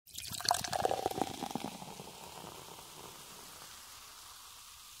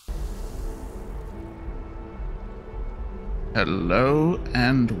Hello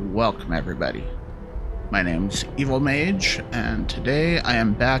and welcome everybody. My name's Evil Mage and today I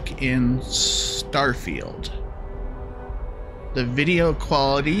am back in Starfield. The video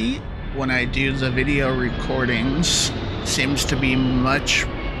quality when I do the video recordings seems to be much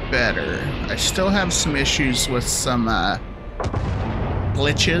better. I still have some issues with some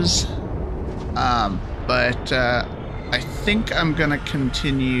glitches, but I think I'm gonna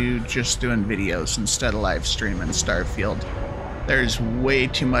continue just doing videos instead of live streaming Starfield. There's way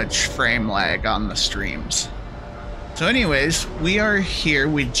too much frame lag on the streams. So anyways, we are here.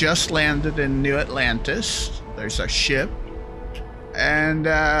 We just landed in New Atlantis. There's our ship. And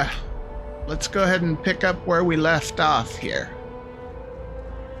let's go ahead and pick up where we left off here.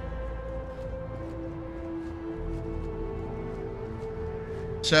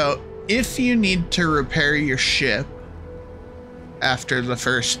 So if you need to repair your ship after the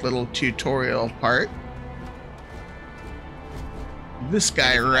first little tutorial part, this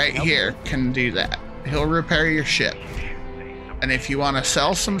guy right here can do that. He'll repair your ship. And if you want to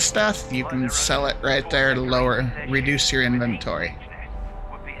sell some stuff, you can sell it right there to reduce your inventory.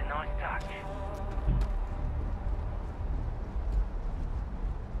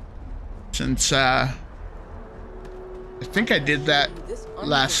 Since I think I did that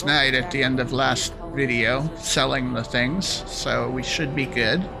last night at the end of last video, selling the things, so we should be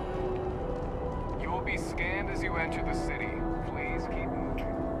good. You will be scanned as you enter the city. Please keep moving.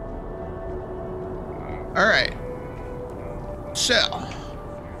 All right. So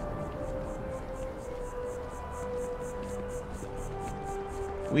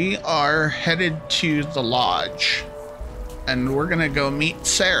we are headed to the lodge, and we're gonna go meet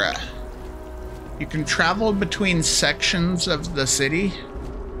Sarah. You can travel between sections of the city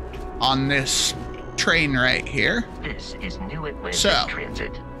on this train right here. This is New Atlantis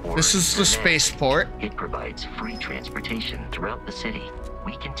Transit. This is the spaceport. It provides free transportation throughout the city.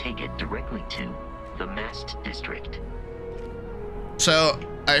 We can take it directly to the Mast District. So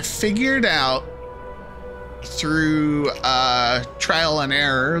I figured out through trial and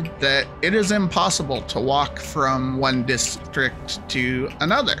error that it is impossible to walk from one district to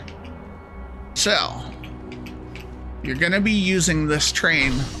another. So you're gonna be using this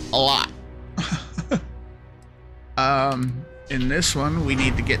train a lot. In this one, we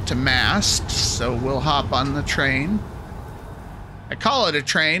need to get to Mast, so we'll hop on the train. I call it a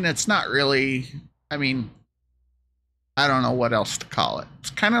train. It's not really, I mean, I don't know what else to call it.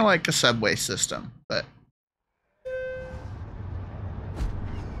 It's kind of like a subway system, but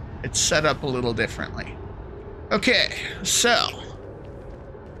it's set up a little differently. Okay, so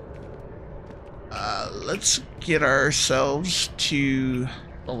let's get ourselves to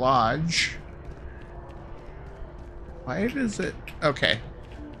the lodge. Why does it? Okay.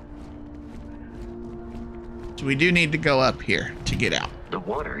 So we do need to go up here to get out. The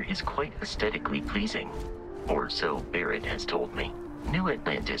water is quite aesthetically pleasing, or so Barrett has told me. New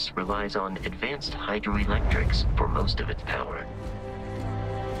Atlantis relies on advanced hydroelectrics for most of its power.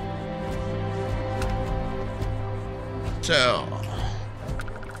 So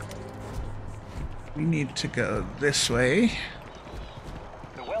we need to go this way.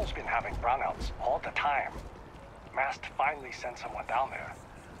 The well's been having brownouts all the time. Mast finally sent someone down there,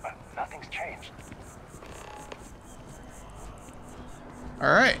 but nothing's changed.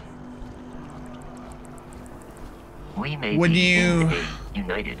 All right. We may be in a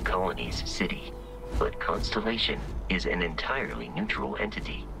United Colonies city, but Constellation is an entirely neutral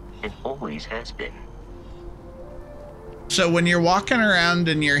entity and always has been. So when you're walking around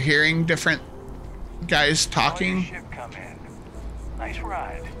and you're hearing different guys talking, Ship come in. Nice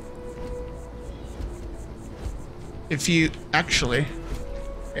ride. if you actually,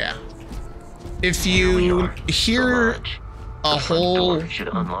 yeah, if you hear a whole, should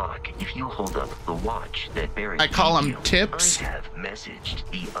unlock if you hold up the watch that Barrett I call gave them you. tips. I have messaged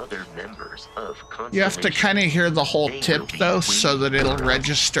the other members of Constellation. You have to kind of hear the whole They tip will be though, so that it'll waiting.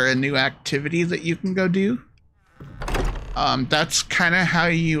 register a new activity that you can go do. That's kind of how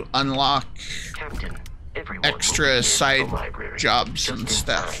you unlock Captain, everyone extra will be in side the library, jobs just and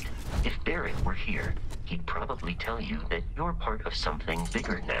stuff. inside. If Barrett were here, he'd probably tell you that you're part of something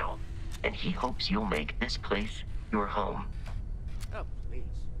bigger now, and he hopes you'll make this place your home. Oh, please.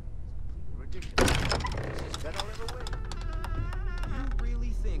 Ridiculous. This is better ever way. You really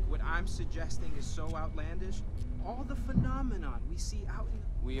think what I'm suggesting is so outlandish? All the phenomenon we see out in...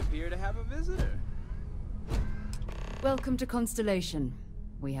 We appear to have a visitor. Welcome to Constellation.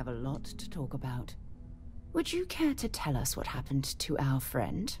 We have a lot to talk about. Would you care to tell us what happened to our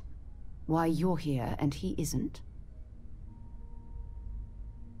friend? Why you're here and he isn't?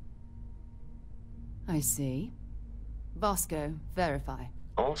 I see. Bosco, verify.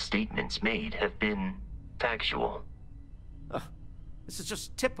 All statements made have been factual. This is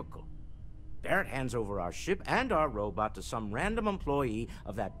just typical. Barrett hands over our ship and our robot to some random employee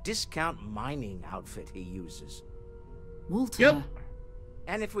of that discount mining outfit he uses. Walter. Yep.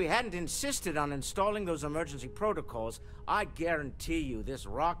 And if we hadn't insisted on installing those emergency protocols, I guarantee you this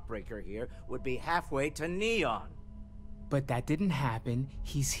rock breaker here would be halfway to Neon. But that didn't happen.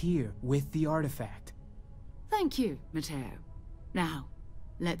 He's here with the artifact. Thank you, Matteo. Now,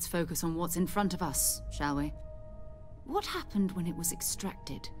 let's focus on what's in front of us, shall we? What happened when it was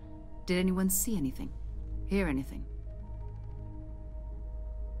extracted? Did anyone see anything? Hear anything?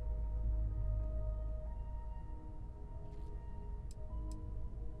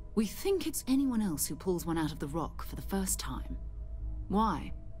 We think it's anyone else who pulls one out of the rock for the first time.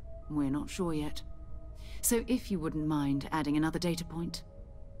 Why? We're not sure yet. So if you wouldn't mind adding another data point.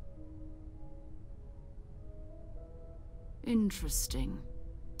 Interesting.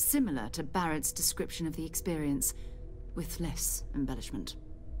 Similar to Barrett's description of the experience, with less embellishment.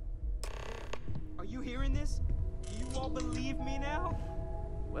 Are you hearing this? Do you all believe me now?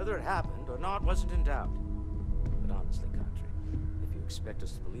 Whether it happened or not wasn't in doubt. But honestly, Country, if you expect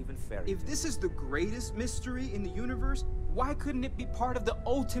us to believe in fairy tales... If this is the greatest mystery in the universe, why couldn't it be part of the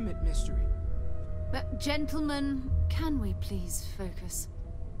ultimate mystery? But gentlemen, can we please focus?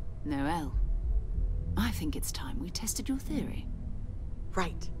 Noelle, I think it's time we tested your theory.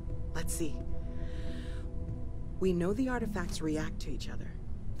 Right. Let's see. We know the artifacts react to each other.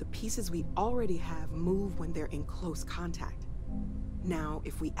 The pieces we already have move when they're in close contact. Now,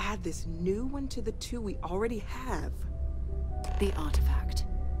 if we add this new one to the two we already have... The artifact.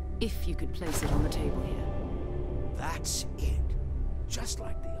 If you could place it on the table here. That's it. Just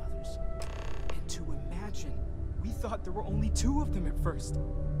like the others. And to imagine, we thought there were only 2 of them at first.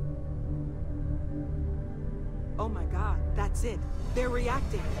 Oh my god, that's it. They're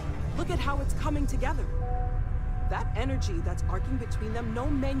reacting. Look at how it's coming together. That energy that's arcing between them, no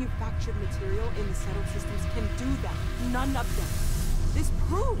manufactured material in the settled systems can do that. None of them. This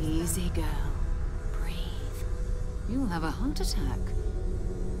proves... Easy, girl. Breathe. You'll have a heart attack.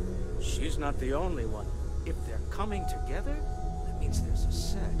 She's not the only one. If they're coming together, that means there's a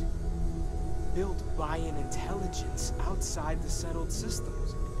set. Built by an intelligence outside the settled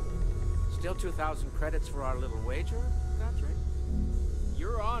systems. Still 2,000 credits for our little wager, Country?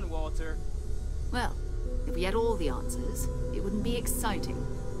 You're on, Walter. Well, if we had all the answers, it wouldn't be exciting,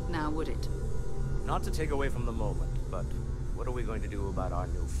 now would it? Not to take away from the moment, but what are we going to do about our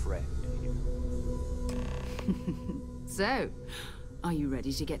new friend here? So, are you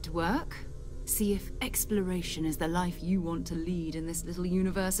ready to get to work? See if exploration is the life you want to lead in this little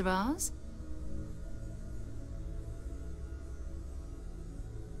universe of ours?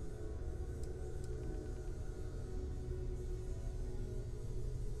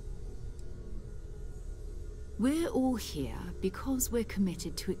 We're all here because we're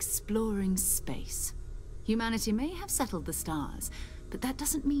committed to exploring space. Humanity may have settled the stars, but that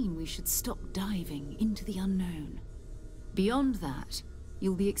doesn't mean we should stop diving into the unknown. Beyond that,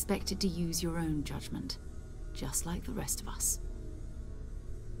 you'll be expected to use your own judgment, just like the rest of us.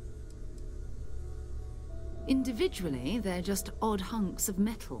 Individually, they're just odd hunks of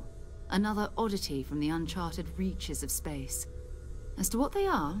metal, another oddity from the uncharted reaches of space. As to what they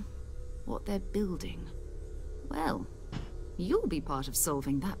are, what they're building, well, you'll be part of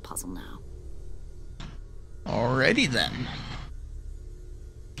solving that puzzle now. Alrighty then.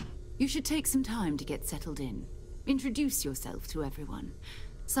 You should take some time to get settled in. Introduce yourself to everyone.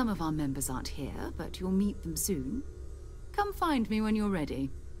 Some of our members aren't here, but you'll meet them soon. Come find me when you're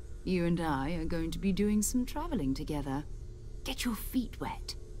ready. You and I are going to be doing some traveling together. Get your feet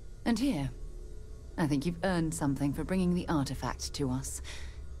wet. And here, I think you've earned something for bringing the artifact to us.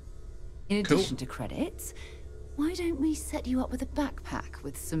 In addition to credits, why don't we set you up with a backpack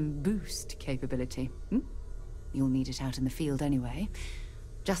with some boost capability? You'll need it out in the field anyway.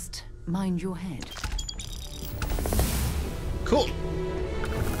 Just mind your head. Cool.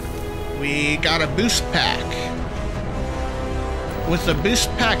 We got a boost pack. With the boost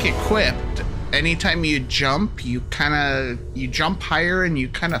pack equipped, anytime you jump, you jump higher and you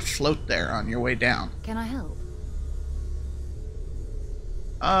kind of float there on your way down. Can I help?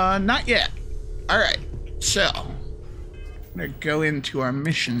 Not yet. Alright, so I'm gonna go into our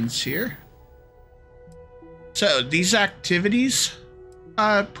missions here. So these activities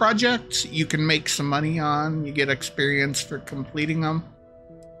projects you can make some money on. You get experience for completing them.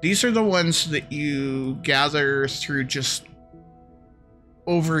 These are the ones that you gather through just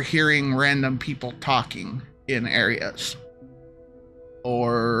overhearing random people talking in areas,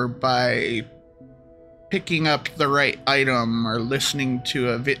 or by picking up the right item or listening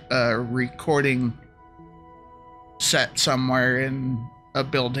to a recording set somewhere in a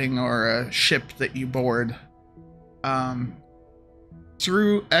building or a ship that you board.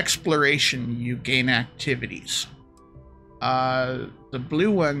 Through exploration, you gain activities. The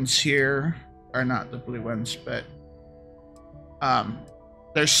blue ones here are not the blue ones, but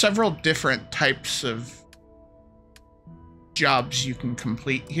there's several different types of jobs you can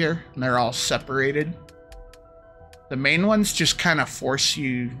complete here, and they're all separated. The main ones just kind of force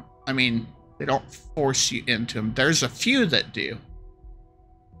you, I mean, they don't force you into them. There's a few that do,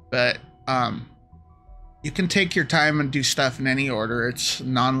 but you can take your time and do stuff in any order. It's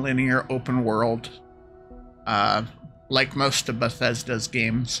non-linear open world, like most of Bethesda's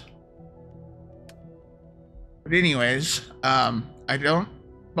games. But anyways, I don't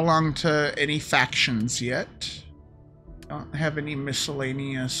belong to any factions yet. Don't have any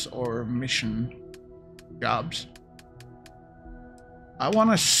miscellaneous or mission jobs. I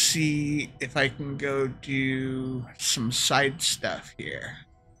want to see if I can go do some side stuff here.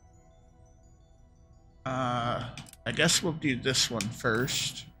 I guess we'll do this one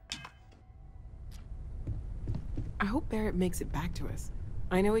first. I hope Barrett makes it back to us.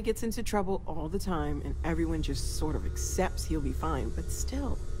 I know he gets into trouble all the time, and everyone just sort of accepts he'll be fine, but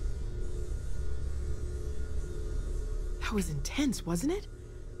still. That was intense, wasn't it?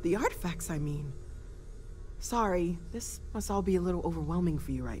 The artifacts, I mean. Sorry, this must all be a little overwhelming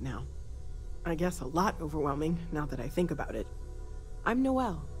for you right now. I guess a lot overwhelming, now that I think about it. I'm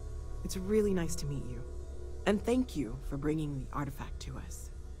Noelle. It's really nice to meet you. And thank you for bringing the artifact to us.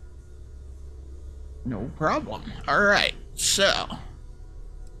 No problem. All right, so...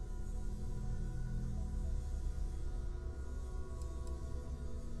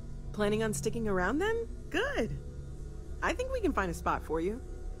 Planning on sticking around then? Good. I think we can find a spot for you.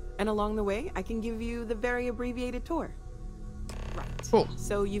 And along the way, I can give you the very abbreviated tour. Right. Cool.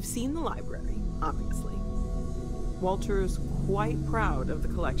 So you've seen the library, obviously. Walter is quite proud of the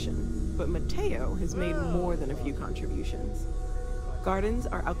collection, but Mateo has made more than a few contributions. Gardens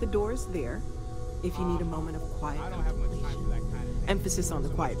are out the doors there, if you need a moment of quiet contemplation. Emphasis on the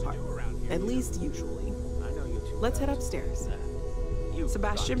quiet part, at least usually. Let's head upstairs.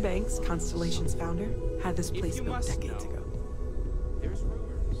 Sebastian Banks, Constellation's founder, had this place built decades ago.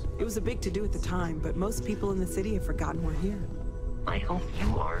 It was a big to-do at the time, but most people in the city have forgotten we're here. I hope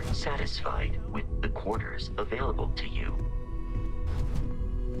you are satisfied with the quarters available to you.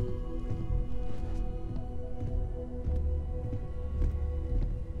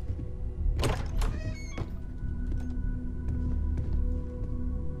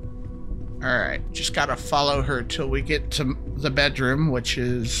 Alright, just gotta follow her till we get to the bedroom, which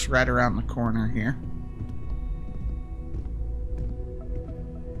is right around the corner here.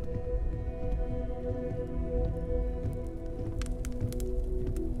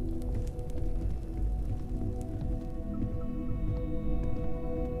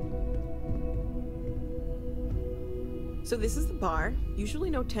 So this is the bar. Usually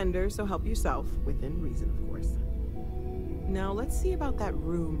no tender, so help yourself, within reason, of course. Now let's see about that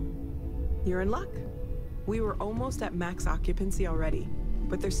room. You're in luck. We were almost at max occupancy already,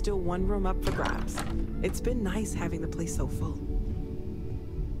 but there's still one room up for grabs. It's been nice having the place so full.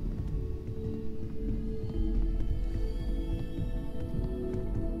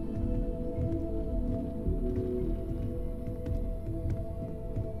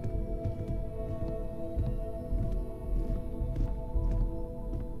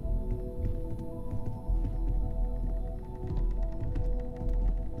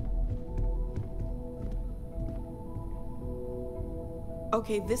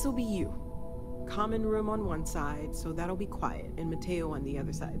 Okay, this'll be you. Common room on one side, so that'll be quiet, and Mateo on the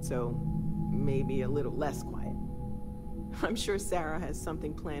other side, so maybe a little less quiet. I'm sure Sarah has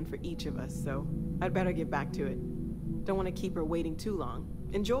something planned for each of us, so I'd better get back to it. Don't want to keep her waiting too long.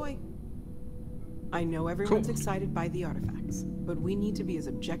 Enjoy! I know everyone's excited by the artifacts, but we need to be as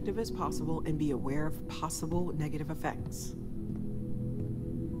objective as possible and be aware of possible negative effects.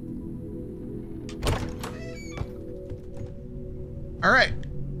 All right,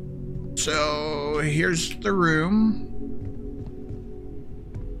 so here's the room.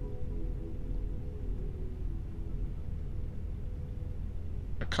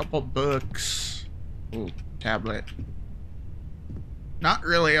 A couple books. Ooh, tablet. Not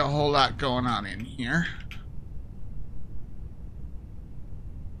really a whole lot going on in here.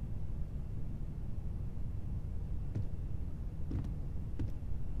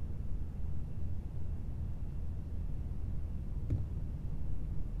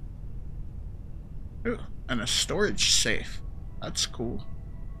 Ooh, and a storage safe. That's cool.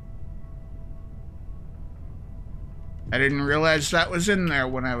 I didn't realize that was in there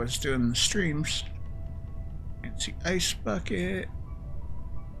when I was doing the streams. Fancy ice bucket.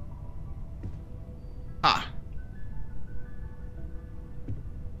 Ah.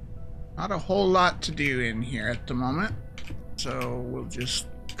 Not a whole lot to do in here at the moment, so we'll just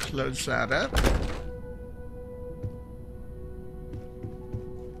close that up.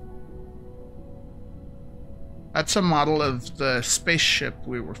 That's a model of the spaceship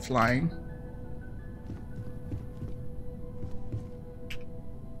we were flying.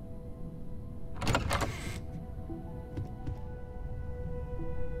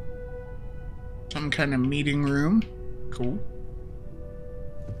 Some kind of meeting room. Cool.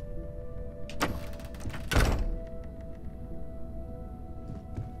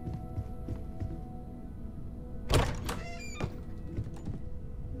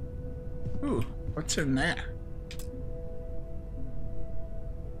 Ooh, what's in there?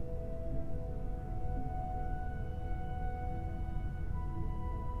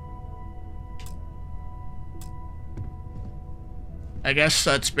 I guess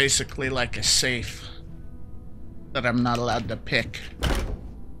that's basically like a safe that I'm not allowed to pick.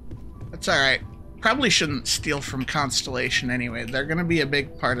 That's alright. Probably shouldn't steal from Constellation anyway. They're gonna be a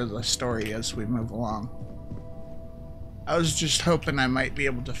big part of the story as we move along. I was just hoping I might be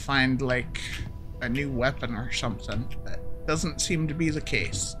able to find like a new weapon or something. That doesn't seem to be the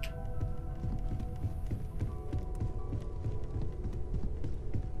case.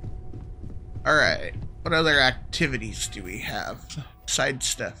 Alright. What other activities do we have? Side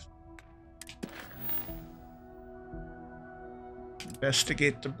stuff.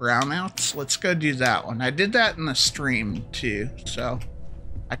 Investigate the brownouts. Let's go do that one. I did that in the stream too, so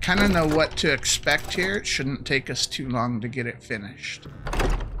I kind of know what to expect here. It shouldn't take us too long to get it finished.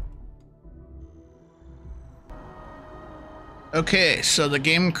 Okay, so the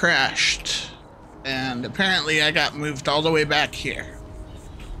game crashed, and apparently I got moved all the way back here.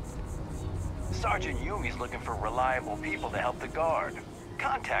 Sergeant Yumi's looking for reliable people to help the guard.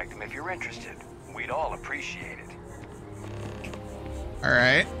 Contact him if you're interested. We'd all appreciate it.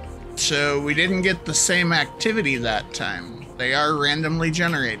 Alright, so we didn't get the same activity that time. They are randomly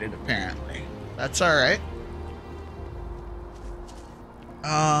generated, apparently. That's alright.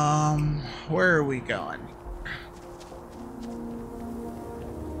 Where are we going?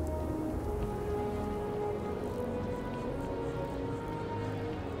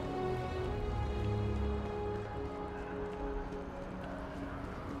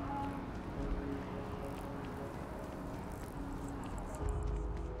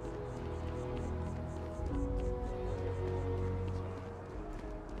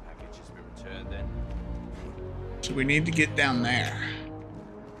 So we need to get down there.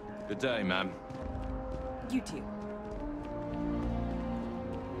 Good day, ma'am. You too.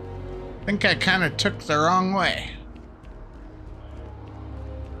 I think I kind of took the wrong way.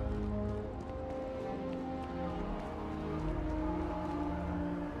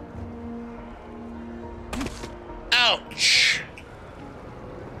 Ouch!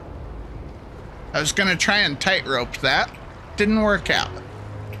 I was gonna try and tightrope that. Didn't work out.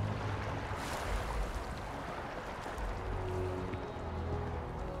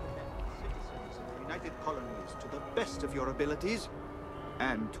 Of your abilities,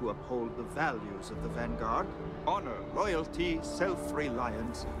 and to uphold the values of the Vanguard, honor, loyalty,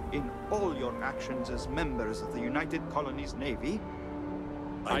 self-reliance in all your actions as members of the United Colonies Navy?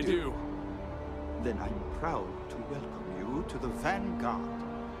 I do. Then I'm proud to welcome you to the Vanguard.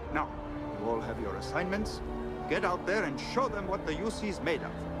 Now, you all have your assignments. Get out there and show them what the UC's made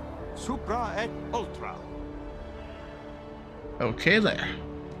of. Supra et Ultra. Okay there.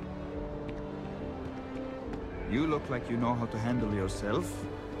 You look like you know how to handle yourself,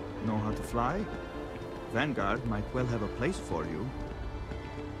 know how to fly. Vanguard might well have a place for you.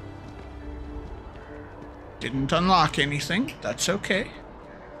 Didn't unlock anything. That's okay.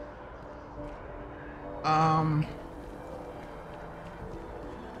 How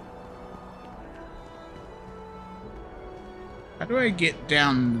do I get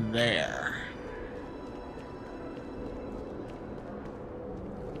down there?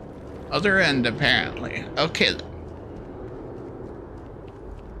 Other end, apparently. Okay.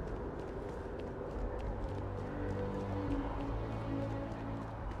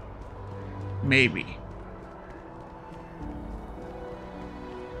 Maybe.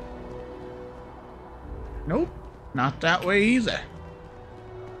 Nope. Not that way either.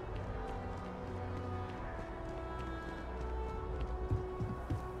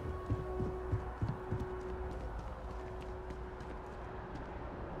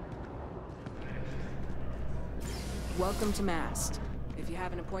 Welcome to Mast. If you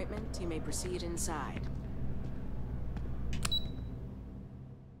have an appointment, you may proceed inside.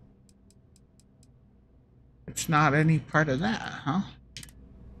 not any part of that, huh?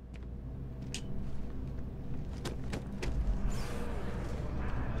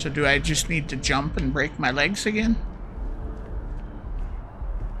 So do I just need to jump and break my legs again?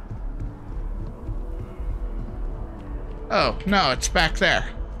 Oh, no, it's back there.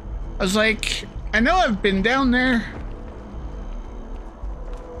 I was like, I know I've been down there.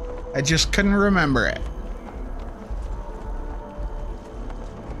 I just couldn't remember it.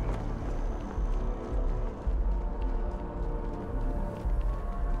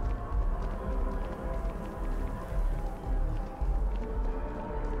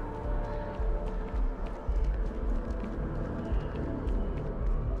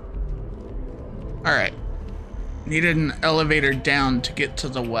 Alright. Needed an elevator down to get to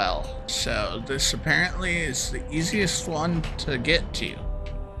the well. So this apparently is the easiest one to get to.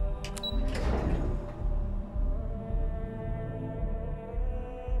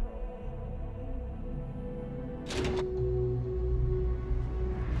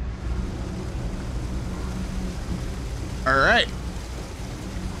 Alright.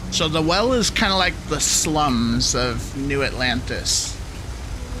 So the well is kind of like the slums of New Atlantis.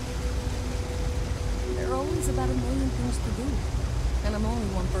 There are always about a million things to do, and I'm only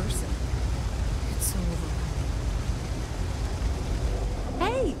one person. It's so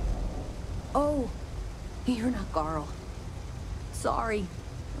overwhelming. Hey! Oh, you're not Carl. Sorry,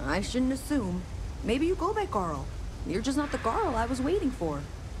 I shouldn't assume. Maybe you go by Carl. You're just not the Carl I was waiting for.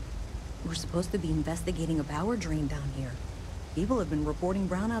 We're supposed to be investigating a power drain down here. People have been reporting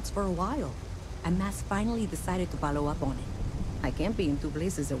brownouts for a while, and Mass finally decided to follow up on it. I can't be in two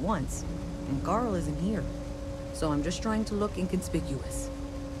places at once, and Carl isn't here, so I'm just trying to look inconspicuous.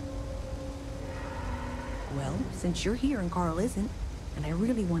 Well, since you're here and Carl isn't, and I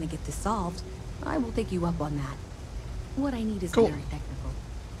really want to get this solved, I will take you up on that. What I need is very technical.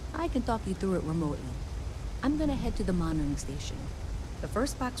 I can talk you through it remotely. I'm gonna head to the monitoring station. The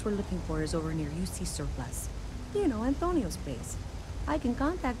first box we're looking for is over near UC Surplus. You know, Antonio's place. I can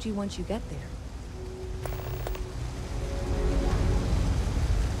contact you once you get there.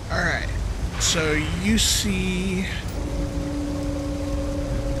 Alright. So UC...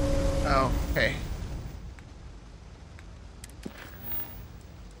 Oh, okay.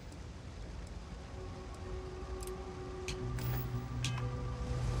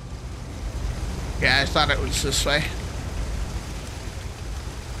 Yeah, I thought it was this way.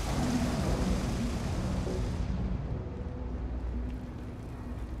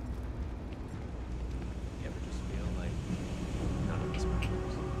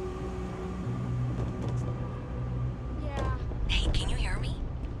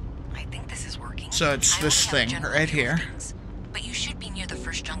 So it's this thing right here. But you should be near the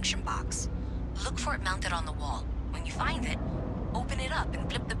first junction box. Look for it mounted on the wall. When you find it, open it up and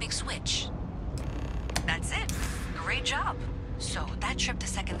flip the big switch. That's it. Great job. So that tripped the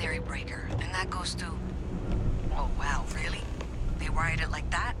secondary breaker, and that goes to... Oh wow, really? They wired it like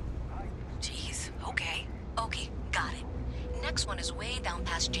that? Jeez, okay. Okay, got it. Next one is way down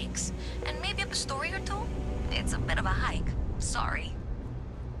past Jake's, and maybe up a story or two? It's a bit of a hike. Sorry.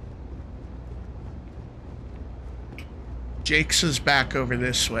 Jake's is back over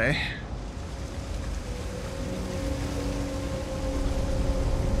this way.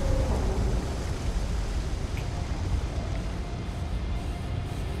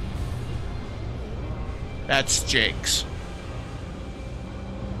 That's Jake's.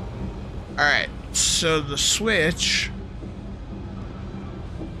 Alright, so the switch,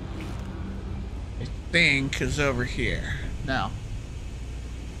 I think, is over here. No.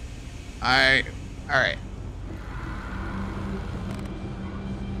 Alright.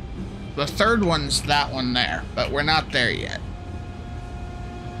 The third one's that one there, but we're not there yet.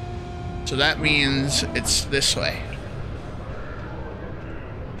 So that means it's this way.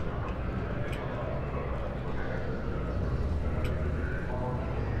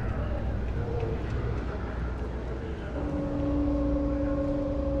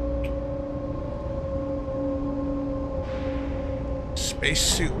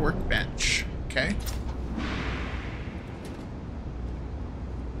 Spacesuit workbench. Okay.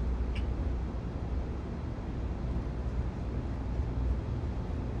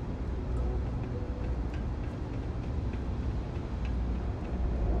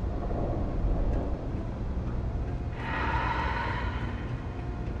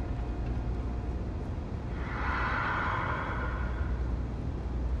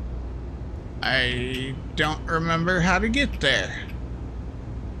 I don't remember how to get there.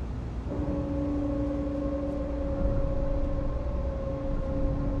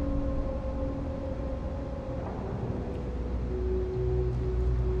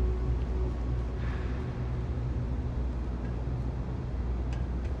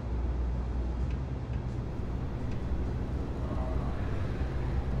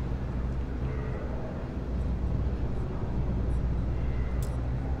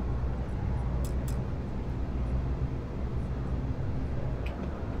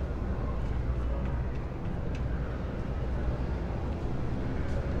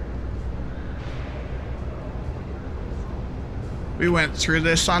 We went through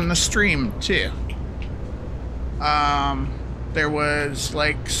this on the stream too. There was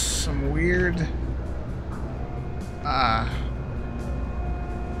like some weird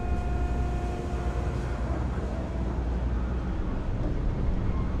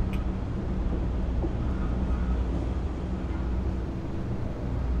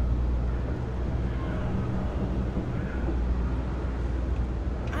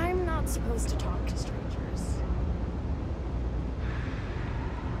I'm not supposed to talk to strangers.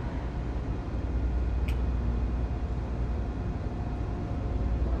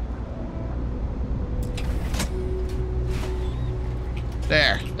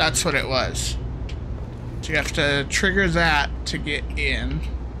 There, that's what it was. So you have to trigger that to get in.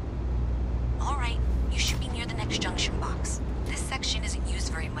 Alright, you should be near the next junction box. This section isn't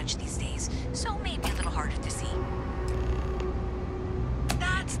used very much these days, so maybe a little harder to see.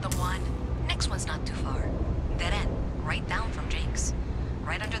 That's the one. Next one's not too far. Dead end, right down from Jake's.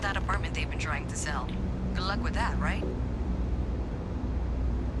 Right under that apartment they've been trying to sell. Good luck with that, right?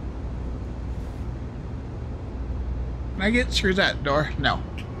 Can I get through that door? No.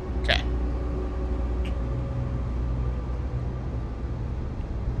 Okay.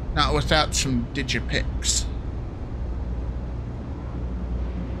 Not without some digipicks.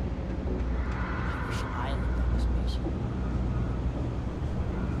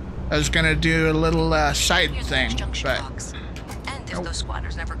 I was gonna do a little side thing, but... And if those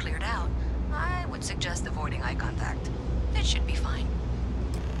squatters never cleared out, I would suggest avoiding eye contact. It should be fine.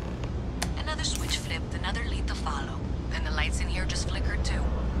 Another switch flipped, another lead to follow. And the lights in here just flickered too.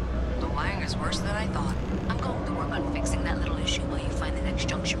 The wiring is worse than I thought. I'm going to work on fixing that little issue while you find the next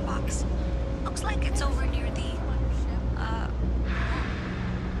junction box. Looks like it's over near the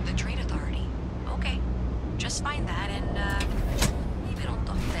Trade Authority. Okay. Just find that and, maybe don't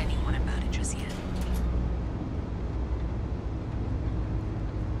talk to anyone about it just yet.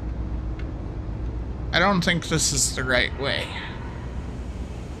 I don't think this is the right way.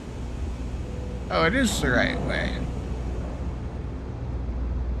 Oh, it is the right way.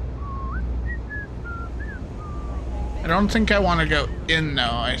 I don't think I want to go in though.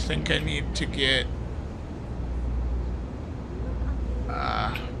 I think I need to get...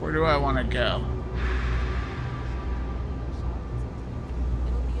 where do I want to go?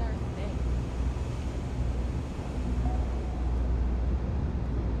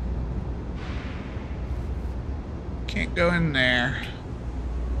 Can't go in there.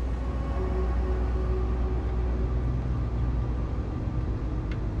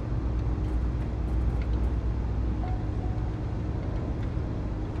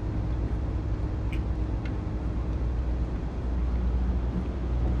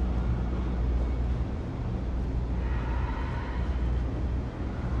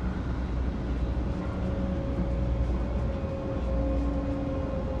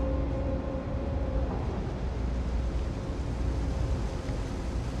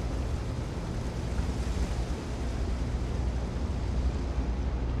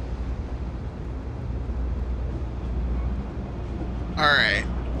 Alright,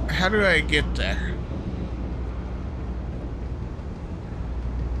 how do I get there?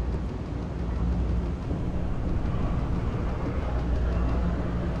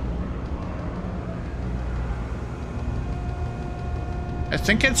 I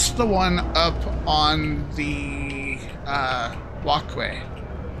think it's the one up on the walkway.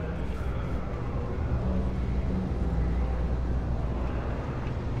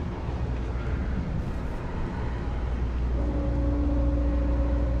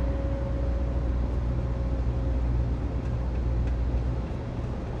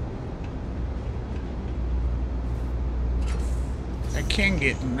 I can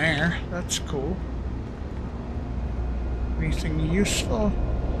get in there. That's cool. Anything useful?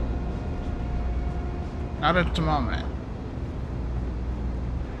 Not at the moment.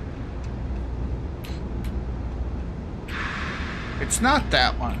 It's not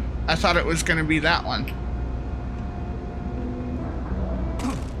that one. I thought it was going to be that one.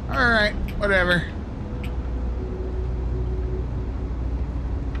 Alright, whatever.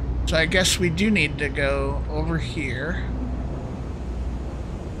 So I guess we do need to go over here.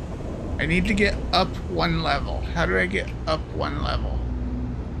 I need to get up one level. How do I get up one level?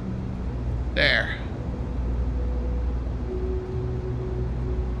 There.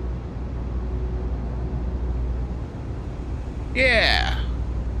 Yeah.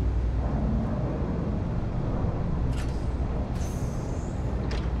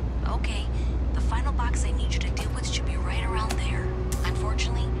 Okay, the final box I need you to deal with should be right around there.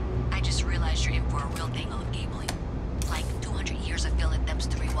 Unfortunately, I just realized you're in for a real tangle of cabling. Like 200 years of fill attempts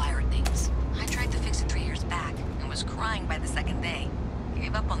to rewire things. I tried to fix it 3 years back and was crying by the second day.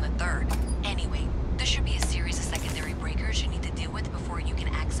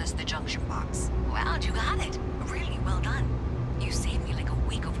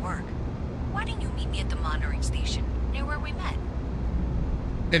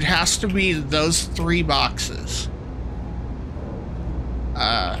 It has to be those 3 boxes.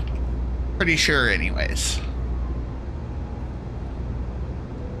 Pretty sure anyways.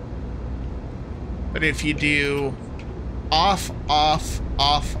 But if you do off, off,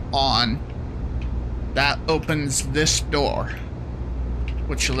 off, on, that opens this door,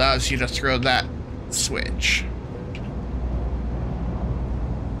 which allows you to throw that switch.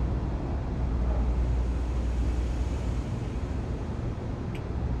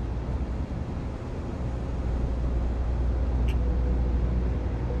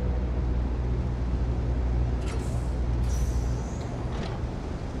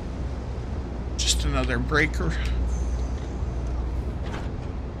 Just another breaker.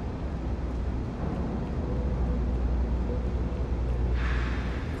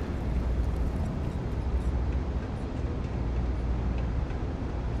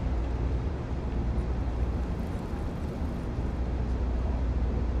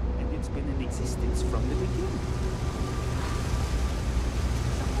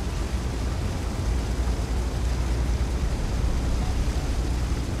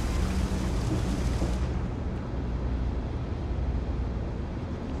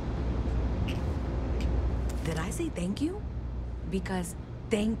 Did I say thank you? Because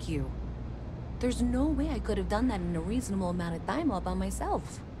thank you. There's no way I could have done that in a reasonable amount of time all by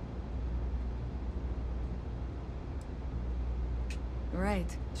myself.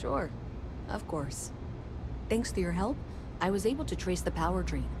 Right, sure. Of course. Thanks to your help, I was able to trace the power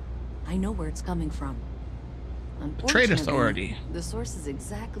drain. I know where it's coming from. The Trade Authority. The source is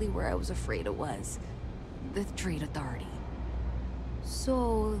exactly where I was afraid it was. The Trade Authority.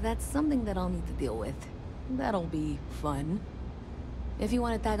 So that's something that I'll need to deal with. That'll be fun. If you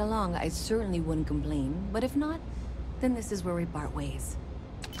want to tag along, I certainly wouldn't complain. But if not, then this is where we part ways.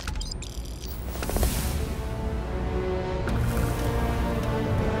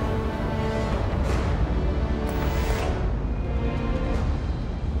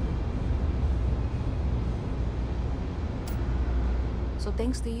 So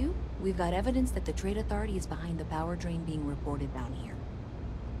thanks to you, we've got evidence that the Trade Authority is behind the power drain being reported down here.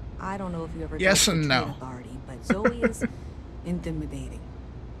 I don't know if you ever yes talked to and the no. Trade Authority, but Zoe is intimidating.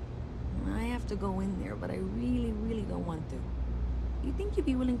 I have to go in there, but I really, really don't want to. You think you'd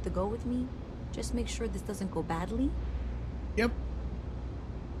be willing to go with me? Just make sure this doesn't go badly? Yep.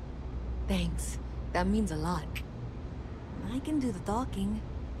 Thanks. That means a lot. I can do the talking,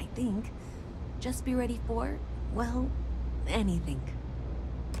 I think. Just be ready for, well, anything.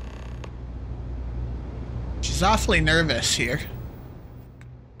 She's awfully nervous here.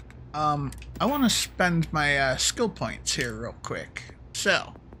 I want to spend my skill points here real quick.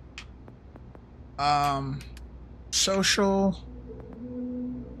 So, social.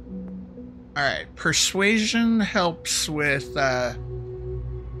 All right, persuasion helps with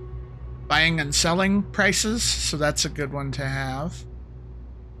buying and selling prices, so that's a good one to have.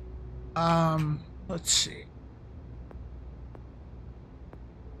 Let's see.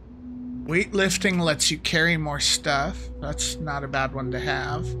 Weightlifting lets you carry more stuff. That's not a bad one to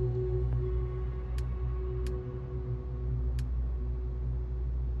have.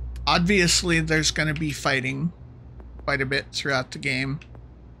 Obviously, there's going to be fighting quite a bit throughout the game.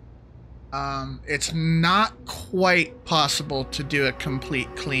 It's not quite possible to do a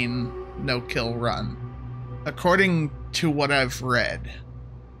complete clean no-kill run, according to what I've read.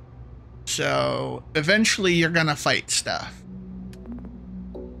 So, eventually you're going to fight stuff.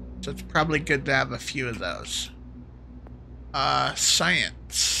 So it's probably good to have a few of those.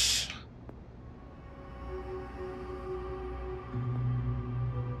 Science.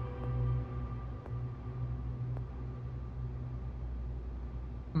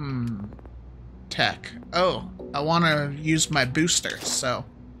 Tech. Oh, I want to use my booster, so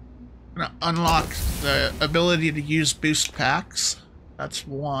I'm gonna unlock the ability to use boost packs. That's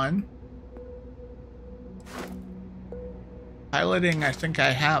one. Piloting, I think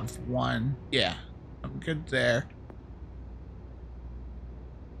I have one. Yeah, I'm good there.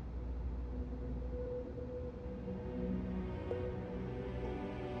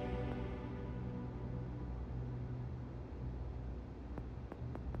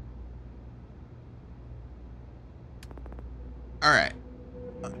 All right,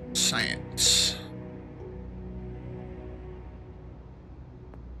 science.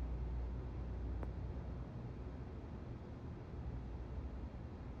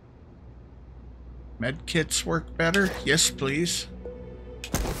 Med kits work better? Yes, please.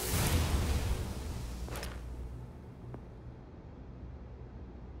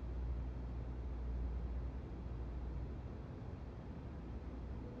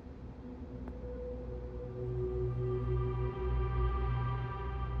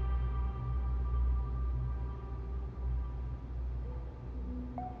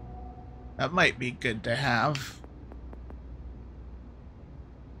 That might be good to have.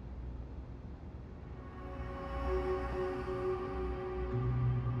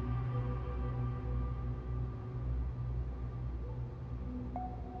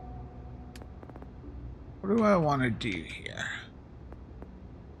 What do I want to do here?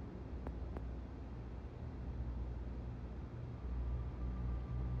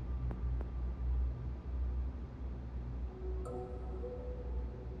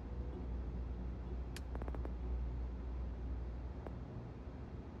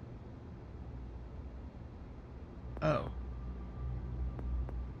 Oh.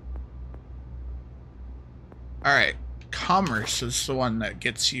 Alright. Commerce is the one that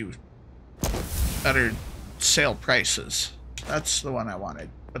gets you better sale prices. That's the one I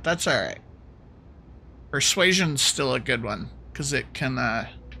wanted. But that's alright. Persuasion's still a good one, because it can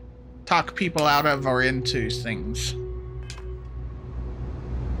talk people out of or into things.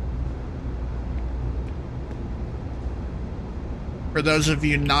 For those of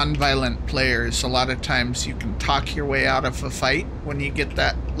you non-violent players, a lot of times you can talk your way out of a fight when you get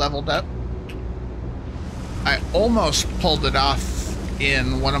that leveled up. I almost pulled it off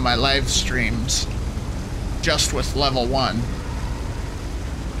in one of my live streams, just with level 1.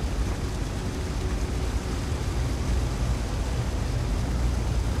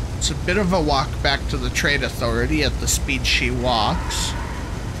 It's a bit of a walk back to the Trade Authority at the speed she walks.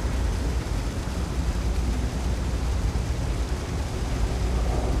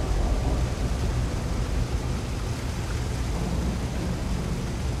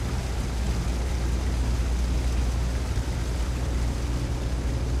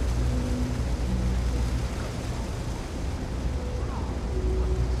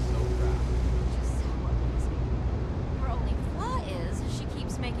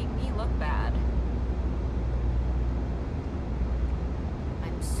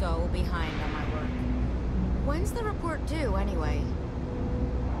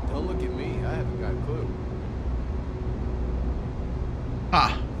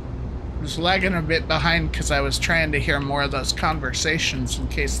 Lagging a bit behind because I was trying to hear more of those conversations in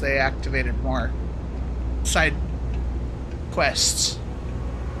case they activated more side quests.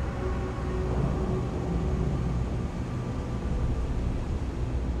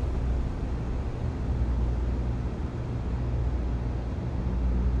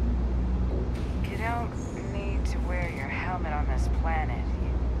 You don't need to wear your helmet on this planet.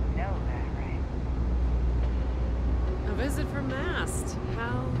 You know that, right? A visit from Mast.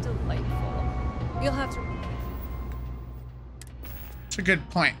 How delightful. You'll have to... It's a good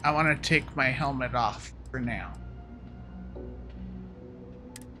point. I want to take my helmet off for now.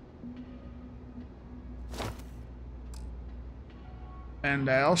 And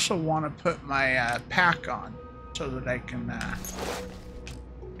I also want to put my pack on so that I can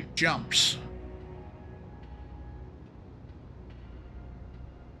do jumps.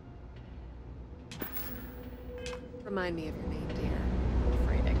 Remind me of your name, dear. I'm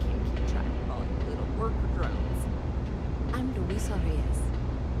afraid I can't keep track of all your little worker drones. I'm Luisa Reyes.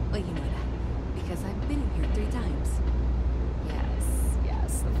 Oh, you know that, because I've been here 3 times.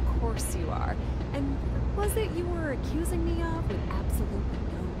 Yes, of course you are. And what was it you were accusing me of with absolutely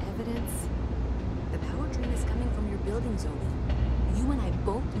no evidence? The power drain is coming from your building, Zoe. You and I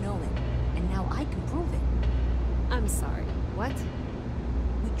both know it, and now I can prove it. I'm sorry, what?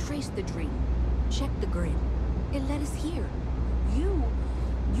 We traced the drain, checked the grid. It led us here. You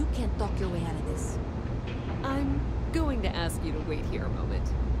can't talk your way out of this. I'm going to ask you to wait here a moment.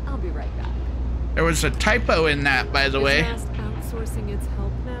 I'll be right back. There was a typo in that, by the way. Is Mast outsourcing its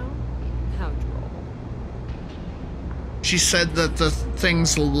help now? How droll. She said that the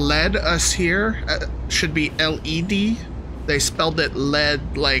things led us here should be LED. They spelled it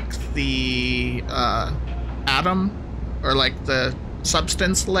lead like the atom, or like the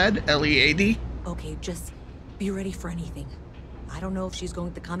substance lead, L-E-A-D. Okay, just be ready for anything. I don't know if she's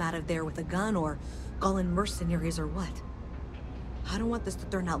going to come out of there with a gun or call in mercenaries or what. I don't want this to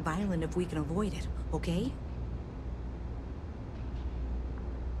turn out violent if we can avoid it, okay?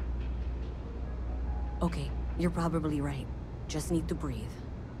 Okay, you're probably right. Just need to breathe.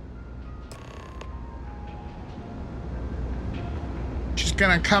 She's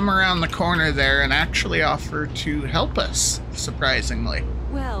gonna come around the corner there and actually offer to help us, surprisingly.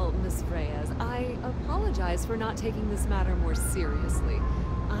 Well, Miss Reyes, I apologize for not taking this matter more seriously.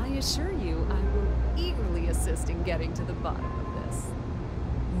 I assure you, I will eagerly assist in getting to the bottom of this.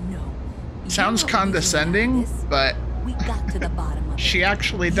 No. Sounds condescending, but we got to the bottom of it. She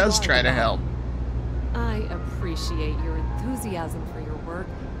actually does try to help. I appreciate your enthusiasm for your work,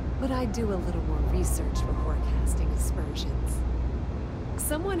 but I do a little more research before casting aspersions.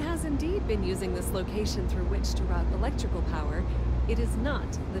 Someone has indeed been using this location through which to route electrical power. It is not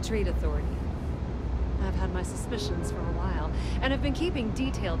the Trade Authority. I've had my suspicions for a while, and have been keeping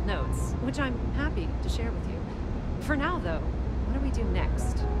detailed notes, which I'm happy to share with you. For now, though, what do we do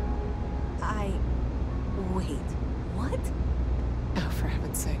next? Wait, what? Oh, for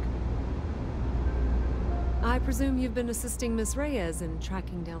heaven's sake. I presume you've been assisting Miss Reyes in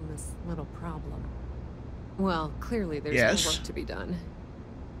tracking down this little problem. Well, clearly there's more work to be done.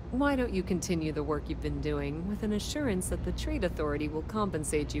 Why don't you continue the work you've been doing with an assurance that the Trade Authority will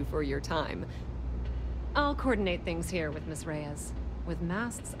compensate you for your time? I'll coordinate things here with Miss Reyes. With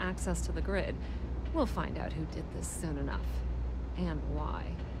Mast's access to the grid, we'll find out who did this soon enough. And why.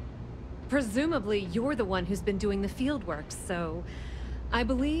 Presumably, you're the one who's been doing the field work, so I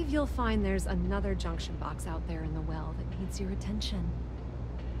believe you'll find there's another junction box out there in the well that needs your attention.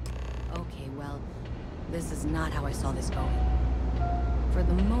 Okay, well, this is not how I saw this going. For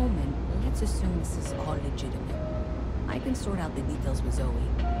the moment, let's assume this is all legitimate. I can sort out the details with Zoe.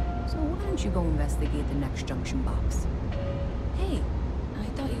 So why don't you go investigate the next junction box? Hey, I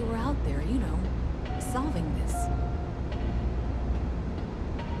thought you were out there, you know, solving this.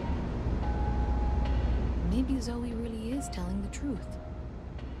 Maybe Zoe really is telling the truth.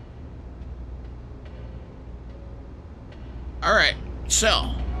 All right,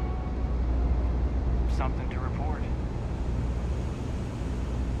 so. Something to report?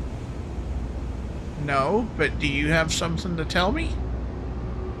 No, but do you have something to tell me?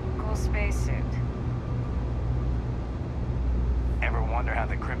 Cool spacesuit. Ever wonder how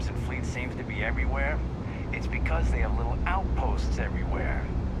the Crimson Fleet seems to be everywhere? It's because they have little outposts everywhere.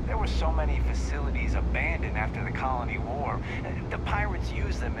 There were so many facilities abandoned after the Colony War. The pirates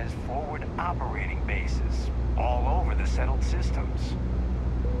used them as forward operating bases all over the settled systems.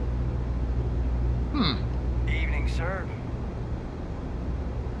 Evening, sir.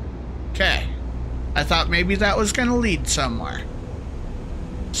 Okay. I thought maybe that was going to lead somewhere.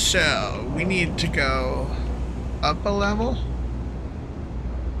 So, we need to go up a level.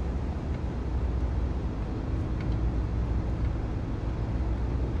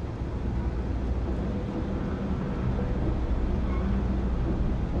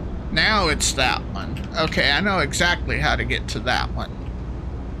 Now it's that one. Okay, I know exactly how to get to that one.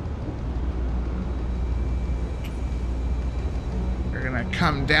 We're gonna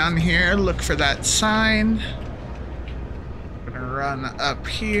come down here, look for that sign. We're gonna run up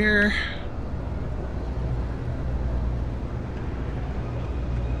here.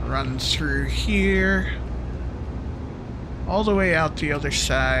 Run through here. All the way out the other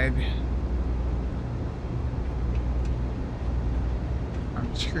side.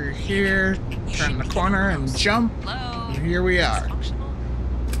 Through here, turn the corner and jump. And here we are.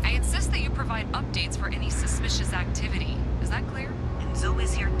 I insist that you provide updates for any suspicious activity. Is that clear? And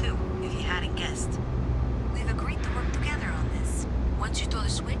Zoe's here too, if you hadn't guessed. We've agreed to work together on this. Once you throw the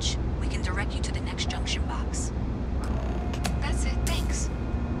switch, we can direct you to the next junction box. That's it, thanks.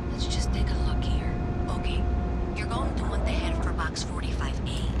 Let's just take a look here. Okay, you're going to want to head for box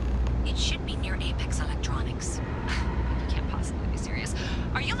 45A. It should be near Apex Electronics. You can't possibly be serious.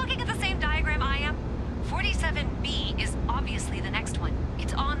 Are you looking at the same diagram I am? 47B is obviously the next one.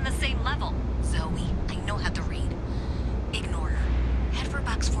 It's on the same level. Zoe, I know how to read. Ignore her. Head for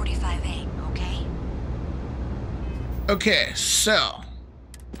box 45A, okay? Okay, so.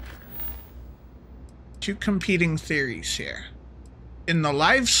 Two competing theories here. In the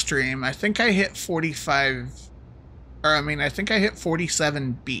live stream, I think I hit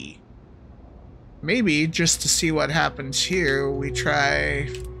 47B. Maybe, just to see what happens here, we try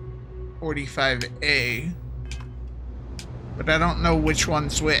 45A. But I don't know which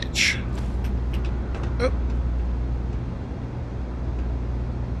one's which. Oh.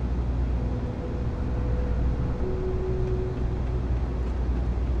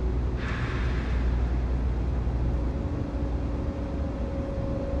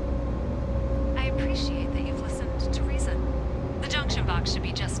 I appreciate that you've listened to reason. The junction box should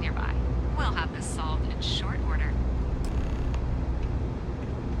be just nearby. We'll have this solved in short order.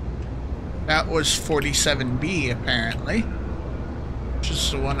 That was 47B, apparently. Which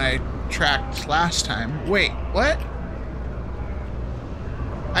is the one I tracked last time. Wait, what?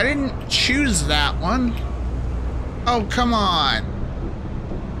 I didn't choose that one. Oh, come on.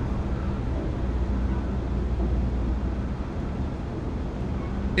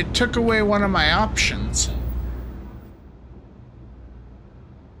 It took away one of my options.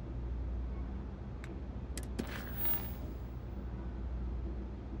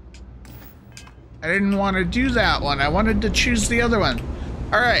 I didn't want to do that one. I wanted to choose the other one.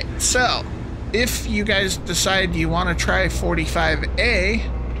 Alright, so if you guys decide you want to try 45A,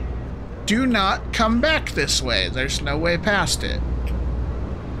 do not come back this way. There's no way past it.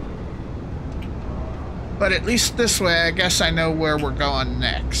 But at least this way, I guess I know where we're going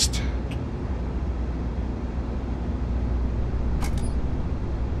next.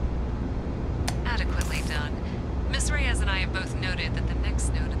 Adequately done. Miss Reyes and I have both noted that the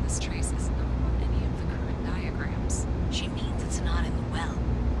next node in this trace is not on any of the current diagrams. She means it's not in the well.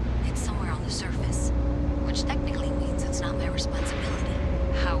 It's somewhere on the surface, which technically means it's not my responsibility.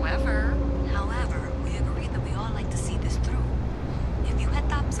 However, we agreed that we all like to see this through. If you head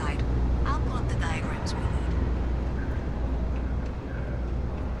topside, I'll pull up the diagrams we need.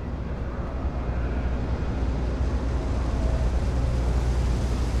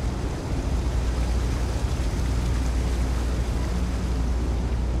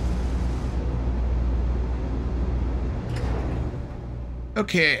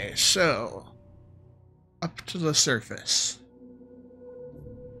 Okay, so up to the surface.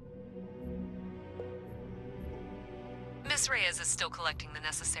 Miss Reyes is still collecting the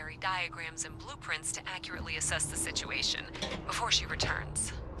necessary diagrams and blueprints to accurately assess the situation before she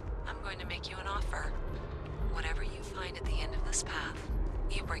returns. I'm going to make you an offer. Whatever you find at the end of this path,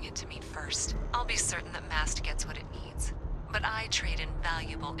 you bring it to me first. I'll be certain that Mast gets what it needs, but I trade in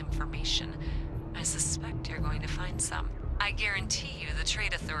valuable information. I suspect you're going to find some. I guarantee you the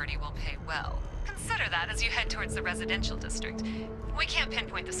Trade Authority will pay well. Consider that as you head towards the residential district. We can't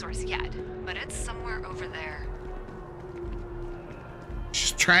pinpoint the source yet, but it's somewhere over there.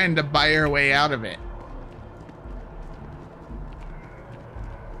 She's trying to buy her way out of it.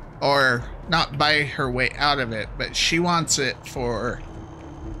 Or not buy her way out of it, but she wants it for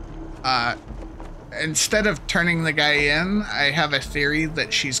instead of turning the guy in, I have a theory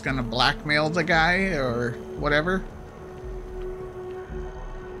that she's gonna blackmail the guy or whatever.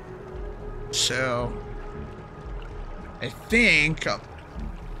 So I think I'll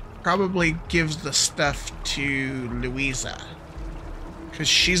probably give the stuff to Louisa, because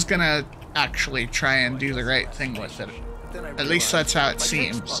she's gonna actually try and do the right thing with it. At least that's how it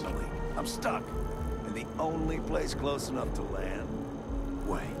seems. I'm stuck in the only place close enough to land.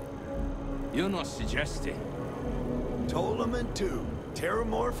 Wait. You're not suggesting. Ptolemy 2,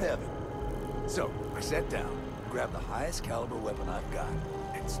 Terramorph heaven. So, I sat down, grabbed the highest caliber weapon I've got,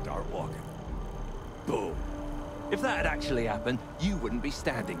 and start walking. Boom. If that had actually happened, you wouldn't be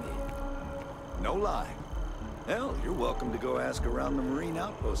standing here. No lie. Hell, you're welcome to go ask around the marine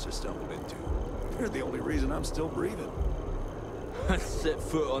outpost I stumbled into. They're the only reason I'm still breathing. Set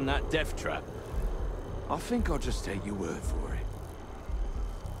foot on that death trap. I think I'll just take your word for it.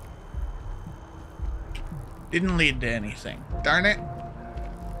 Didn't lead to anything. Darn it.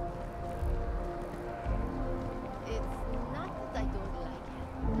 It's not that I don't like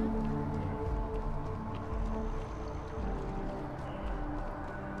it.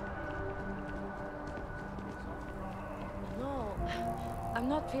 No, I'm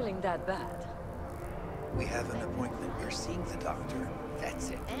not feeling that bad. We have an appointment. You're seeing the doctor. That's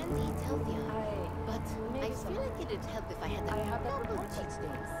it. And eat healthier. But I feel like it'd help if I had that double cheat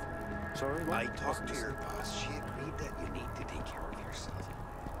days. Sorry, I talked to your boss. She agreed that you need to take care of yourself.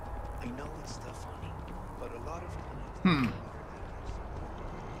 I know it's tough, honey, but a lot of times...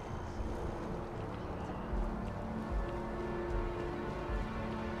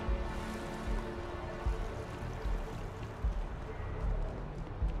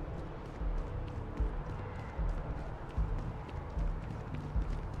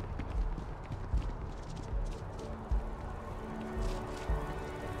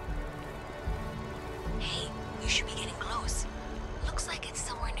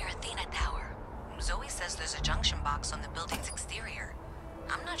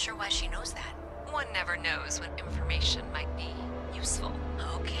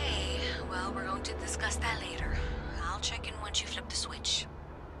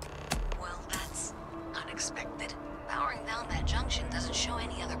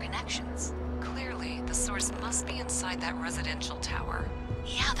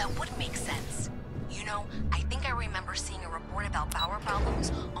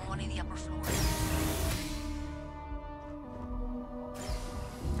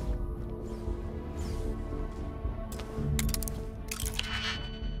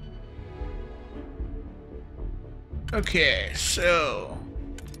 Okay, so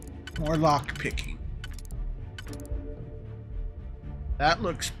more lock picking. That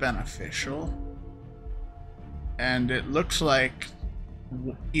looks beneficial. And it looks like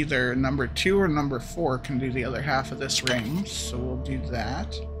either number 2 or number 4 can do the other half of this ring, so we'll do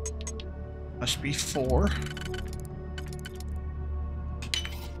that. Must be 4.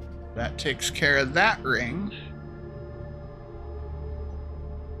 That takes care of that ring.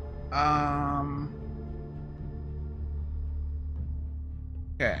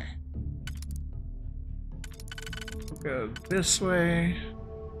 Okay. We'll go this way.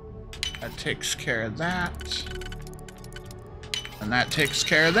 That takes care of that. And that takes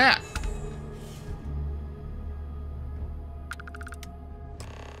care of that.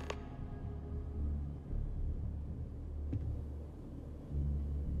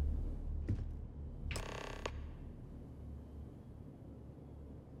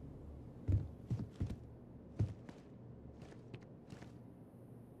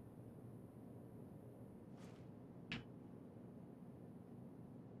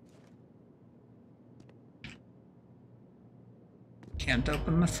 Can't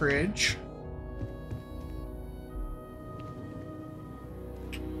open the fridge.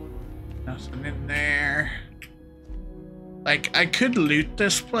 Nothing in there. Like, I could loot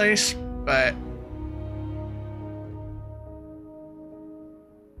this place, but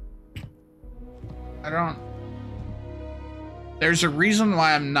I don't. There's a reason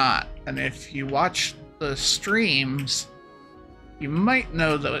why I'm not. And if you watch the streams, you might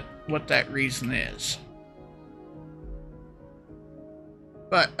know what that reason is.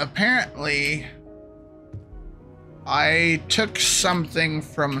 But apparently, I took something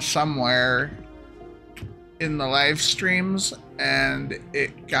from somewhere in the live streams and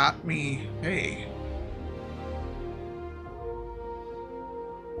it got me, hey.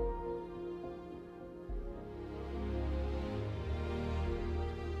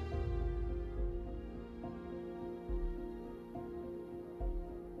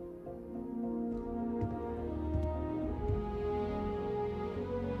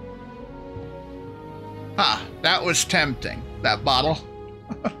 Ah, that was tempting, that bottle.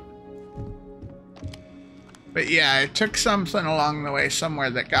 But yeah, I took something along the way somewhere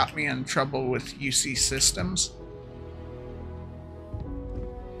that got me in trouble with UC Systems.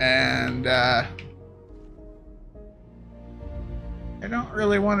 And I don't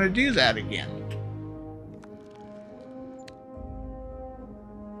really want to do that again.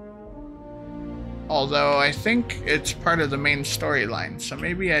 Although I think it's part of the main storyline, so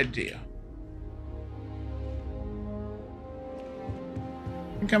maybe I do.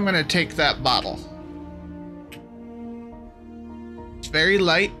 I think I'm gonna take that bottle. It's very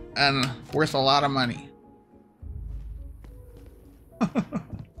light and worth a lot of money.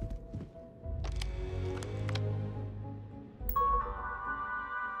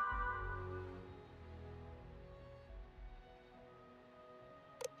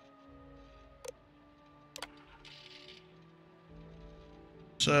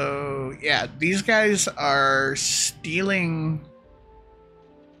 So yeah, these guys are stealing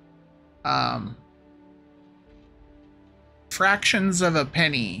fractions of a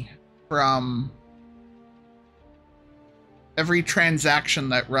penny from every transaction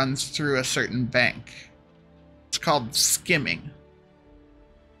that runs through a certain bank. It's called skimming.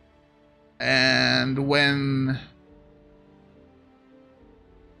 And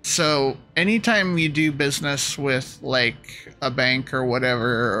so anytime you do business with like a bank or whatever,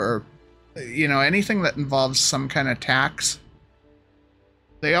 or you know, anything that involves some kind of tax,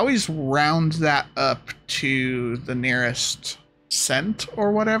 they always round that up to the nearest cent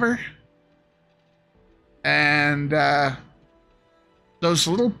or whatever. And those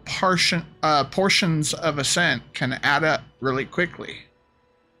little portions of a cent can add up really quickly.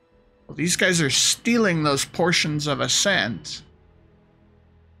 Well, these guys are stealing those portions of a cent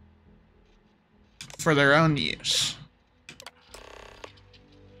for their own use.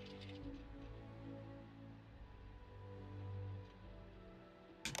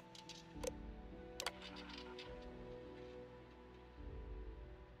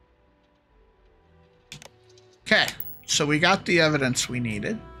 Okay, so we got the evidence we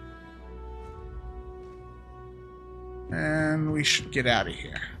needed. And we should get out of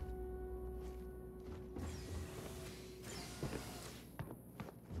here.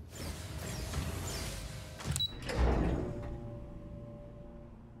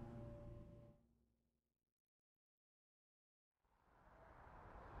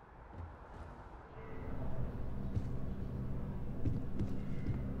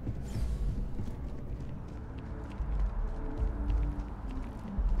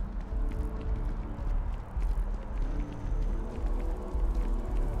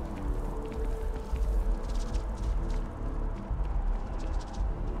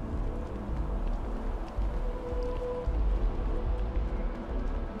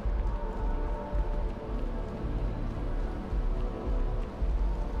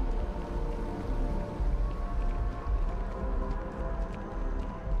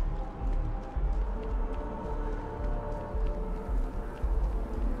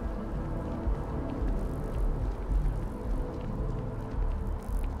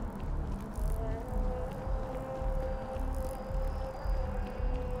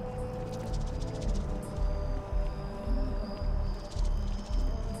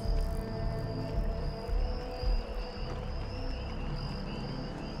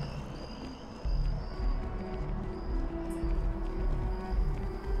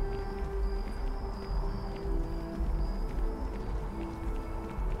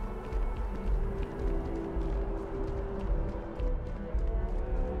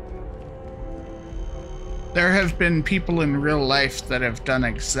 There have been people in real life that have done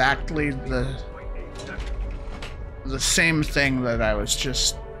exactly the same thing that I was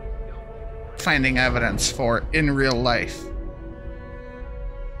just finding evidence for in real life.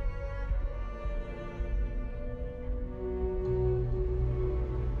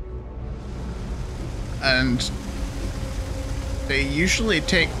 And they usually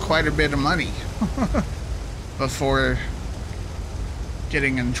take quite a bit of money before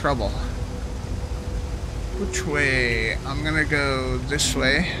getting in trouble. Which way? I'm gonna go this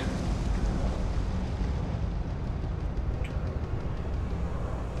way.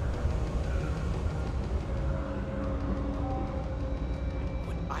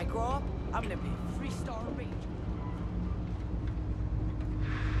 When I grow up, I'm gonna be a 3-star ranger.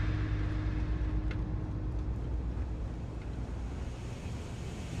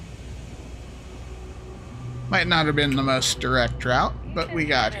 Might not have been the most direct route, but we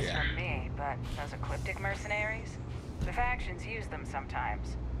got here. From me, but those ecliptic mercenaries, the factions use them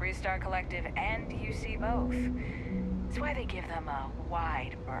sometimes. Freestar Collective and UC both. That's why they give them a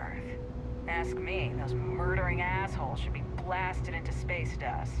wide berth. Ask me, those murdering assholes should be blasted into space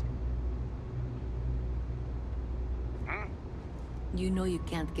dust. You know you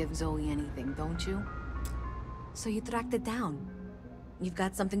can't give Zoe anything, don't you? So you tracked it down. You've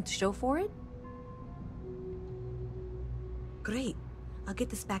got something to show for it? Great. I'll get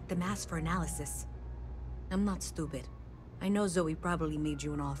this back to Mass for analysis. I'm not stupid. I know Zoe probably made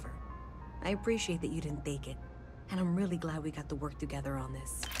you an offer. I appreciate that you didn't take it. And I'm really glad we got to work together on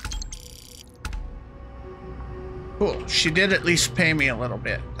this. Cool. She did at least pay me a little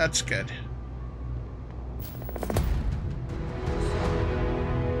bit. That's good.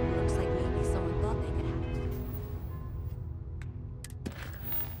 Looks like maybe someone thought they could have it.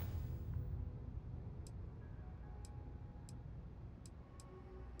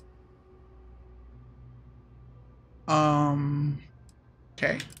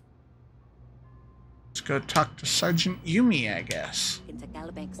 Okay. Let's go talk to Sergeant Yumi, I guess. It's a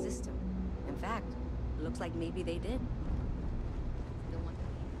Calibank system. In fact, it looks like maybe they did. Don't want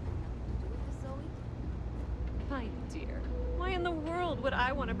to do with this, Zoe? My dear, why in the world would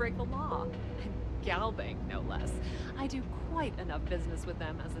I want to break the law? And Galbank, no less. I do quite enough business with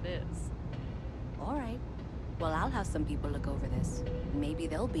them as it is. All right. Well, I'll have some people look over this. Maybe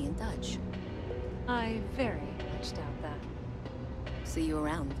they'll be in touch. I very much doubt that. See you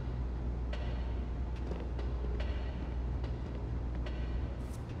around.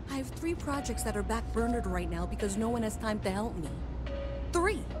 I have 3 projects that are backburnered right now because no one has time to help me.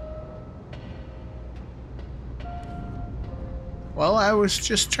 3! Well, I was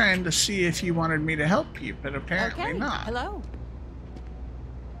just trying to see if you wanted me to help you, but apparently not. Hello.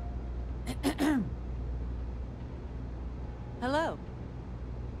 Hello.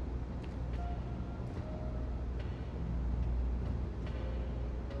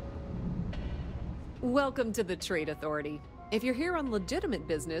 Welcome to the Trade Authority. If you're here on legitimate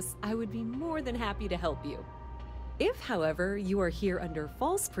business, I would be more than happy to help you. If, however, you are here under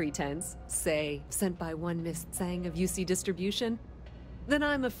false pretense, say, sent by one Miss Tsang of UC Distribution, then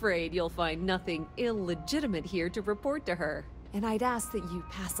I'm afraid you'll find nothing illegitimate here to report to her, and I'd ask that you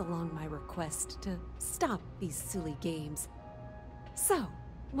pass along my request to stop these silly games. So,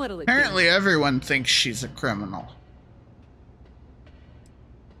 what'll it be? Apparently everyone thinks she's a criminal.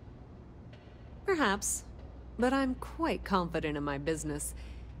 Perhaps, but I'm quite confident in my business,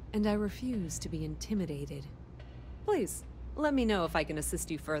 and I refuse to be intimidated. Please, let me know if I can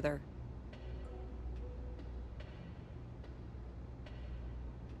assist you further.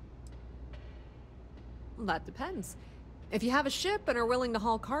 That depends. If you have a ship and are willing to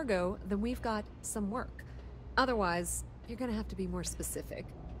haul cargo, then we've got some work. Otherwise, you're gonna have to be more specific.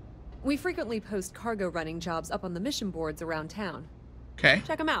 We frequently post cargo running jobs up on the mission boards around town. Okay.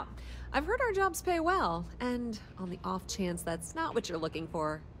 Check them out. I've heard our jobs pay well, and on the off chance that's not what you're looking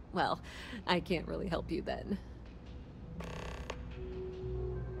for, well, I can't really help you then.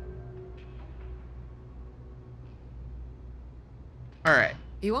 All right.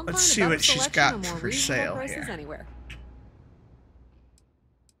 You won't Let's find see a better what she's selection got or more for reasonable sale prices here. anywhere.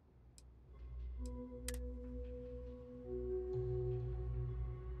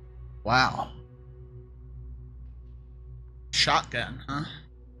 Wow. Shotgun, huh?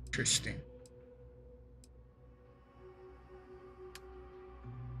 Interesting.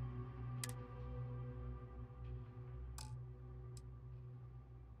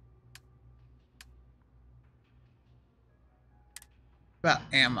 About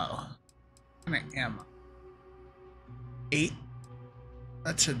ammo. What kind of ammo? 8?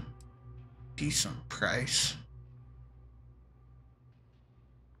 That's a decent price.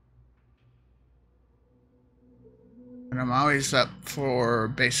 And I'm always up for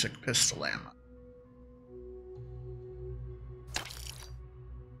basic pistol ammo.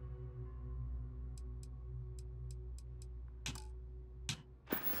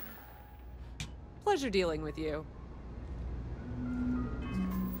 Pleasure dealing with you.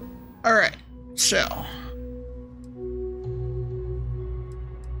 All right, so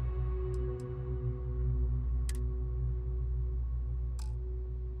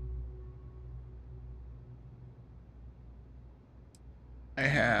I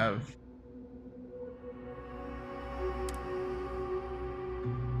have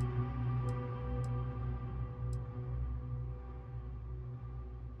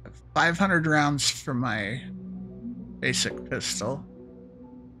 .500 rounds for my basic pistol.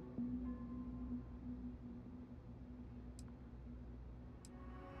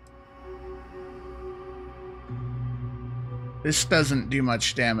 This doesn't do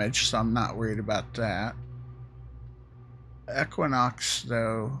much damage, so I'm not worried about that. Equinox,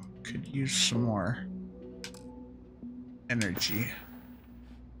 though, could use some more energy.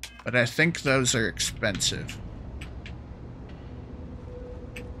 But I think those are expensive.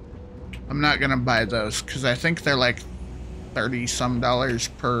 I'm not gonna buy those, because I think they're like $30-some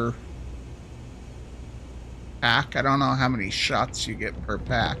per pack. I don't know how many shots you get per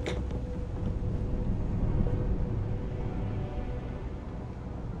pack.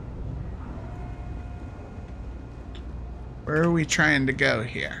 Where are we trying to go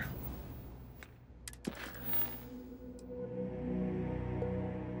here?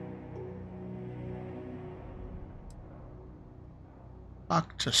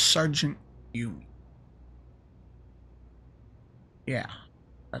 Talk to Sergeant Yumi. Yeah,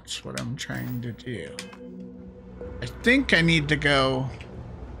 that's what I'm trying to do. I think I need to go...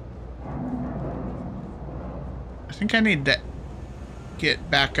 I think I need to get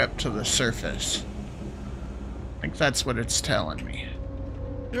back up to the surface. I think that's what it's telling me.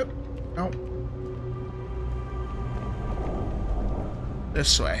 Yep. Nope.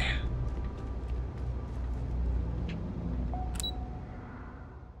 This way.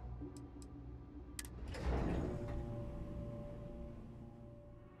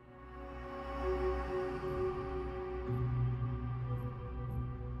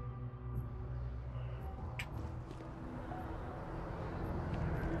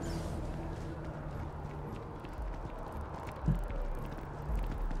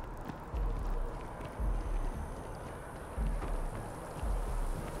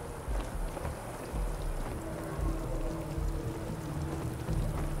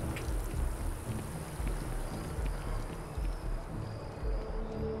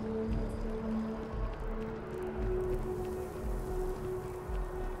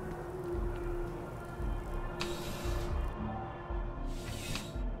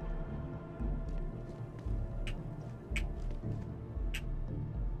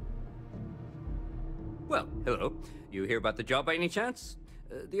 Well, hello. You hear about the job by any chance?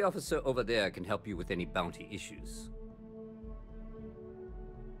 The officer over there can help you with any bounty issues.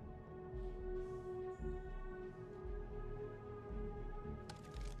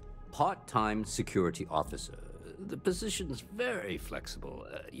 Part-time security officer. The position's very flexible.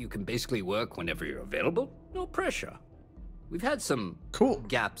 You can basically work whenever you're available. No pressure. We've had some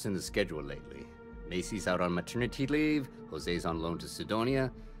gaps in the schedule lately. Macy's out on maternity leave. Jose's on loan to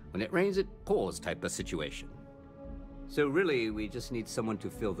Sidonia. When it rains, it pours type of situation. So really, we just need someone to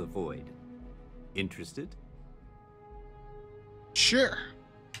fill the void. Interested? Sure.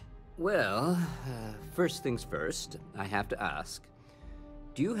 Well, first things first, I have to ask,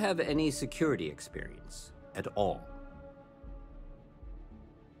 do you have any security experience at all?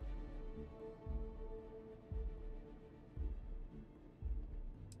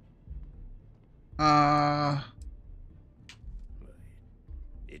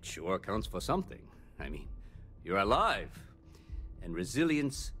 It sure counts for something. I mean, you're alive. And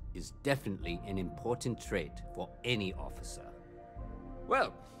resilience is definitely an important trait for any officer.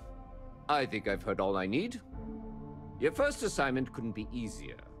 Well, I think I've heard all I need. Your first assignment couldn't be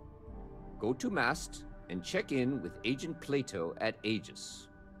easier. Go to Mast and check in with Agent Plato at Aegis.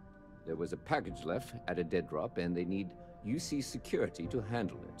 There was a package left at a dead drop, and they need UC security to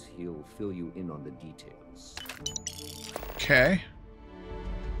handle it. He'll fill you in on the details. Okay.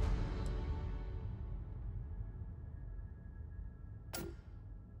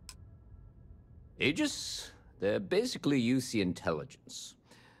 Aegis? They're basically UC intelligence.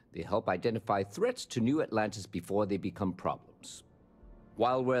 They help identify threats to New Atlantis before they become problems.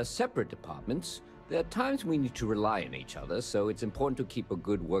 While we're separate departments, there are times we need to rely on each other, so it's important to keep a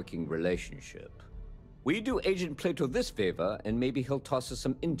good working relationship. We do Agent Plato this favor, and maybe he'll toss us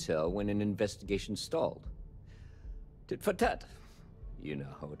some intel when an investigation's stalled. Tit for tat. You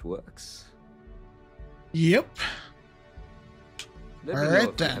know how it works. Yep. Let me know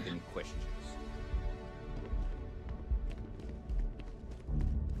if you have any questions.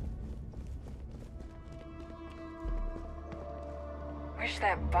 Wish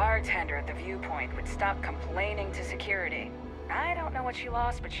that bartender at the viewpoint would stop complaining to security. I don't know what she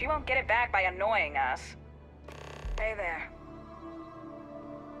lost, but she won't get it back by annoying us. Hey there.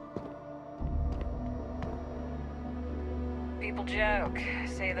 People joke,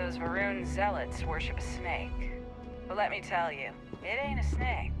 say those Varun zealots worship a snake. But let me tell you, it ain't a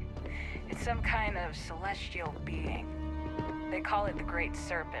snake. It's some kind of celestial being. They call it the Great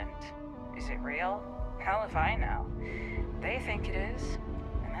Serpent. Is it real? Hell if I know. They think it is,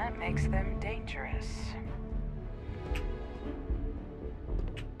 and that makes them dangerous.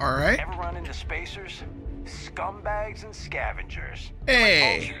 All right. Ever run into spacers? Scumbags and scavengers.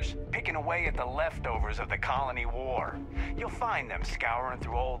 Hey. Like vultures, picking away at the leftovers of the colony war. You'll find them scouring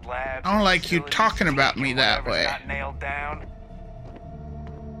through old labs. I don't like you talking about me that way. Got nailed down.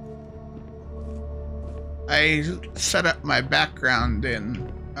 I set up my background in,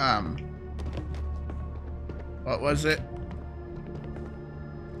 what was it?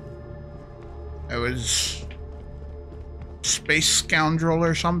 It was Space Scoundrel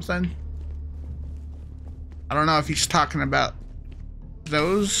or something. I don't know if he's talking about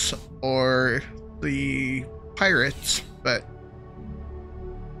those or the pirates, but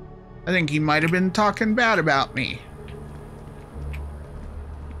I think he might have been talking bad about me.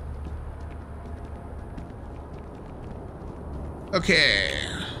 Okay.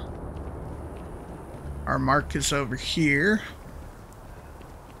 Our mark is over here.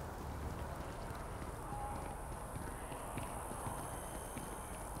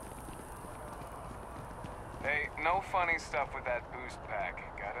 Hey, no funny stuff with that boost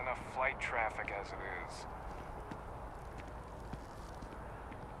pack. Got enough flight traffic as it is.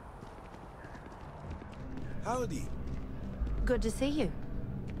 Howdy. Good to see you.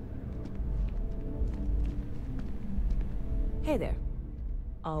 Hey there.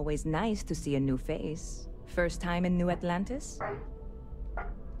 Always nice to see a new face. First time in New Atlantis?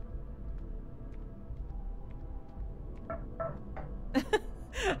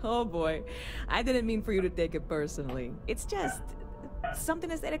 Oh boy, I didn't mean for you to take it personally. It's just something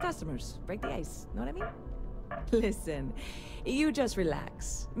to say to customers. Break the ice, know what I mean? Listen, you just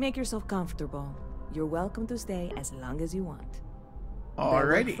relax. Make yourself comfortable. You're welcome to stay as long as you want.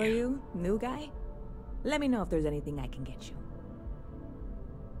 Alrighty. That work for you, new guy? Let me know if there's anything I can get you.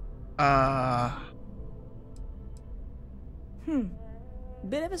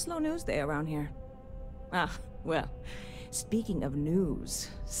 Bit of a slow news day around here. Ah, well, speaking of news,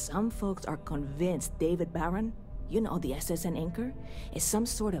 some folks are convinced David Barron, you know, the SSN anchor, is some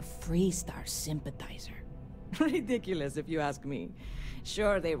sort of Freestar sympathizer. Ridiculous, if you ask me.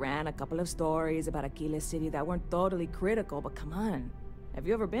 Sure, they ran a couple of stories about Aquila City that weren't totally critical, but come on. Have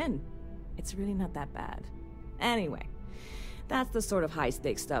you ever been? It's really not that bad. Anyway, that's the sort of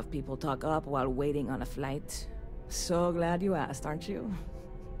high-stakes stuff people talk up while waiting on a flight. So glad you asked, aren't you?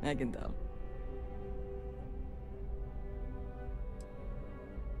 I can tell.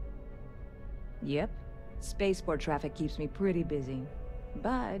 Yep. Spaceport traffic keeps me pretty busy.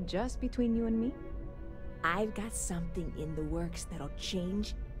 But just between you and me, I've got something in the works that'll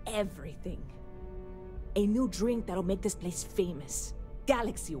change everything. A new drink that'll make this place famous,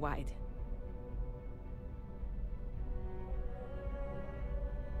 galaxy-wide.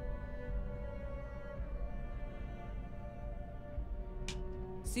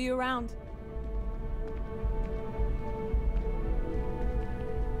 See you around.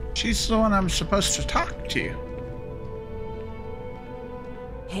 She's the one I'm supposed to talk to.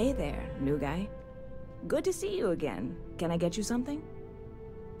 Hey there, new guy. Good to see you again. Can I get you something?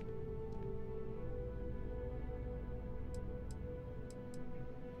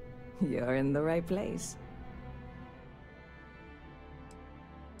 You're in the right place.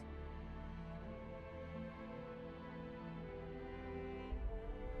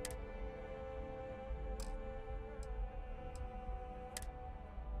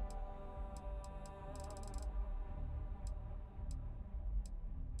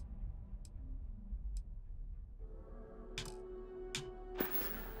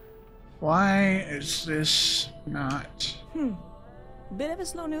 Why is this not... Bit of a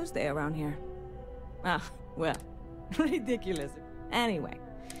slow news day around here. Ah, well, ridiculous. Anyway.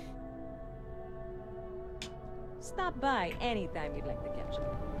 Stop by anytime you'd like to catch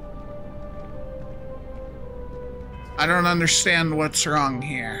up. I don't understand what's wrong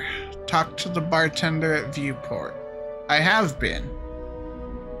here. Talk to the bartender at Viewport. I have been.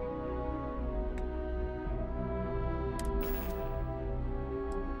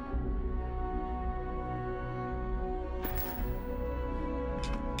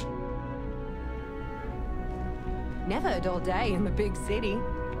 Never a dull day in the big city.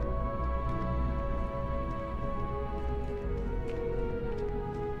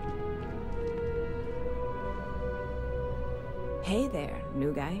 Hey there,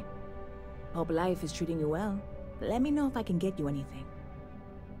 new guy. Hope life is treating you well. Let me know if I can get you anything.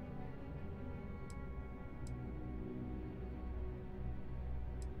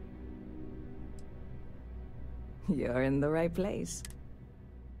 You're in the right place.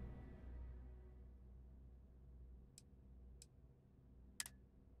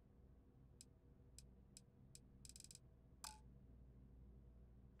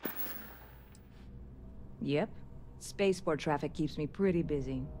 Yep. Spaceport traffic keeps me pretty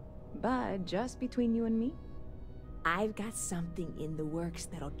busy. But just between you and me, I've got something in the works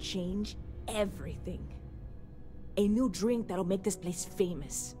that'll change everything. A new drink that'll make this place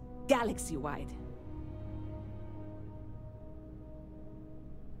famous. Galaxy-wide.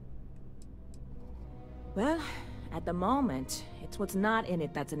 Well, at the moment, it's what's not in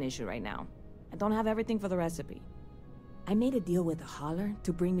it that's an issue right now. I don't have everything for the recipe. I made a deal with the hauler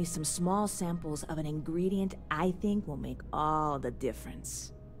to bring me some small samples of an ingredient I think will make all the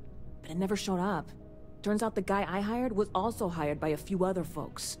difference. But it never showed up. Turns out the guy I hired was also hired by a few other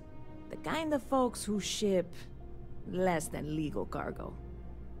folks. The kind of folks who ship less than legal cargo.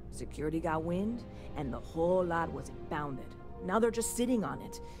 Security got wind, and the whole lot was impounded. Now they're just sitting on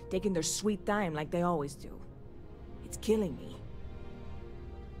it, taking their sweet time like they always do. It's killing me.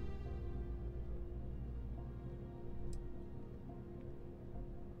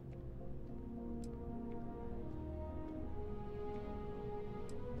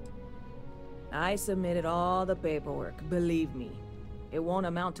 I submitted all the paperwork, believe me. It won't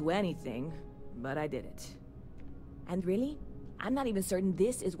amount to anything, but I did it. And really, I'm not even certain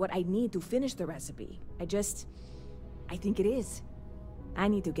this is what I need to finish the recipe. I think it is. I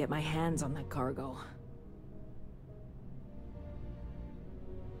need to get my hands on that cargo.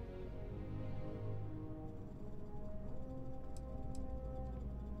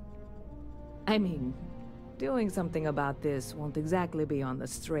 I mean, doing something about this won't exactly be on the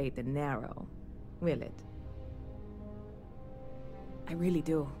straight and narrow, will it? I really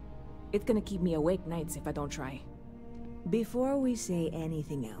do. It's gonna keep me awake nights if I don't try. Before we say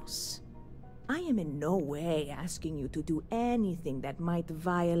anything else, I am in no way asking you to do anything that might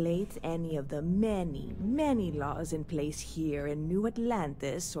violate any of the many, many laws in place here in New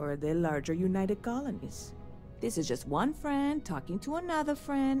Atlantis or the larger United Colonies. This is just one friend talking to another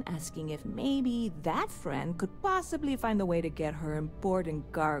friend, asking if maybe that friend could possibly find a way to get her important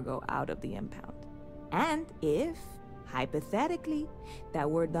cargo out of the impound. And if, hypothetically, that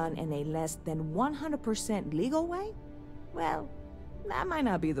were done in a less than 100% legal way, well, that might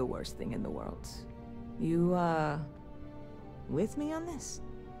not be the worst thing in the world. You, with me on this?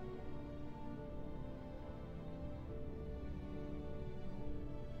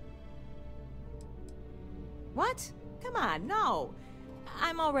 What? Come on, no!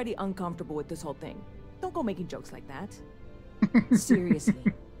 I'm already uncomfortable with this whole thing. Don't go making jokes like that.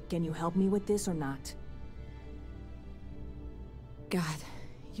 Seriously, can you help me with this or not? God,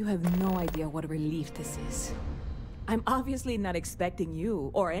 you have no idea what a relief this is. I'm obviously not expecting you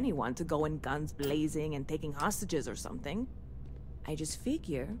or anyone to go in guns blazing and taking hostages or something. I just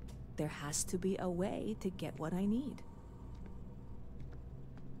figure there has to be a way to get what I need.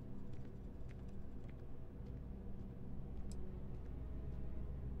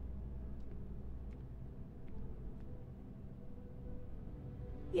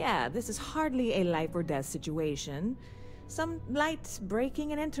 Yeah, this is hardly a life or death situation. Some light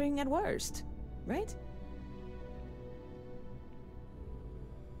breaking and entering at worst, right?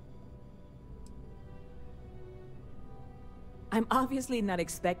 I'm obviously not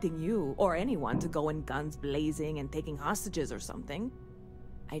expecting you or anyone to go in guns blazing and taking hostages or something.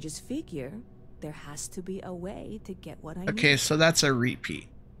 I just figure there has to be a way to get what I need. Okay, so that's a repeat.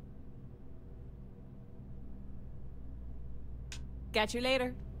 Catch you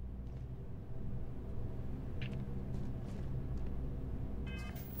later.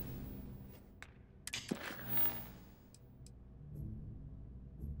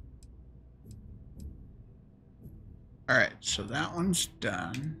 All right, so that one's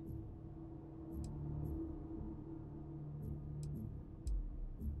done.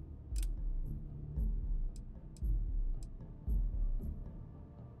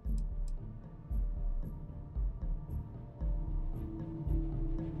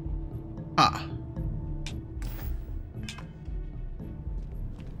 Ah.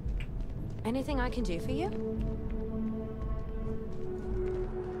 Anything I can do for you?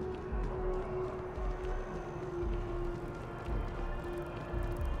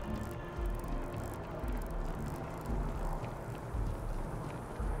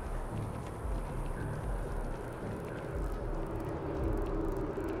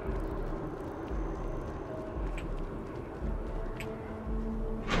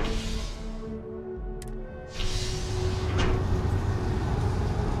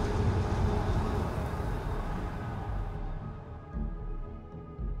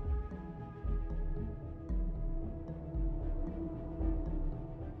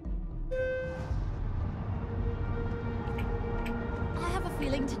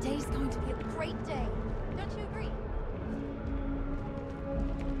 feeling today's going to be a great day. Don't you agree?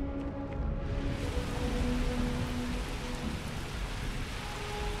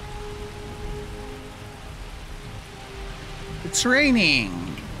 It's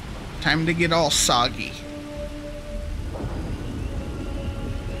raining. Time to get all soggy.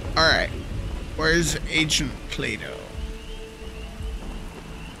 Alright. Where's Agent Plato?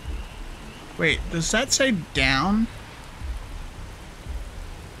 Wait, does that say down?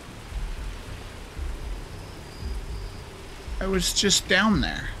 I was just down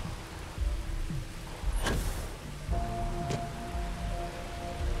there.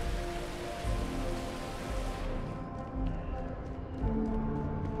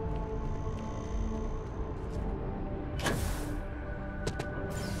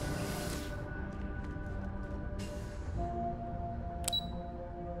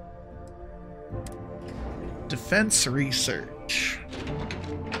 Defense research.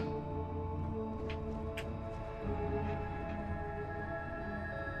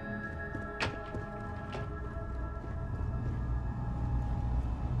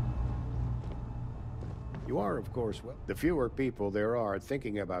 You are, of course, well, the fewer people there are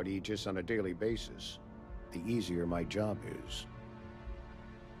thinking about Aegis on a daily basis, the easier my job is.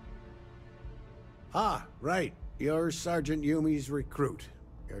 Ah, right. You're Sergeant Yumi's recruit.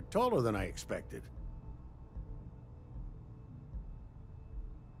 You're taller than I expected.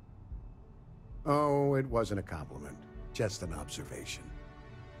 Oh, it wasn't a compliment. Just an observation.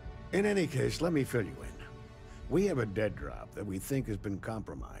 In any case, let me fill you in. We have a dead drop that we think has been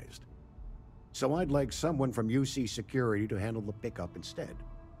compromised. So I'd like someone from UC Security to handle the pickup instead.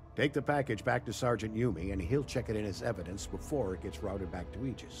 Take the package back to Sergeant Yumi, and he'll check it in as evidence before it gets routed back to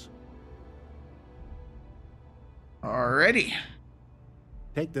Aegis. Alrighty.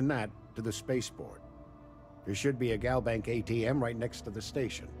 Take the NAT to the spaceport. There should be a Galbank ATM right next to the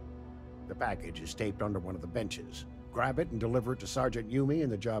station. The package is taped under one of the benches. Grab it and deliver it to Sergeant Yumi,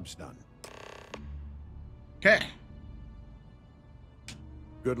 and the job's done. Okay.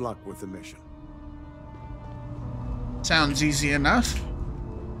 Good luck with the mission. Sounds easy enough.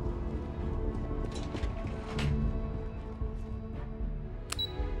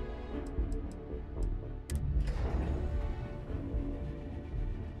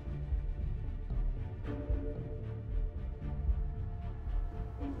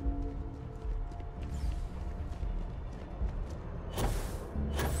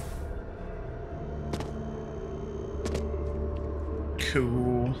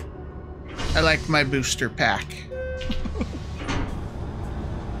 Cool. I like my booster pack.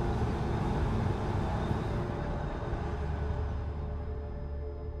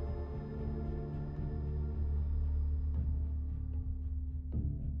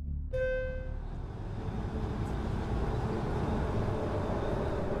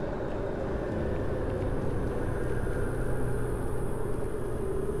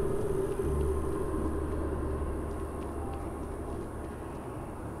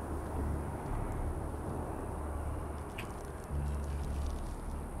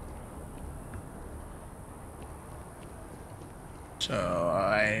 So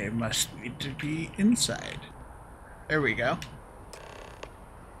I must need to be inside. There we go.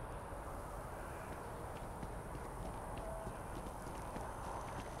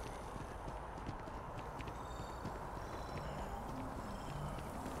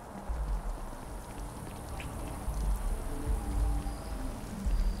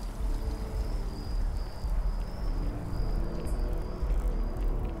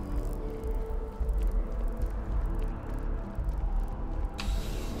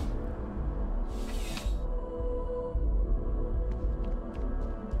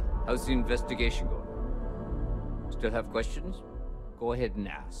 How's the investigation going? Still have questions? Go ahead and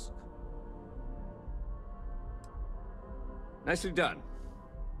ask. Nicely done.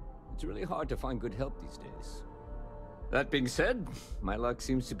 It's really hard to find good help these days. That being said, my luck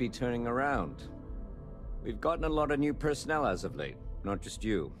seems to be turning around. We've gotten a lot of new personnel as of late, not just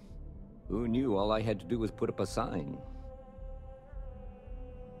you. Who knew all I had to do was put up a sign?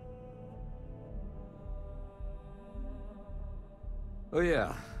 Oh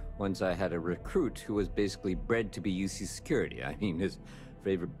yeah. Once I had a recruit who was basically bred to be UC Security. I mean, his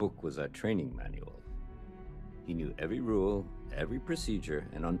favorite book was our training manual. He knew every rule, every procedure,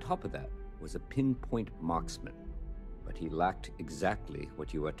 and on top of that was a pinpoint marksman. But he lacked exactly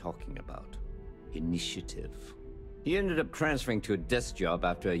what you are talking about. Initiative. He ended up transferring to a desk job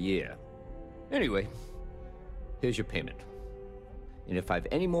after a year. Anyway, here's your payment. And if I have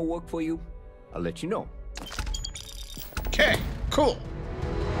any more work for you, I'll let you know. Okay, cool.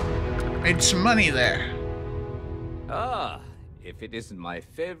 Made some money there. Ah, if it isn't my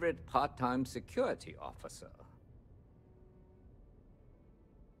favorite part-time security officer.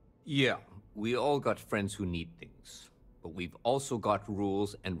 Yeah, we all got friends who need things, but we've also got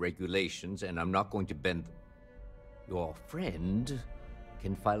rules and regulations, and I'm not going to bend them. Your friend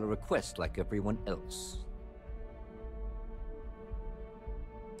can file a request like everyone else.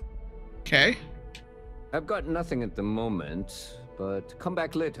 Okay. I've got nothing at the moment, but come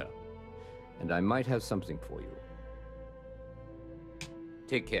back later, and I might have something for you.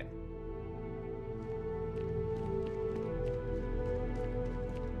 Take care.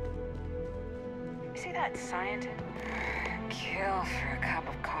 See that scientist? Kill for a cup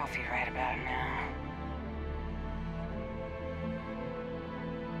of coffee right about now.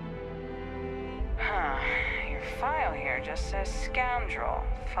 Huh. Your file here just says scoundrel,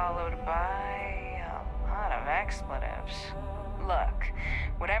 followed by a lot of expletives. Look,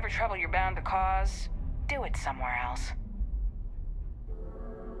 whatever trouble you're bound to cause, do it somewhere else.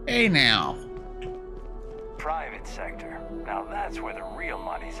 Hey now. Private sector. Now that's where the real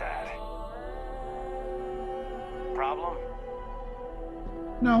money's at. Problem?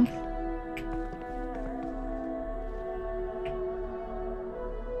 No.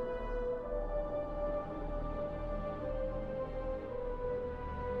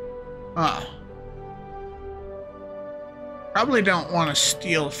 Probably don't want to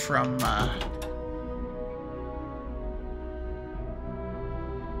steal from,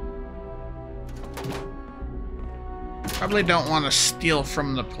 probably don't want to steal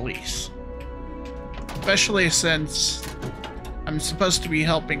from the police. Especially since I'm supposed to be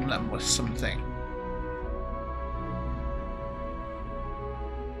helping them with something.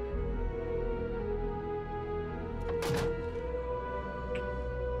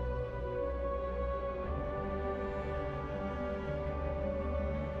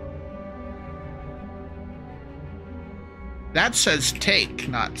 That says take,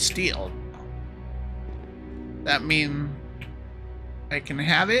 not steal. That mean I can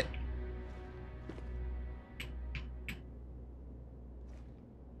have it?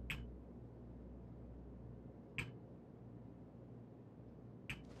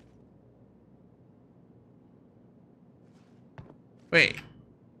 Wait.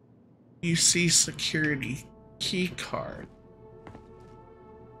 You see security key card.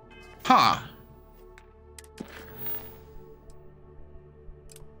 Huh.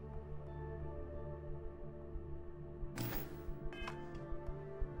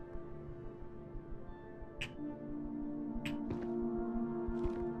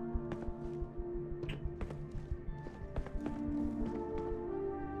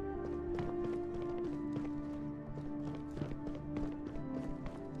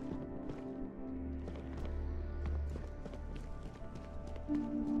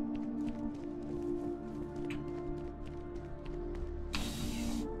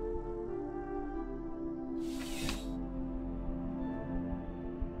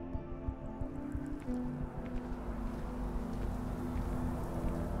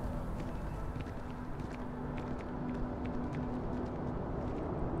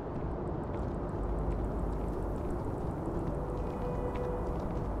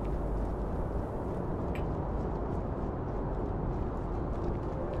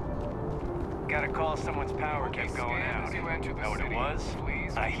 Gotta call someone's power kept going out. You enter the Know what it city, was?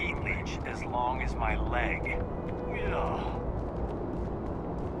 please. A heat leech as long as my leg. Ugh.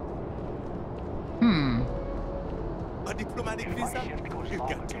 A diplomatic visa? You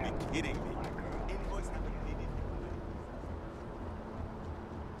got to be kidding me. Invoice number needed.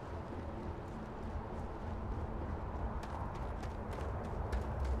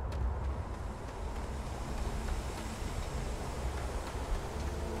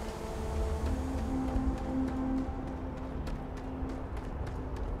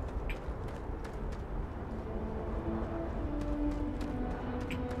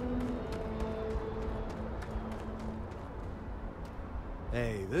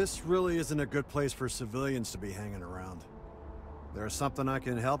 Hey, this really isn't a good place for civilians to be hanging around. There's something I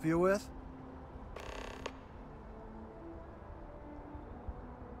can help you with?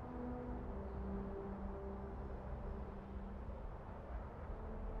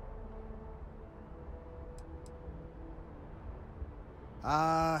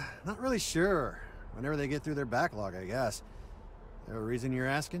 Not really sure. Whenever they get through their backlog, I guess. There a reason you're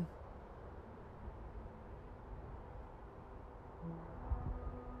asking?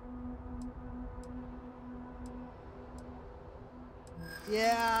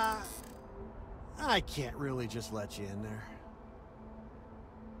 Yeah, I can't really just let you in there.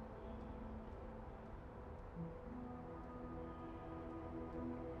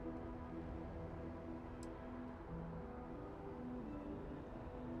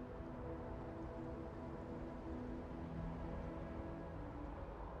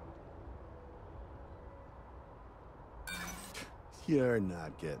 You're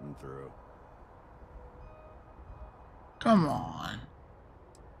not getting through. Come on.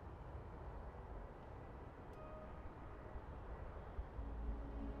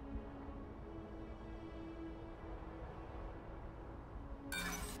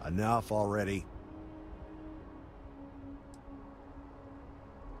 Enough already.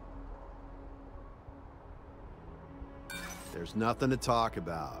 There's nothing to talk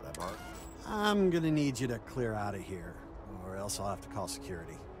about. I'm gonna need you to clear out of here, or else I'll have to call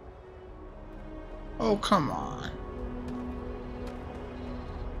security. Oh, come on.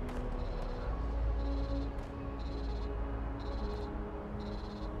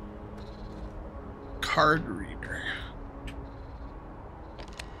 Card reader.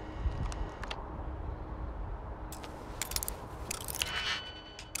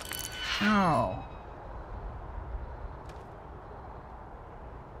 No.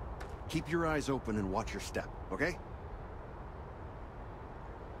 Keep your eyes open and watch your step, okay?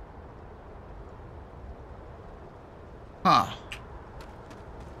 Huh.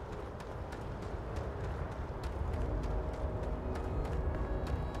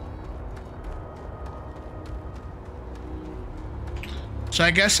 So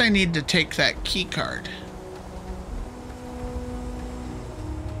I guess I need to take that key card.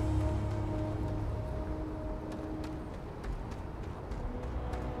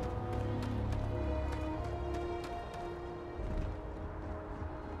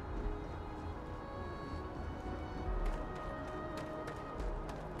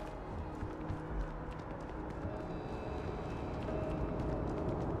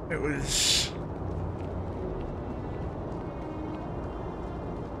 It was...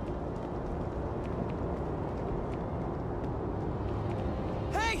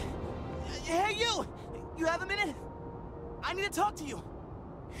 Hey! Hey, you! You have a minute? I need to talk to you.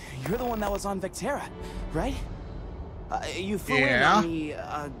 You're the one that was on Vectera, right? You flew in on the,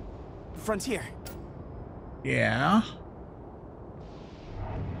 Frontier. Yeah?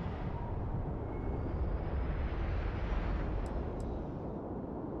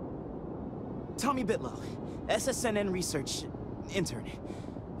 Tommy Bitlow, SSNN research intern.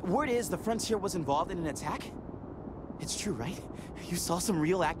 Word is the Frontier was involved in an attack? It's true, right? You saw some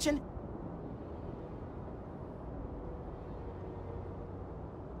real action?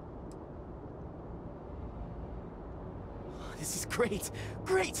 This is great.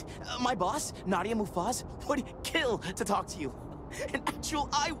 Great! My boss, Nadia Mufaz, would kill to talk to you. An actual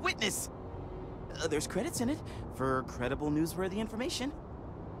eyewitness! There's credits in it for credible newsworthy information.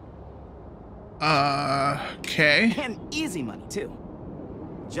 Okay. And easy money, too.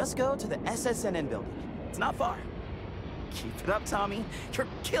 Just go to the SSNN building. It's not far. Keep it up, Tommy. You're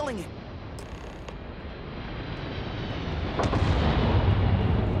killing it.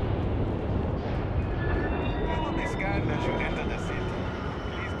 We will discard as you enter the city.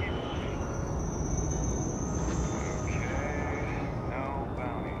 Please keep moving. Okay. No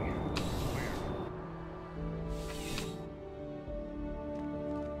bounty. Clear.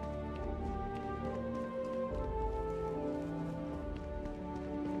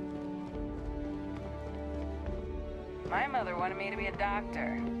 My mother wanted me to be a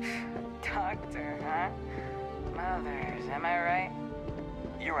doctor. Doctor, huh? Mothers, am I right?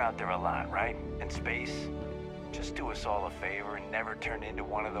 You're out there a lot, right? In space? Just do us all a favor and never turn into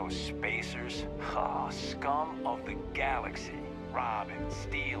one of those spacers. Oh, scum of the galaxy. Robbing,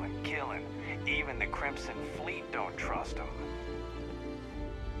 stealing, killing. Even the Crimson Fleet don't trust them.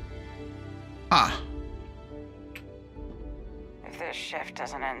 Ah. If this shift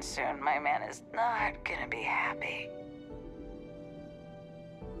doesn't end soon, my man is not gonna be happy.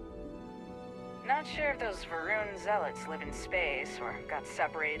 Not sure if those Varun zealots live in space or got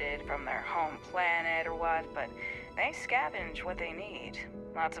separated from their home planet or what, but they scavenge what they need.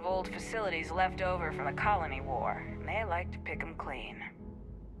 Lots of old facilities left over from the colony war, and they like to pick them clean.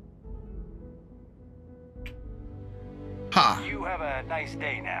 Huh. You have a nice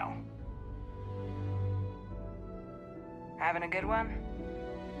day now. Having a good one?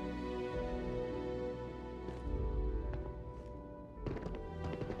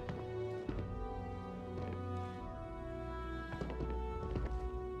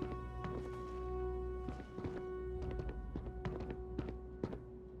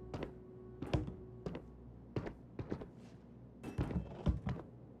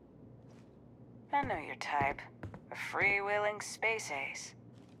 I know your type. A freewheeling space ace.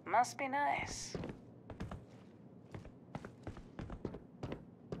 Must be nice.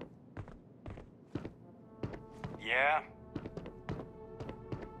 Yeah?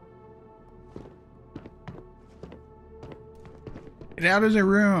 Get out of the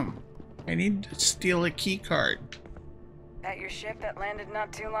room. I need to steal a key card. That your ship that landed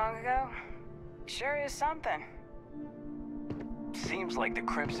not too long ago? Sure is something. Seems like the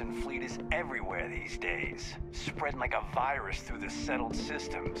Crimson Fleet is everywhere these days, spreading like a virus through the settled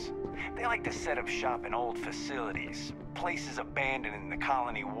systems. They like to set up shop in old facilities, places abandoned in the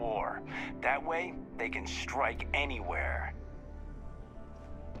colony war. That way, they can strike anywhere.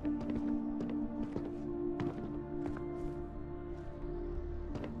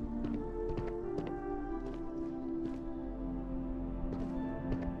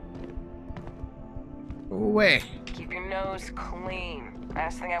 Way. Keep your nose clean.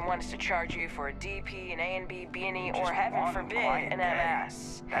 Last thing I want is to charge you for a DP, an A&B, B&E, or heaven forbid, an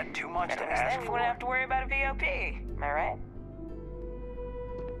MS. That too much to At least ask then for? you wouldn't have to worry about a VOP. Am I right?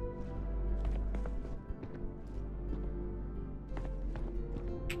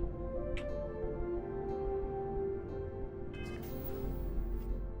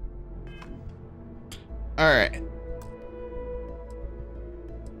 All right.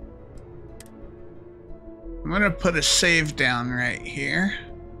 I'm gonna put a save down right here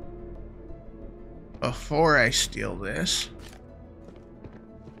before I steal this.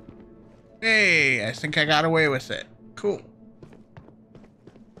 Hey, I think I got away with it. Cool.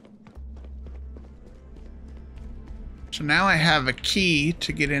 So now I have a key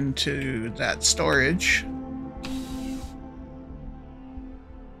to get into that storage.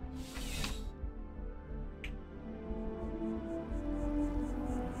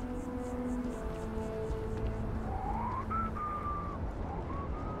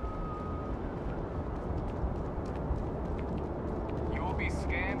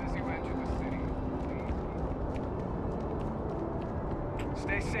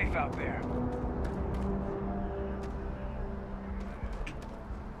 Stay safe out there.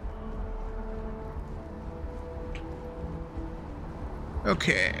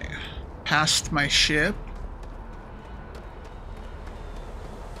 Okay, past my ship.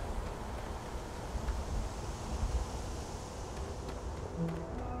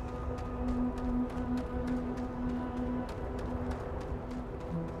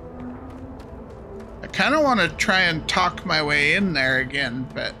 I kind of want to try and talk my way in there again,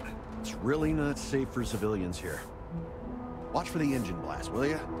 but it's really not safe for civilians here. Watch for the engine blast, will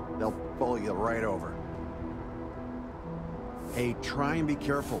you? They'll pull you right over. Hey, try and be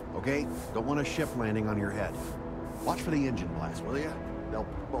careful, okay? Don't want a ship landing on your head. Watch for the engine blast, will you? They'll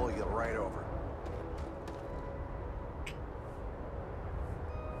pull you right over.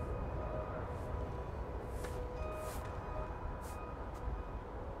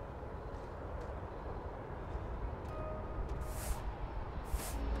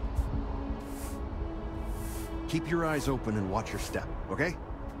 Keep your eyes open and watch your step, okay?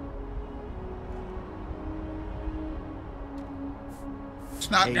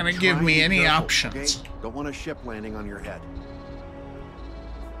 It's not gonna give me any options. Okay? Don't want a ship landing on your head.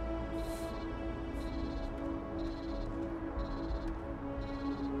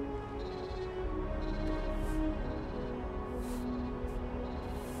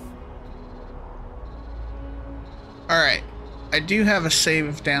 All right. I do have a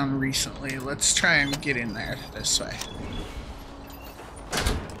save down recently. Let's try and get in there this way.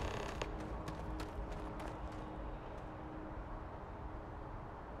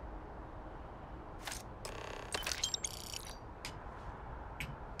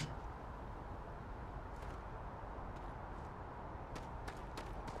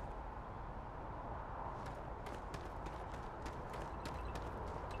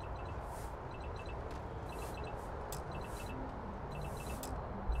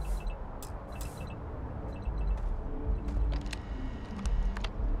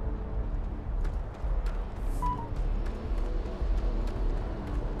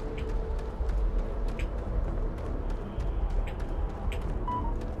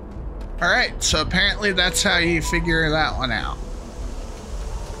 Alright, so apparently that's how you figure that one out.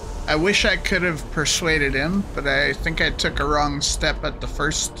 I wish I could have persuaded him, but I think I took a wrong step at the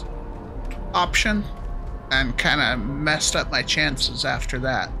first option and kind of messed up my chances after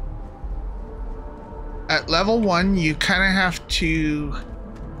that. At level 1, you kind of have to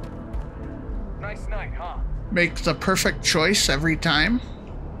Nice night, huh? make the perfect choice every time.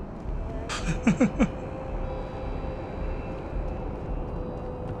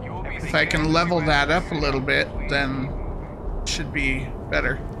 If I can level that up a little bit, then it should be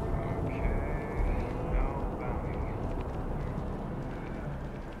better.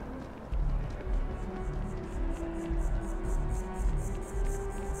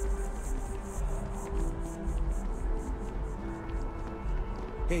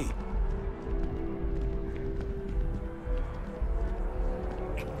 Hey.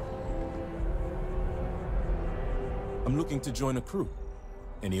 I'm looking to join a crew.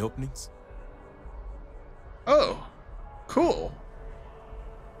 Any openings? Oh, cool.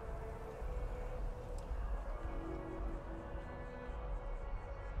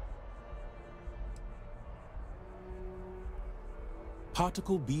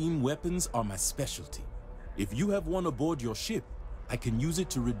 Particle beam weapons are my specialty. If you have one aboard your ship, I can use it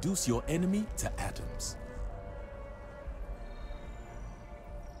to reduce your enemy to atoms.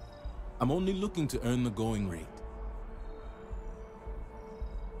 I'm only looking to earn the going rate.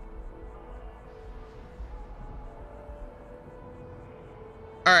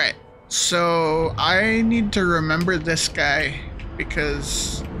 All right, so I need to remember this guy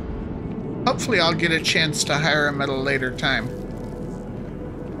because hopefully I'll get a chance to hire him at a later time.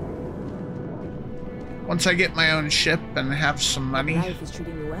 Once I get my own ship and have some money, Life is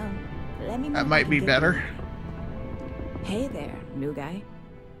treating you well. Let me know that might be better. Hey there, new guy.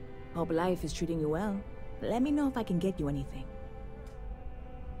 Hope life is treating you well. Let me know if I can get you anything.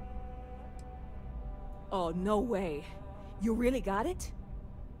 Oh, no way. You really got it?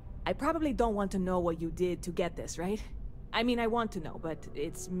 I probably don't want to know what you did to get this, right? I mean, I want to know, but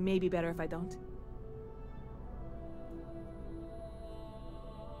it's maybe better if I don't.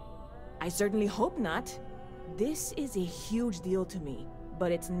 I certainly hope not. This is a huge deal to me,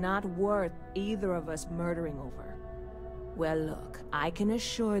 but it's not worth either of us murdering over. Well, look, I can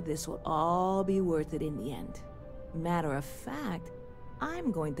assure this will all be worth it in the end. Matter of fact,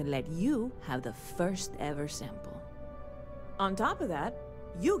 I'm going to let you have the first ever sample. On top of that,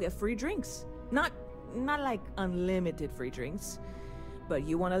 you get free drinks. Not like unlimited free drinks, but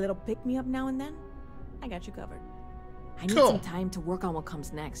you want a little pick-me-up now and then? I got you covered. I need some time to work on what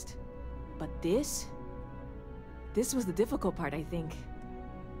comes next. But this was the difficult part, I think.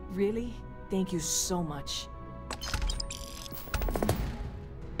 Really, thank you so much.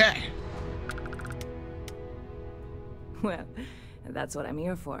 Hey. Well, that's what I'm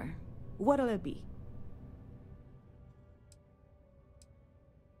here for. What'll it be?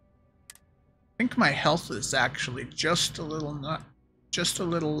 I think my health is actually just a little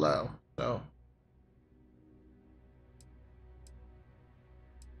low, so.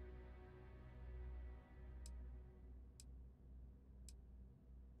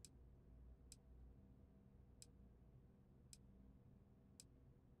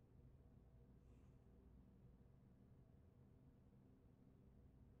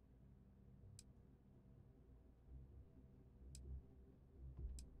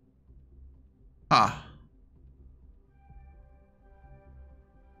 Ah.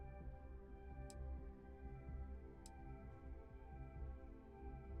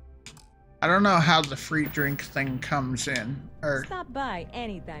 I don't know how the free drink thing comes in, or Stop by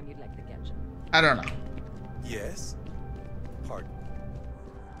anytime you'd like to catch him. I don't know. Yes? Pardon.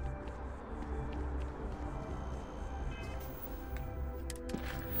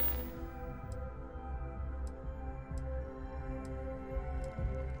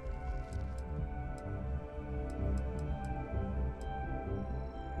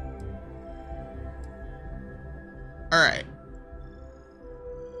 All right.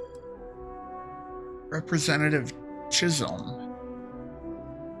 Representative Chisholm.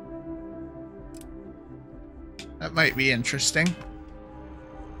 That might be interesting.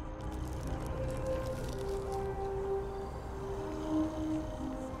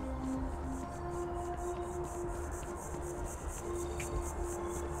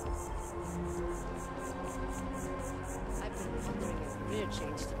 I've been wondering if career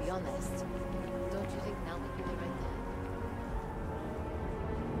change, to be honest. Don't you think now would be the right time?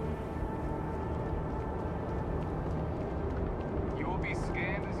 You will be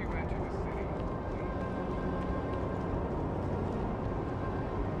scanned as you enter the city.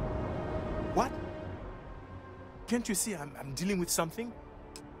 What? Can't you see I'm dealing with something?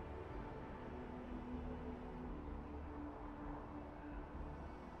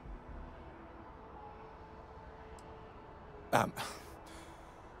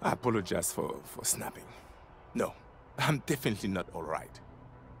 I apologize for snapping. No, I'm definitely not all right.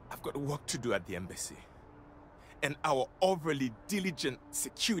 I've got work to do at the embassy. And our overly diligent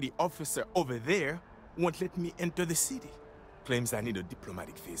security officer over there won't let me enter the city. Claims I need a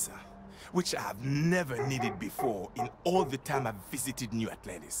diplomatic visa, which I have never needed before in all the time I've visited New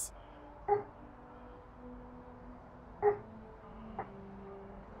Atlantis.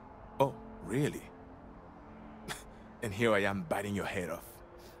 Oh, really? And here I am biting your head off.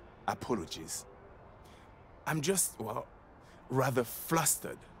 Apologies. I'm just, well, rather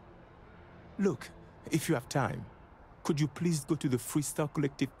flustered. Look, if you have time, could you please go to the Freestar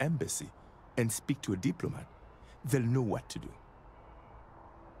Collective Embassy and speak to a diplomat? They'll know what to do.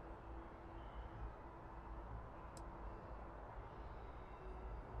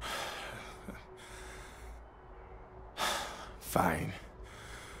 Fine.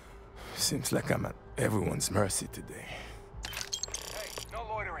 Seems like I'm at everyone's mercy today. Hey, no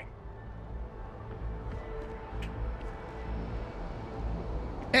loitering.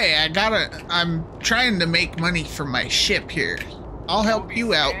 Hey, I'm trying to make money for my ship here. I'll help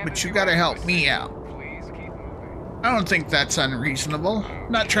you out, but you gotta help me out. I don't think that's unreasonable. I'm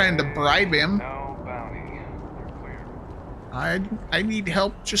not trying to bribe him. No bounty. You're clear. I need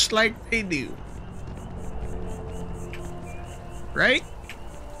help just like they do. Right?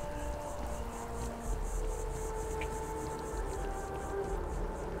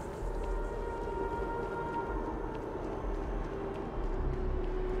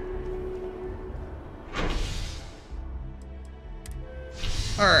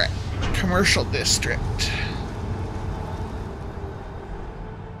 Alright, commercial district.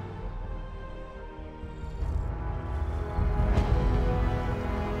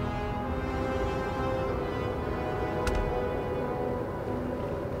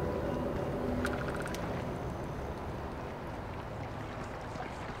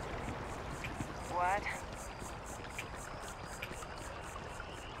 What?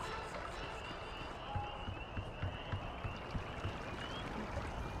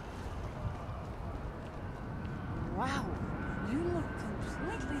 Wow, you look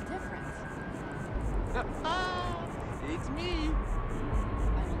completely different. It's me.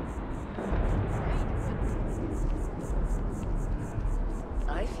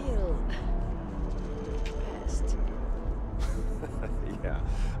 I feel depressed. Yeah,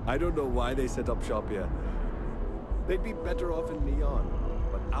 I don't know why they set up shop here. They'd be better off in Neon,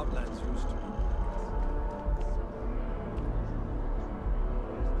 but Outlands used to be.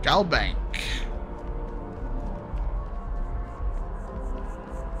 Galbank.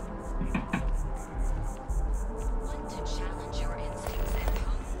 Want to challenge your instincts and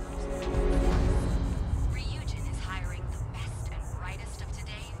Ryujin is hiring the best and brightest of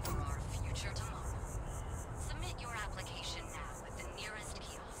today for our future tomorrow. Submit your application now at the nearest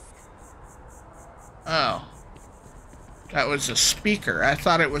kiosk. Oh. That was a speaker. I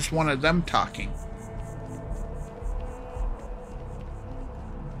thought it was one of them talking.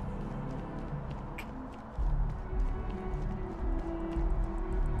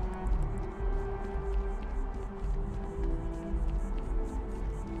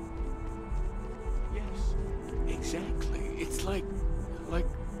 Yes, exactly. It's like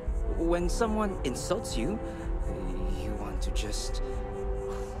when someone insults you, you want to just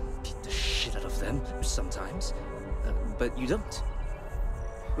beat the shit out of them sometimes, but you don't.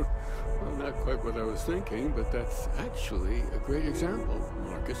 Well, not quite what I was thinking, but that's actually a great example,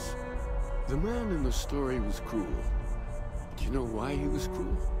 Marcus. The man in the story was cruel. Do you know why he was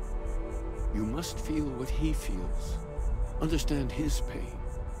cruel? You must feel what he feels. Understand his pain.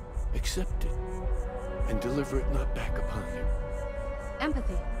 Accept it. And deliver it not back upon him.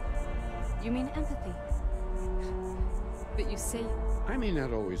 Empathy. You mean empathy? But you say... I may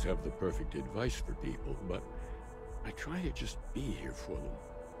not always have the perfect advice for people, but I try to just be here for them.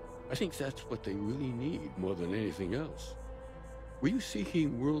 I think that's what they really need more than anything else. Were you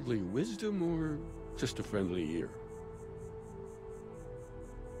seeking worldly wisdom or just a friendly ear?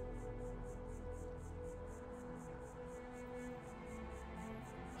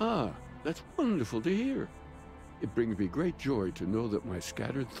 Ah, that's wonderful to hear. It brings me great joy to know that my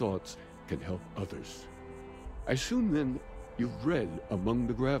scattered thoughts can help others. I assume then you've read Among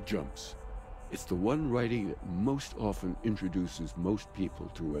the Grav Jumps. It's the one writing that most often introduces most people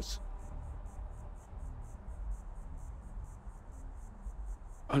to us.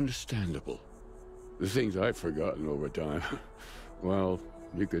 Understandable. The things I've forgotten over time. Well,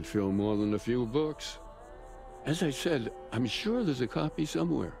 you could fill more than a few books. As I said, I'm sure there's a copy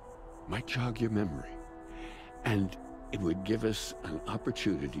somewhere. Might jog your memory. And it would give us an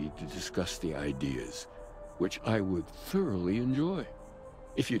opportunity to discuss the ideas, which I would thoroughly enjoy.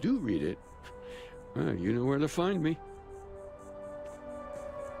 If you do read it, well, you know where to find me.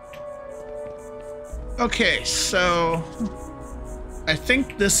 Okay, so I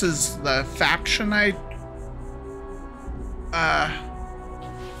think this is the faction I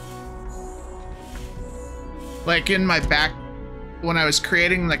like in my back when I was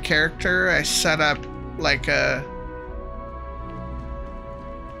creating the character, I set up like a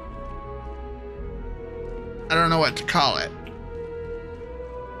I don't know what to call it.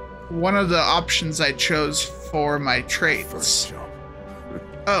 One of the options I chose for my traits.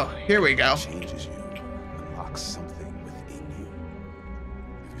 Oh, here we go. Changes you, unlocks something within you.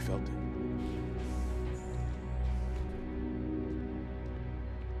 Have you felt it?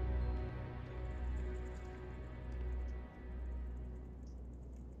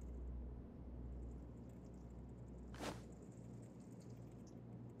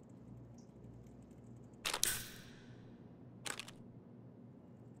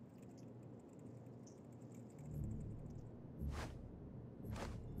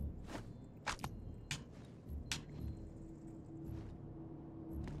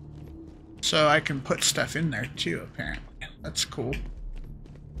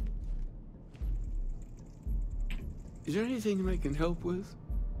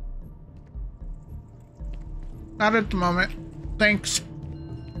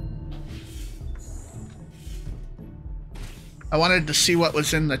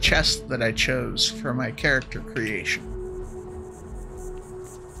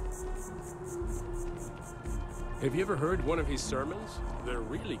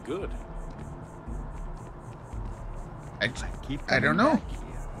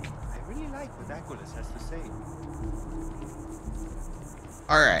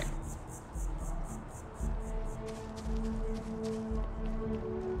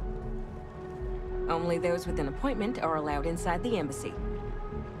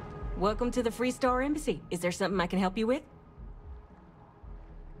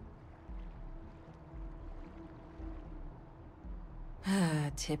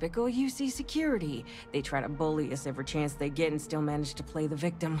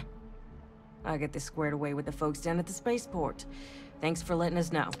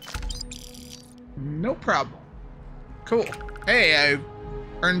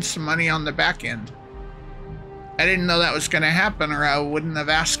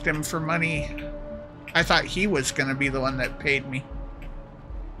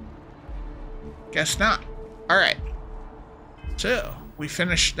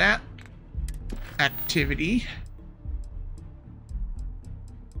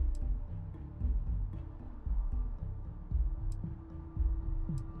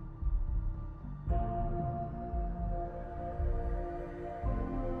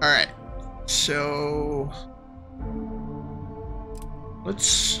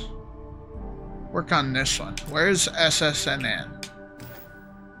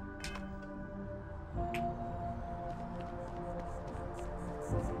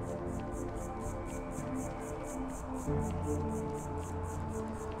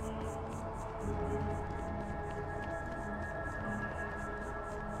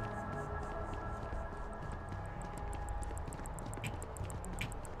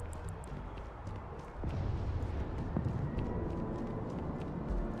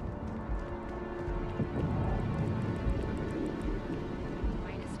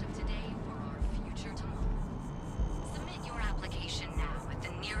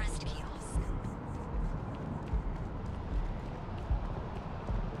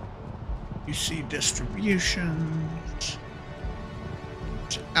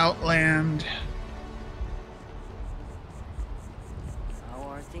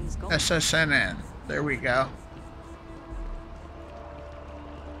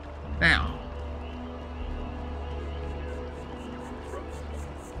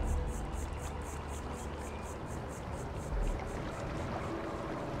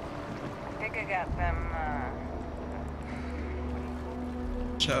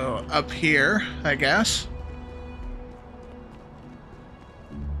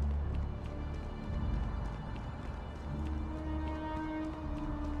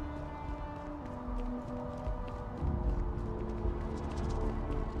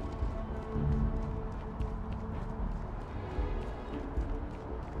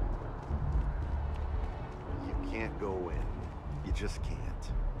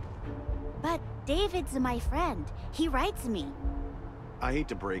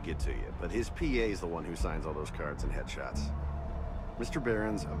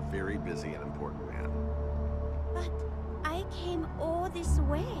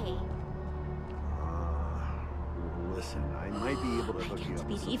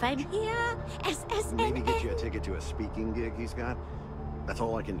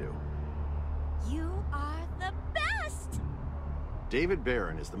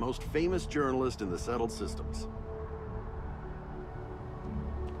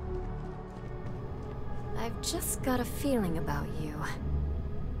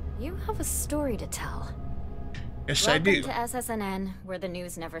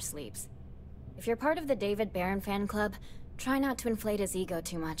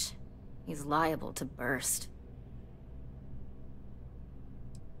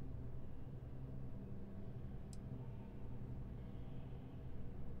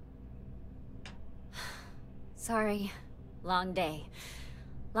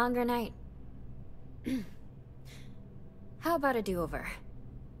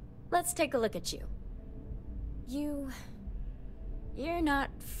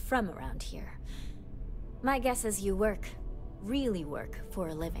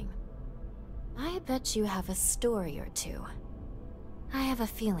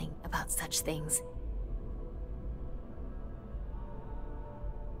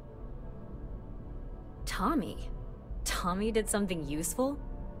 Tommy. Tommy did something useful?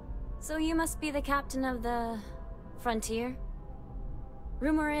 So you must be the captain of the... Frontier?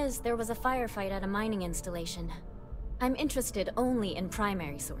 Rumor is there was a firefight at a mining installation. I'm interested only in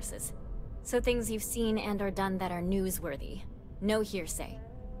primary sources. So things you've seen and or done that are newsworthy. No hearsay.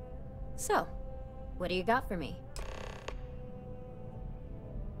 So, what do you got for me?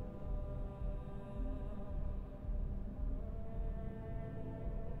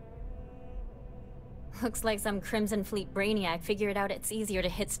 Looks like some Crimson Fleet brainiac figured out it's easier to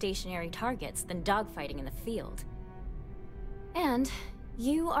hit stationary targets than dogfighting in the field. And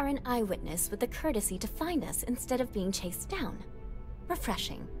you are an eyewitness with the courtesy to find us instead of being chased down.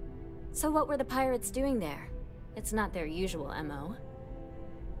 Refreshing. So what were the pirates doing there? It's not their usual MO.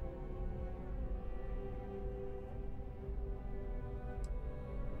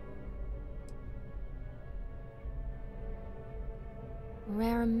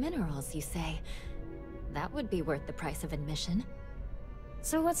 Rare minerals, you say? That would be worth the price of admission.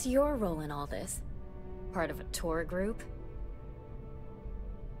 So what's your role in all this? Part of a tour group?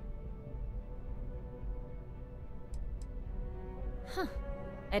 Huh.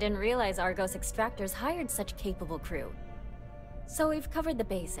 I didn't realize Argos Extractors hired such capable crew. So we've covered the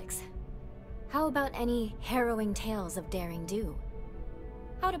basics. How about any harrowing tales of daring do?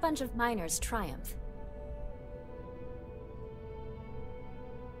 How'd a bunch of miners triumph?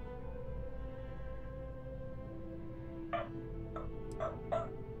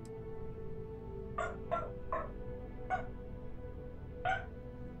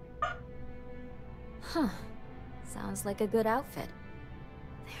 Huh. Sounds like a good outfit.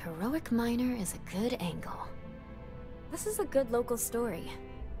 The heroic miner is a good angle. This is a good local story.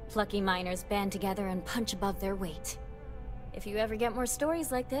 Plucky miners band together and punch above their weight. If you ever get more stories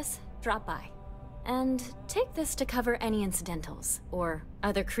like this, drop by. And take this to cover any incidentals, or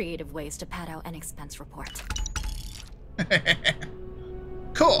other creative ways to pad out an expense report.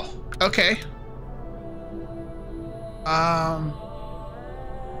 Cool. Okay.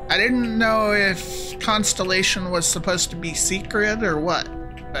 I didn't know if Constellation was supposed to be secret or what,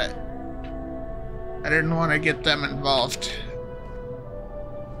 but I didn't want to get them involved.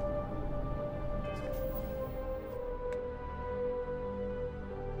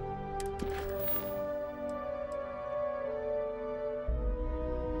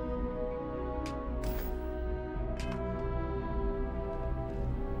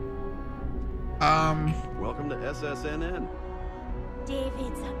 Welcome to SSNN.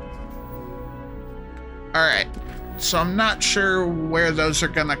 David's. Alright, so I'm not sure where those are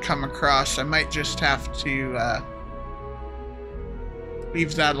gonna come across. I might just have to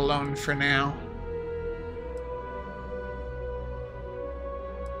leave that alone for now.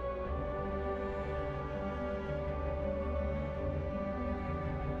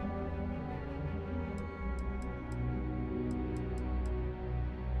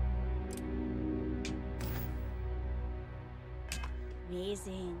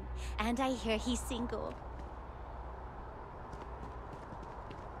 Amazing. And I hear he's single.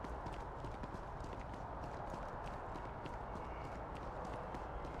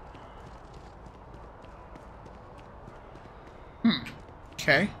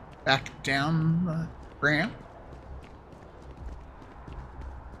 Okay, back down the ramp.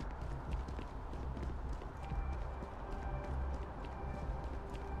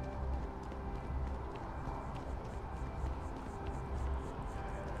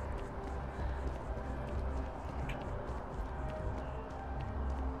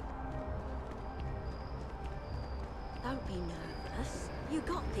 Don't be nervous. You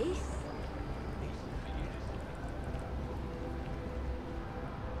got this.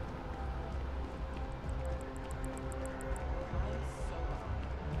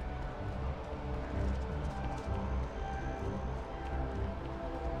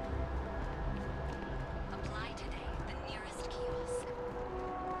 Apply today, the nearest kiosk.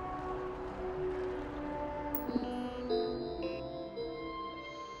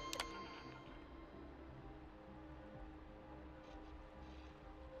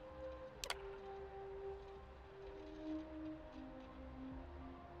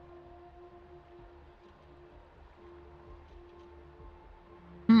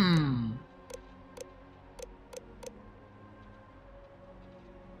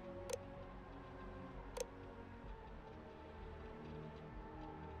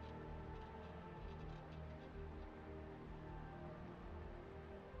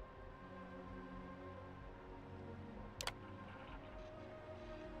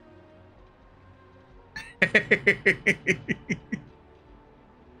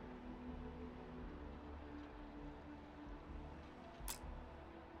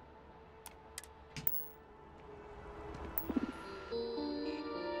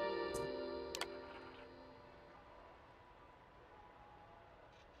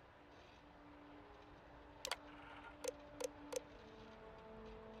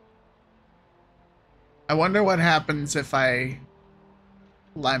 I wonder what happens if I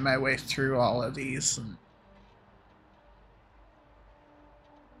lie my way through all of these. And...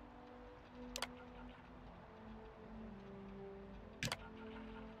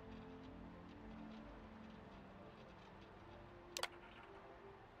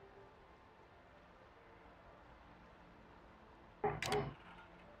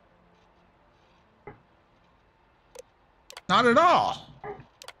 Not at all.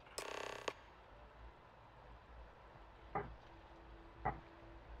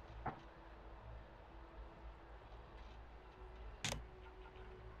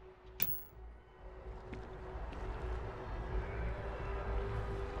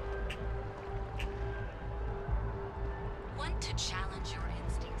 Want to challenge your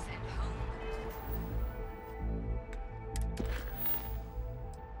instincts at home?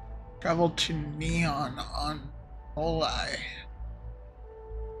 Travel to Neon on Oli.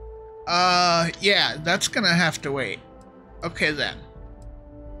 Yeah, that's gonna have to wait. Okay then.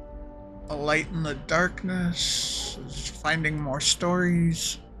 A light in the darkness, finding more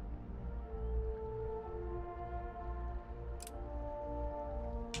stories.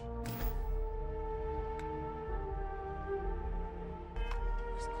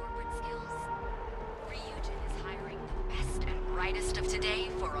 Corporate skills. Ryujin is hiring the best and brightest of today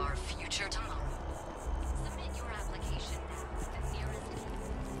for our future tomorrow. Submit your application now at the nearest.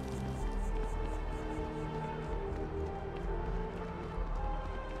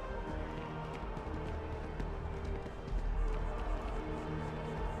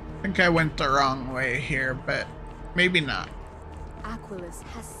 I think I went the wrong way here, but maybe not. Aquilus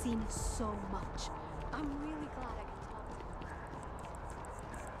has seen so much. I'm really glad I can talk to him.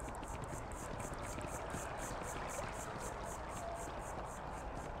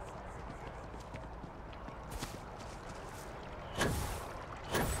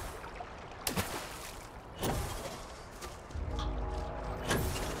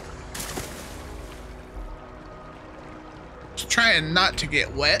 Trying not to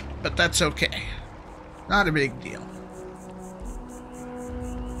get wet, but that's okay. Not a big deal.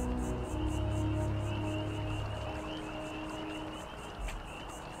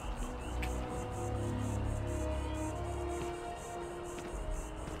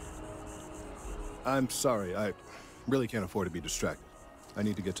 I'm sorry, I really can't afford to be distracted. I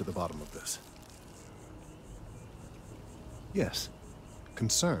need to get to the bottom of this. Yes,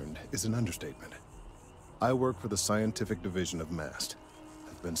 concerned is an understatement. I work for the scientific division of MAST.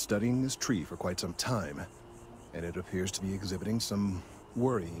 I've been studying this tree for quite some time, and it appears to be exhibiting some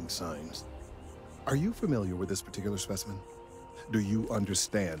worrying signs. Are you familiar with this particular specimen? Do you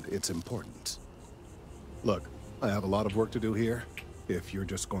understand its importance? Look, I have a lot of work to do here. If you're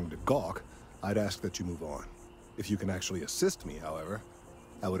just going to gawk, I'd ask that you move on. If you can actually assist me, however,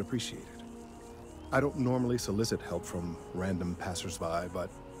 I would appreciate it. I don't normally solicit help from random passersby, but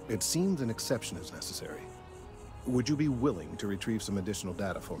it seems an exception is necessary. Would you be willing to retrieve some additional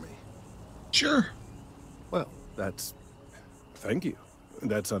data for me? Sure. Well, thank you.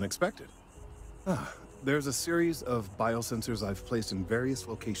 That's unexpected. There's a series of biosensors I've placed in various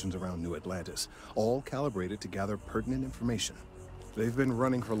locations around New Atlantis, all calibrated to gather pertinent information. They've been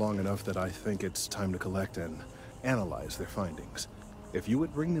running for long enough that I think it's time to collect and analyze their findings. If you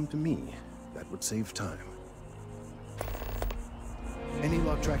would bring them to me, that would save time. Any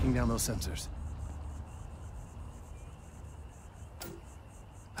luck tracking down those sensors?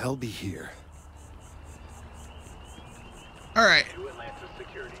 I'll be here. All right. New Atlantis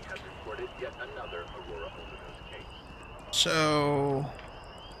Security has reported yet another Aurora overdose case. So...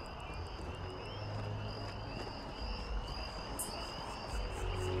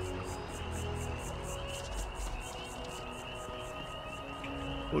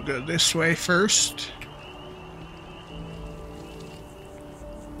 we'll go this way first.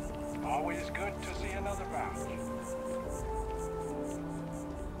 Always good to see another batch.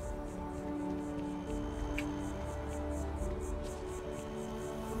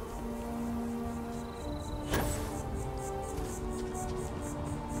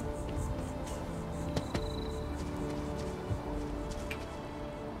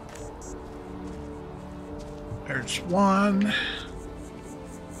 There's one.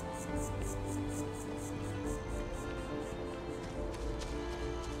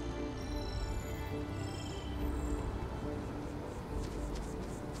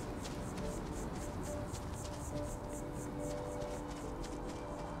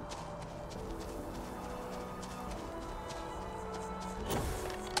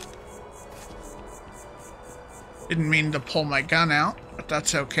 Didn't mean to pull my gun out, but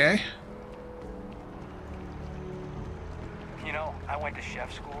that's okay. You know, I went to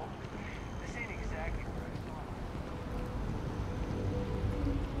chef school. This ain't exactly where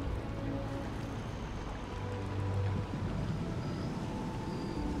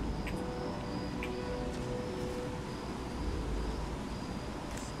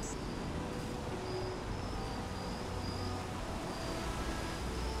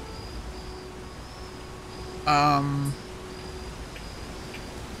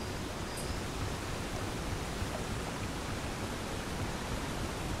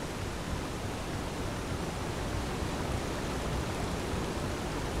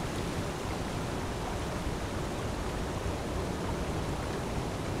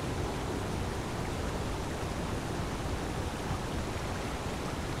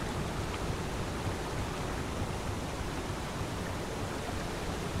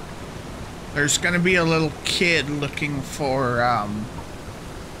There's going to be a little kid looking for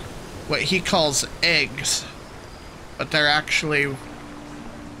what he calls eggs, but they're actually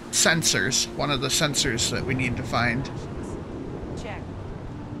sensors, one of the sensors that we need to find. Check.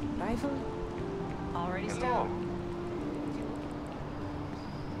 Rifle? Already stowed.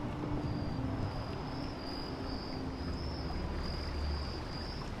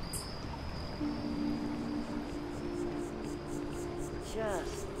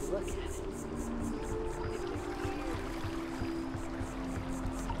 Just look at it.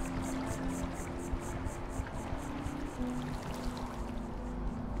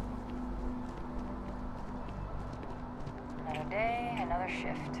 Another day, another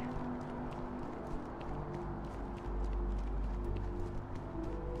shift.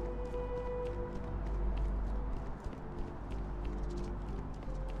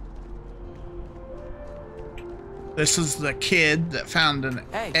 This is the kid that found an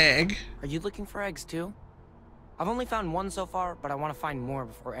egg. Are you looking for eggs too? I've only found one so far, but I want to find more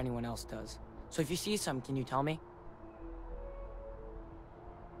before anyone else does. So if you see some, can you tell me?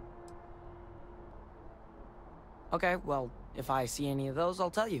 Okay, well, if I see any of those, I'll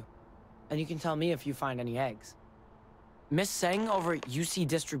tell you. And you can tell me if you find any eggs. Miss Seng over at UC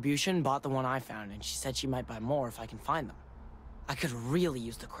Distribution bought the one I found, and she said she might buy more if I can find them. I could really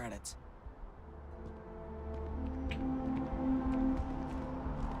use the credits.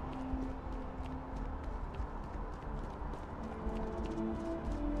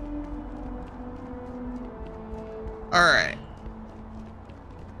 All right.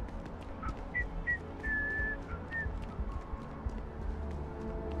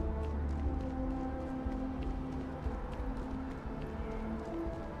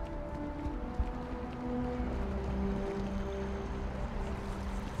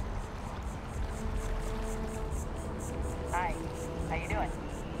 Hi. How you doing?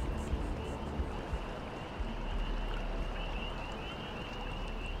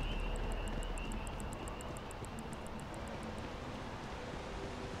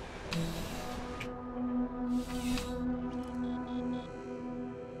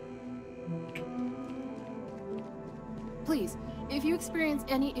 Please, if you experience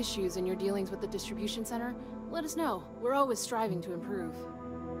any issues in your dealings with the distribution center, let us know. We're always striving to improve.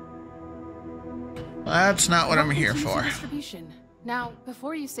 That's not what I'm here for. Distribution. Now,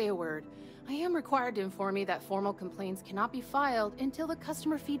 before you say a word, I am required to inform you that formal complaints cannot be filed until the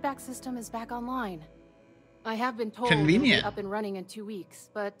customer feedback system is back online. I have been told it'll be up and running in 2 weeks,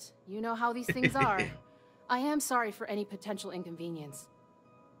 but you know how these things are. I am sorry for any potential inconvenience.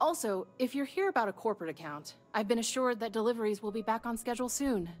 Also, if you're here about a corporate account, I've been assured that deliveries will be back on schedule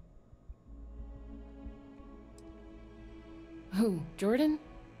soon. Who, Jordan?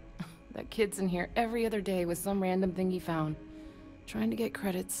 That kid's in here every other day with some random thing he found. Trying to get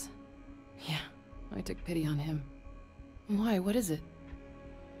credits. Yeah, I took pity on him. Why, what is it?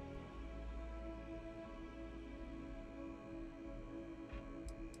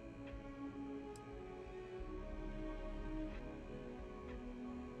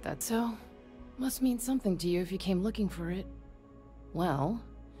 That so? Must mean something to you if you came looking for it. Well,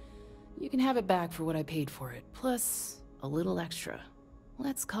 you can have it back for what I paid for it, plus a little extra.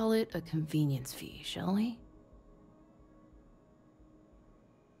 Let's call it a convenience fee, shall we?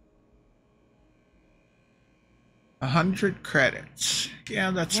 $100 credits. Yeah,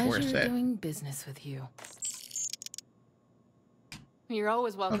 that's Pleasure worth it. doing business with you. You're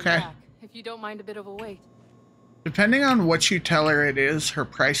always welcome Okay. back, if you don't mind a bit of a wait. Depending on what you tell her it is, her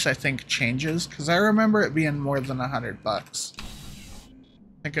price I think changes, because I remember it being more than $100.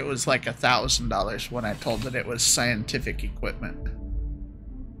 I think it was like $1,000 when I told it it was scientific equipment.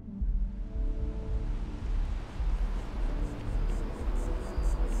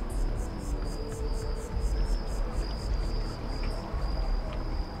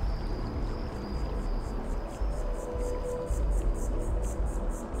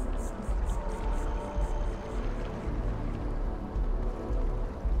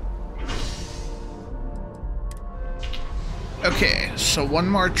 Okay, so one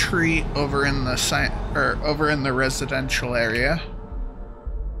more tree over in the over in the residential area.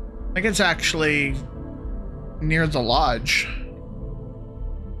 I think it's actually near the lodge.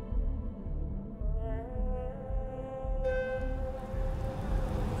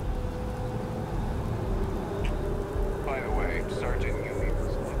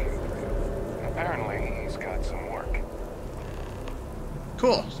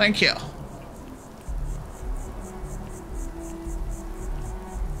 Cool, thank you.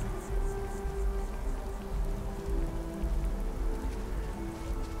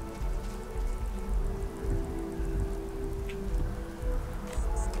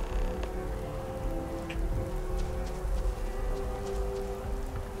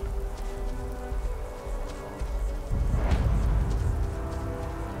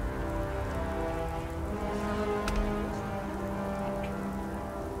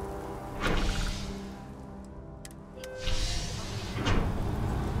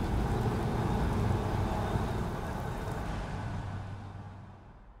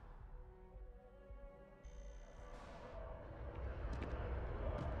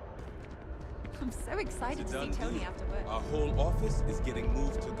 I'm so excited to see Tony after work. Our whole office is getting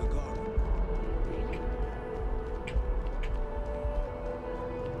moved to Gagarin.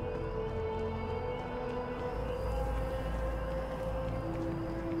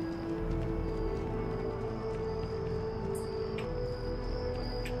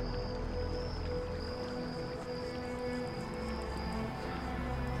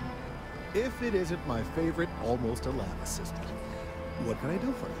 If it isn't my favorite almost a lab assistant, what can I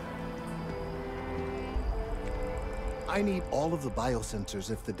do for you? I need all of the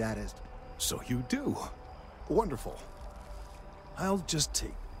biosensors if the data is... So you do. Wonderful. I'll just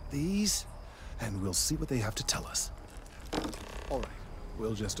take these, and we'll see what they have to tell us. All right,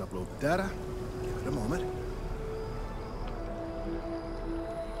 we'll just upload the data. Give it a moment.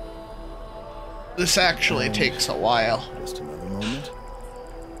 This actually takes a while. Just another moment.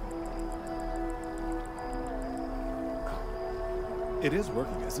 It is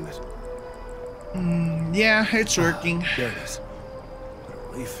working, isn't it? Yeah, it's working. There it is. What a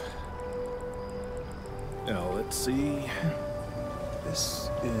relief. Now, let's see. This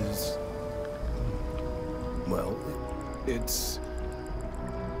is... Well, it's...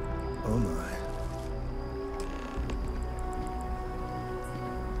 Oh my.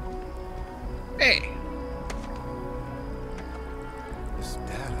 Hey. This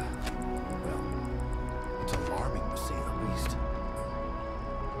data... Well, it's alarming to say the least.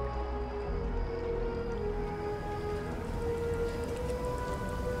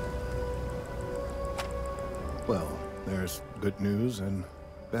 Well, there's good news and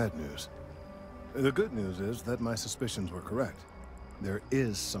bad news. The good news is that my suspicions were correct. There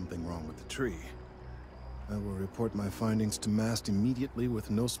is something wrong with the tree. I will report my findings to MAST immediately with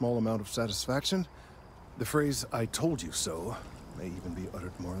no small amount of satisfaction. The phrase, "I told you so," may even be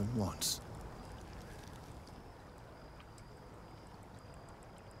uttered more than once.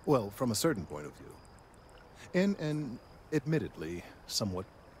 Well, from a certain point of view. In an, admittedly, somewhat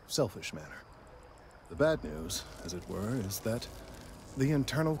selfish manner. The bad news, as it were, is that the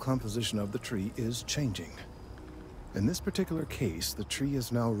internal composition of the tree is changing. In this particular case, the tree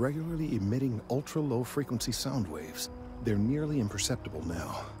is now regularly emitting ultra-low frequency sound waves. They're nearly imperceptible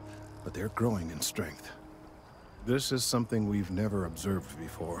now, but they're growing in strength. This is something we've never observed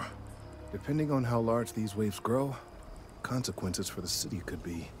before. Depending on how large these waves grow, consequences for the city could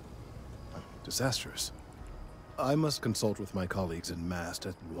be disastrous. I must consult with my colleagues in MAST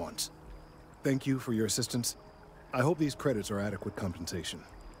at once. Thank you for your assistance. I hope these credits are adequate compensation.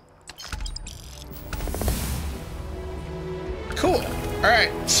 Cool.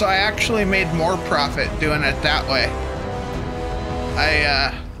 Alright, so I actually made more profit doing it that way.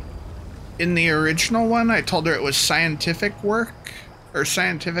 In the original one, I told her it was scientific work, or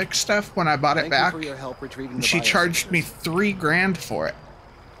scientific stuff when I bought it back. Thank you for your help retrieving the She charged me $3 grand for it.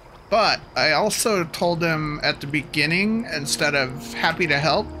 But I also told him at the beginning, instead of happy to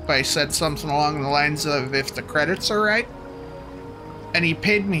help, I said something along the lines of if the credits are right. And he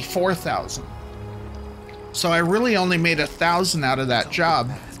paid me $4,000. So I really only made $1,000 out of that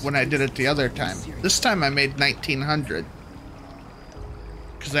job when I did it the other time. This time I made $1,900.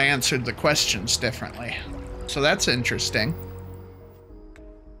 Because I answered the questions differently. So that's interesting.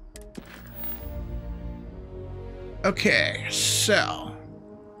 Okay, so...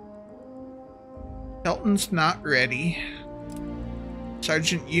 Hilton's not ready.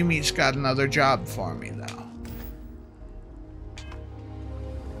 Sergeant Yumi's got another job for me, though.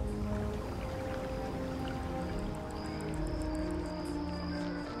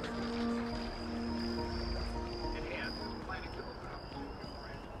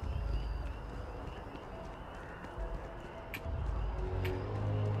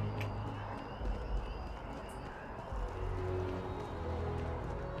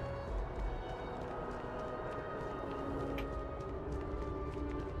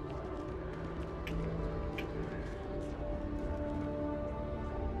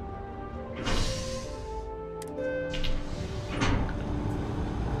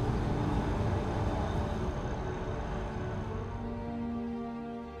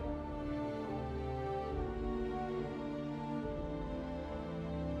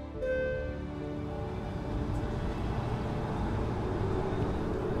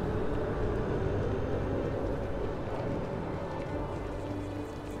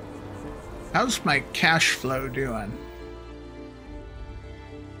 How's my cash flow doing?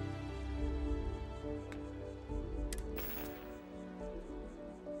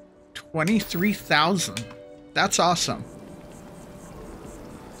 $23,000. That's awesome.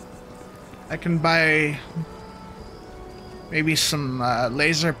 I can buy maybe some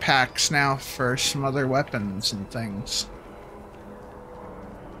laser packs now for some other weapons and things.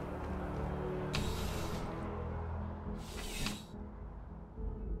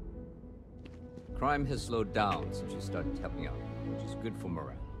 Crime has slowed down since you started helping out, which is good for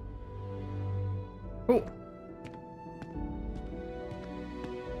morale. Cool.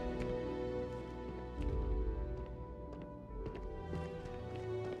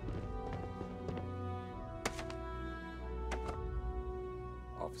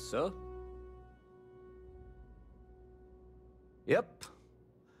 Officer? Yep.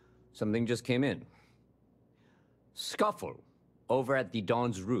 Something just came in. Scuffle over at the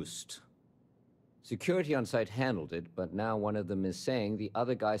Dawn's Roost. Security on site handled it, but now one of them is saying the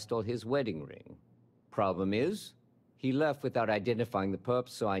other guy stole his wedding ring. Problem is, he left without identifying the perp,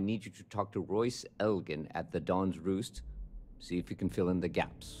 so I need you to talk to Royce Elgin at the Dawn's Roost. See if you can fill in the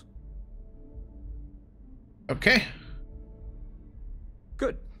gaps. Okay.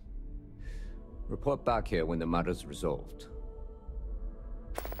 Good. Report back here when the matter's resolved.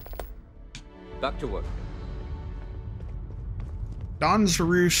 Back to work. Dawn's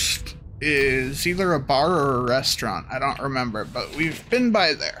Roost is either a bar or a restaurant. I don't remember, but we've been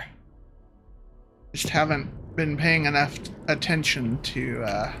by there. Just haven't been paying enough attention to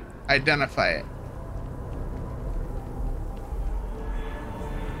identify it.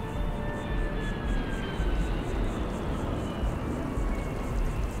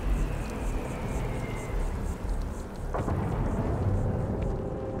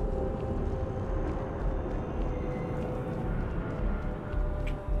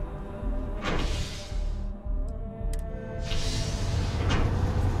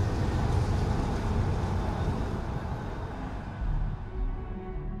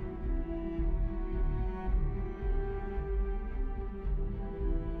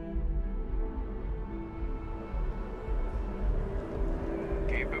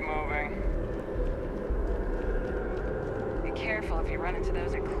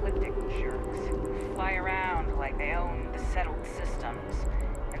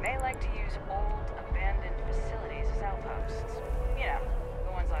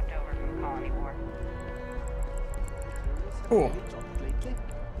 Cool.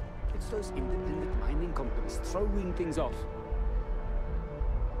 It's those independent mining companies throwing things off.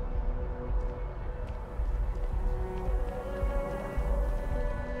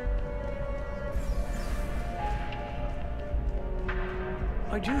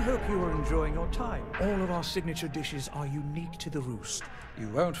 I do hope you are enjoying your time. All of our signature dishes are unique to the Roost. You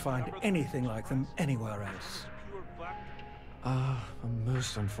won't find anything like them anywhere else. A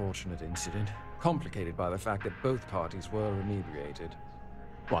most unfortunate incident, complicated by the fact that both parties were inebriated.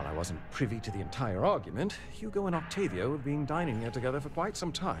 While I wasn't privy to the entire argument, Hugo and Octavio have been dining here together for quite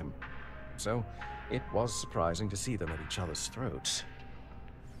some time. So, it was surprising to see them at each other's throats.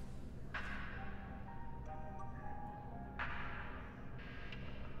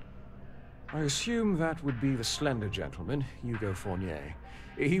 I assume that would be the slender gentleman, Hugo Fournier.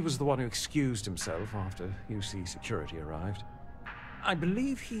 He was the one who excused himself after UC security arrived. I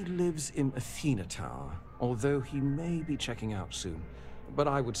believe he lives in Athena Tower, although he may be checking out soon. But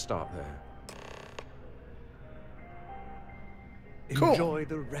I would start there. Cool. Enjoy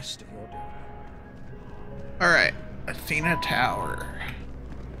the rest of your day. Alright, Athena Tower.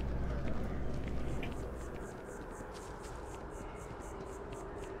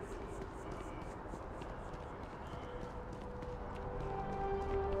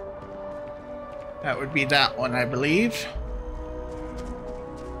 That would be that one, I believe.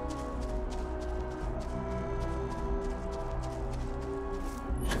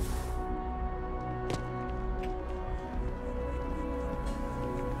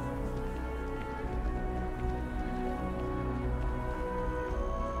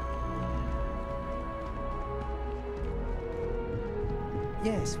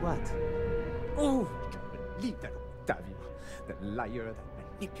 Yes, what? Oh, I can't believe that Octavio. That liar,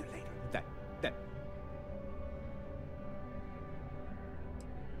 that manipulator, that...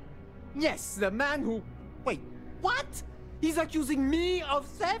 Yes, the man who... Wait, what? He's accusing me of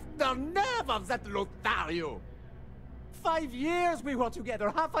theft? The nerve of that Lothario! 5 years we were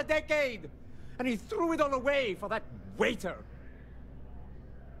together, half a decade! And he threw it all away for that waiter!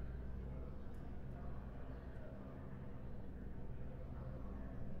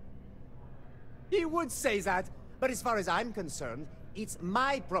 He would say that, but as far as I'm concerned, it's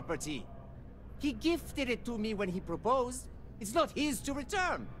my property. He gifted it to me when he proposed. It's not his to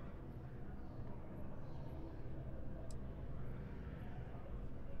return.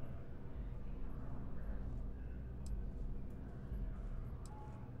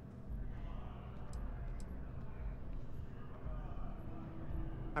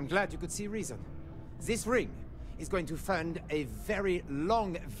 I'm glad you could see reason. This ring is going to fund a very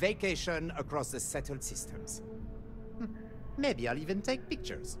long vacation across the settled systems. Maybe I'll even take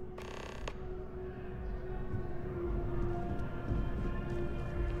pictures.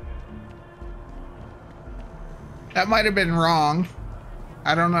 That might have been wrong.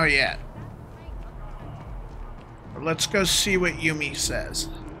 I don't know yet. But let's go see what Yumi says.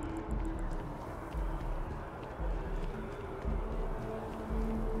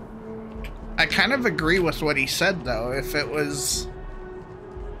 I kind of agree with what he said, though. If it was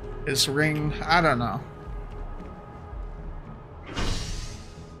his ring, I don't know.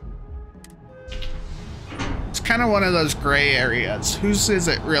 It's kind of one of those gray areas. Whose is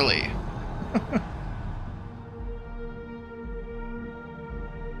it really?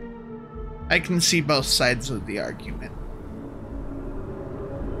 I can see both sides of the argument.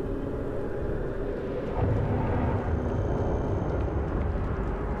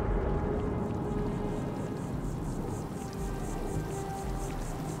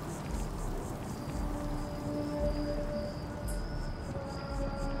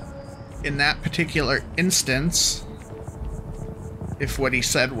 In that particular instance, if what he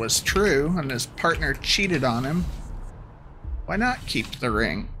said was true and his partner cheated on him, why not keep the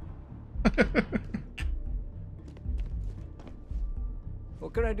ring?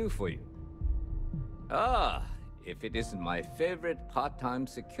 What can I do for you? Ah, if it isn't my favorite part-time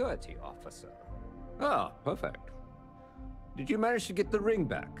security officer. Ah, perfect. Did you manage to get the ring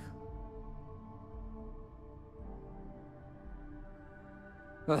back?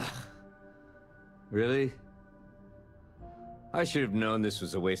 Ugh. Really? I should have known this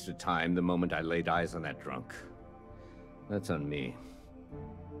was a waste of time the moment I laid eyes on that drunk. That's on me.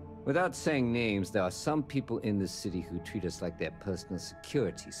 Without saying names, there are some people in this city who treat us like their personal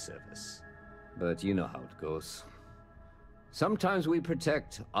security service. But you know how it goes. Sometimes we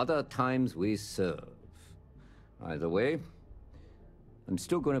protect, other times we serve. Either way, I'm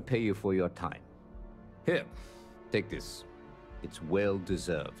still going to pay you for your time. Here, take this. It's well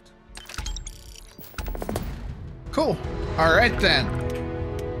deserved. Cool. All right then.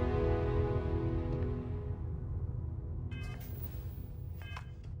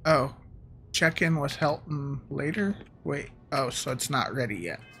 Oh, check in with Helton later? Wait, oh, so it's not ready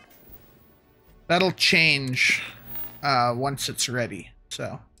yet. That'll change once it's ready,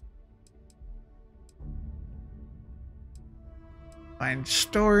 so. Find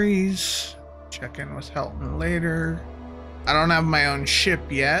stories, check in with Helton later. I don't have my own ship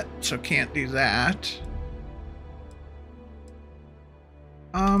yet, so can't do that.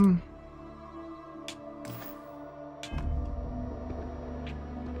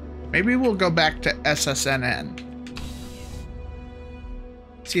 Maybe we'll go back to SSNN.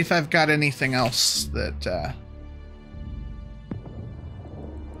 See if I've got anything else that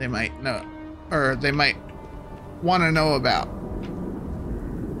they might know, or they might want to know about.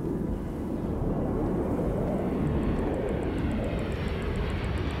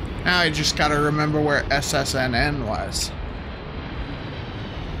 Now I just gotta remember where SSNN was.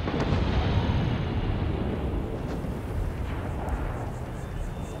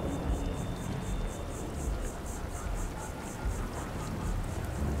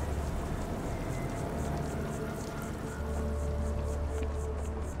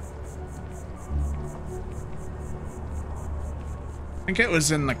 I think it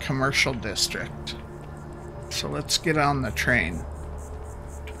was in the commercial district. So let's get on the train.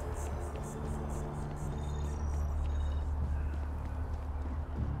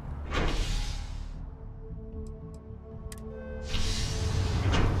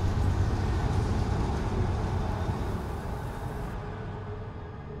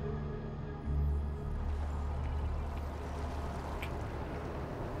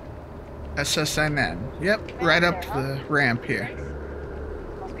 SSNN. Yep, right up the ramp here.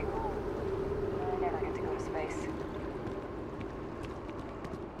 Must be cool. I never get to go to space.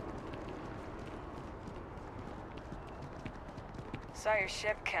 Saw your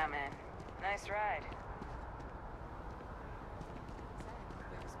ship come in. Nice ride.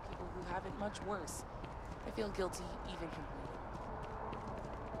 There's people who have it much worse. I feel guilty even complaining.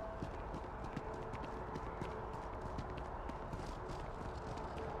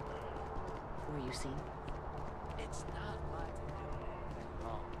 Were you seen? It's not like I'm doing anything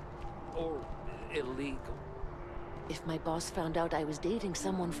wrong or illegal. If my boss found out I was dating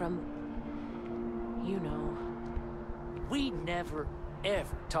someone from You know, we never,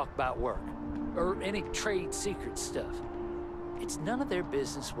 ever talk about work or any trade secret stuff. It's none of their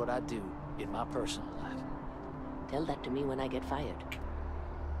business what I do in my personal life. Tell that to me when I get fired.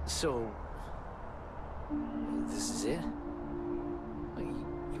 So, this is it?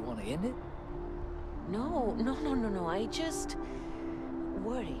 You want to end it? No. I just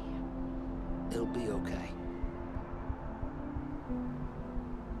worry. It'll be okay.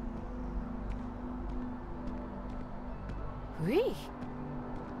 Really?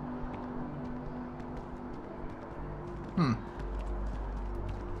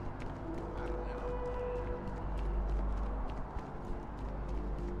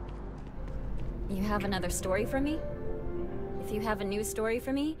 You have another story for me? If you have a new story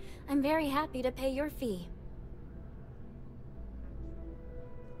for me, I'm very happy to pay your fee.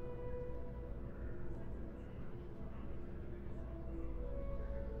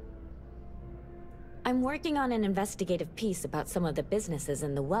 I'm working on an investigative piece about some of the businesses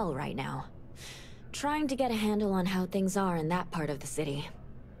in the well right now. Trying to get a handle on how things are in that part of the city.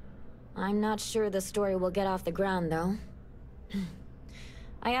 I'm not sure the story will get off the ground, though.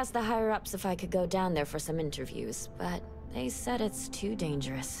 I asked the higher-ups if I could go down there for some interviews, but they said it's too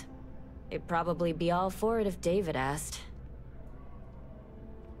dangerous. They'd probably be all for it if David asked.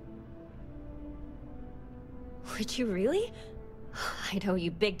 Would you really? I'd owe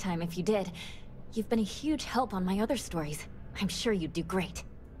you big time if you did. You've been a huge help on my other stories. I'm sure you'd do great.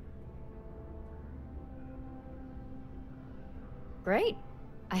 Great.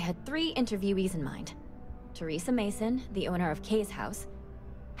 I had 3 interviewees in mind. Teresa Mason, the owner of Kay's house,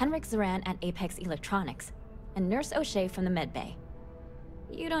 Henrik Zoran at Apex Electronics, and Nurse O'Shea from the medbay.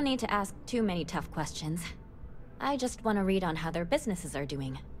 You don't need to ask too many tough questions. I just want to read on how their businesses are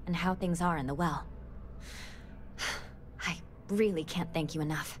doing, and how things are in the well. I really can't thank you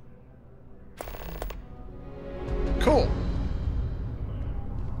enough. Cool.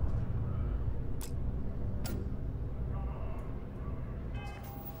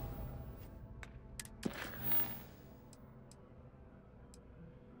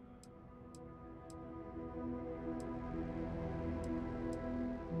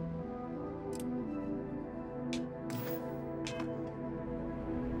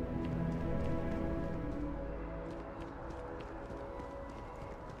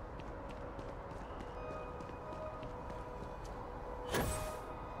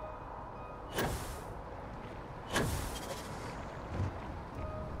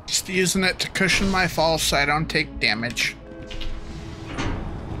 Just using it to cushion my fall so I don't take damage.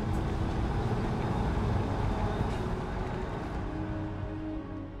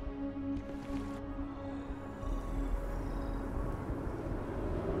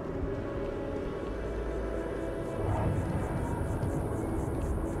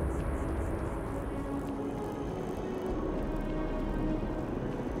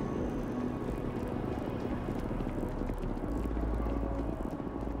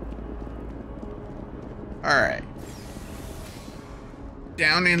 Alright.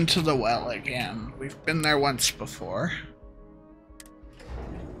 Down into the well again. We've been there once before.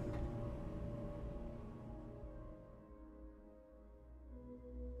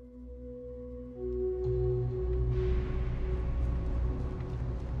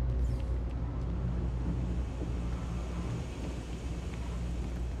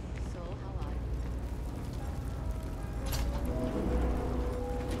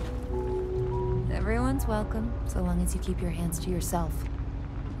 Everyone's welcome, so long as you keep your hands to yourself.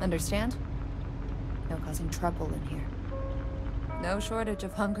 Understand? No causing trouble in here. No shortage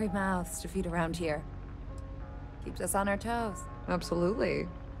of hungry mouths to feed around here. Keeps us on our toes. Absolutely.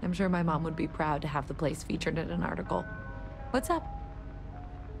 I'm sure my mom would be proud to have the place featured in an article. What's up?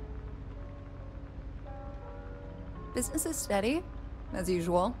 Business is steady, as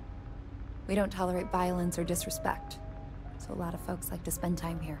usual. We don't tolerate violence or disrespect, so a lot of folks like to spend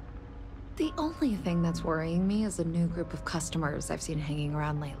time here. The only thing that's worrying me is a new group of customers I've seen hanging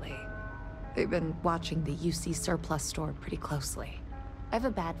around lately. They've been watching the UC surplus store pretty closely. I have a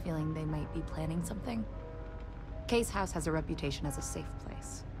bad feeling they might be planning something. Kay's house has a reputation as a safe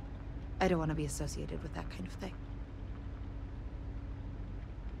place. I don't want to be associated with that kind of thing.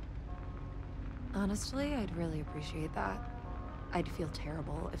 Honestly, I'd really appreciate that. I'd feel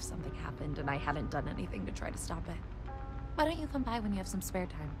terrible if something happened and I hadn't done anything to try to stop it. Why don't you come by when you have some spare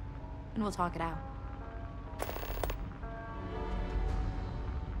time? And we'll talk it out.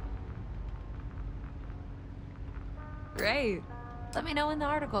 Great. Let me know when the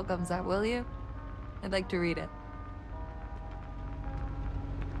article comes out, will you? I'd like to read it.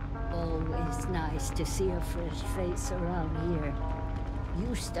 Always nice to see a fresh face around here.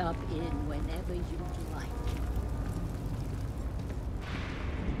 You stop in whenever you'd like.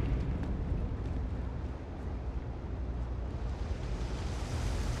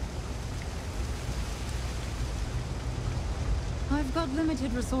 I've got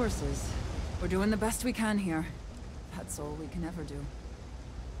limited resources. We're doing the best we can here. That's all we can ever do.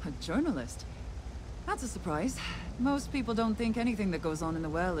 A journalist? That's a surprise. Most people don't think anything that goes on in the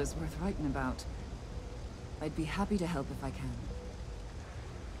well is worth writing about. I'd be happy to help if I can.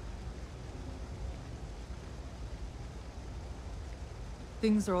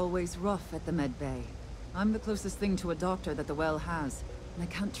 Things are always rough at the med bay. I'm the closest thing to a doctor that the well has, and I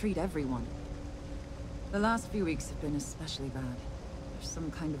can't treat everyone. The last few weeks have been especially bad. There's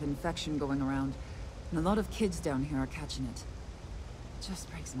some kind of infection going around, and a lot of kids down here are catching it. It just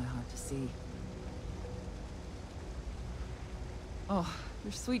breaks my heart to see. Oh,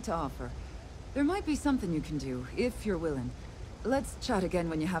 you're sweet to offer. There might be something you can do, if you're willing. Let's chat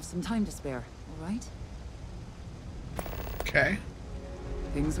again when you have some time to spare, all right? Okay.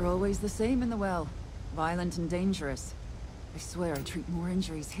 Things are always the same in the well. Violent and dangerous. I swear I treat more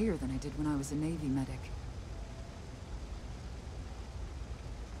injuries here than I did when I was a Navy medic.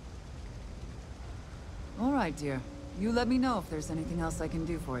 All right, dear. You let me know if there's anything else I can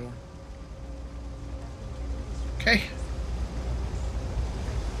do for you. Okay.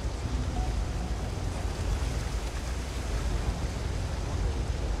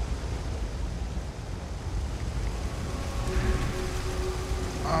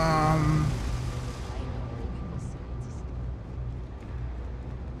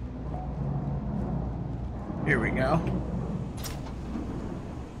 Here we go.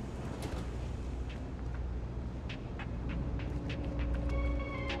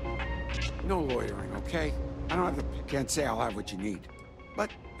 No loitering, okay? I don't have the... Can't say I'll have what you need.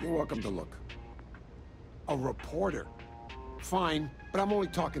 But you're welcome to look. A reporter. Fine, but I'm only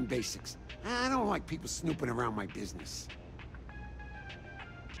talking basics. I don't like people snooping around my business.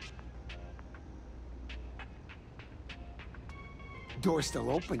 Door's still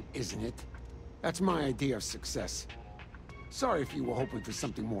open, isn't it? That's my idea of success. Sorry if you were hoping for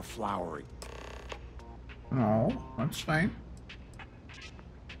something more flowery. No, that's fine.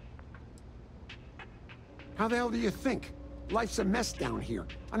 How the hell do you think? Life's a mess down here.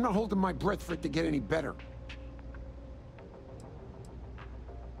 I'm not holding my breath for it to get any better.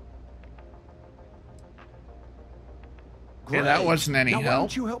 Yeah, that wasn't any help. Why help.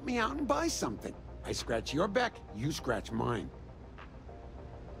 don't you help me out and buy something? I scratch your back, you scratch mine.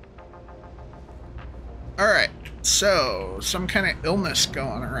 Alright, so some kind of illness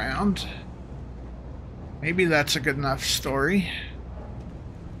going around. Maybe that's a good enough story.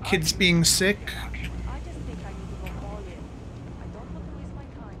 Kids being sick.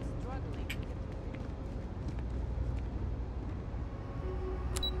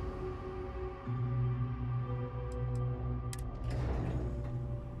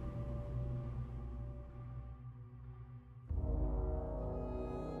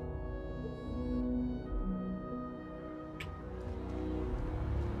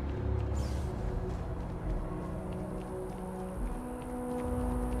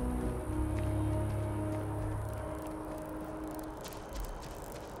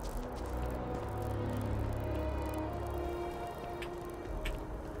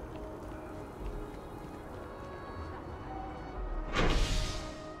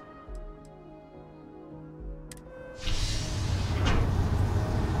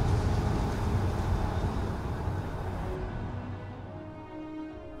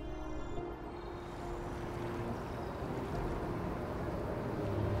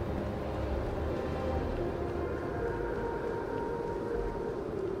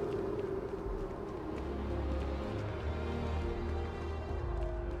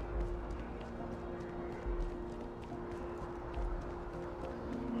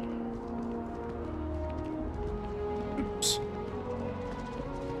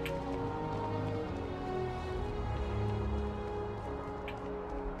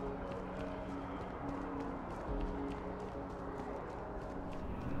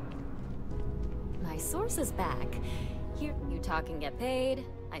 Source is back. Here, you talk and get paid.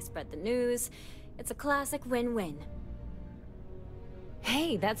 I spread the news. It's a classic win-win.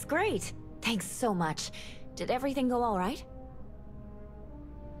 Hey, that's great. Thanks so much. Did everything go all right?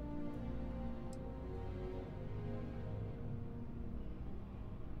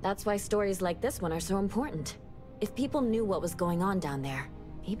 That's why stories like this one are so important. If people knew what was going on down there,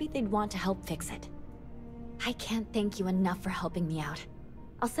 maybe they'd want to help fix it. I can't thank you enough for helping me out.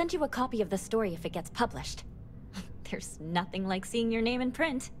 I'll send you a copy of the story if it gets published. There's nothing like seeing your name in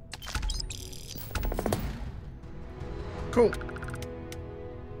print. Cool.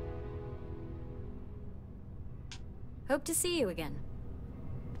 Hope to see you again.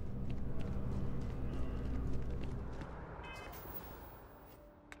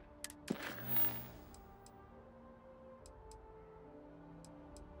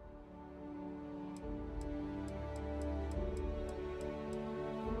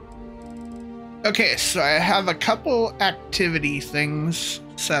 Okay, so I have a couple activity things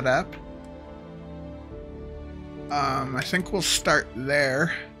set up. I think we'll start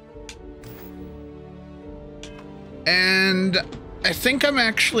there. And I think I'm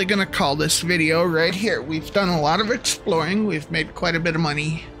actually going to call this video right here. We've done a lot of exploring. We've made quite a bit of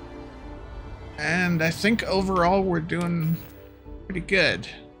money. And I think overall we're doing pretty good.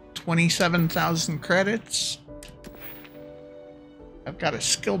 27,000 credits. I've got a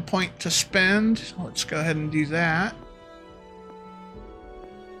skill point to spend. Let's go ahead and do that.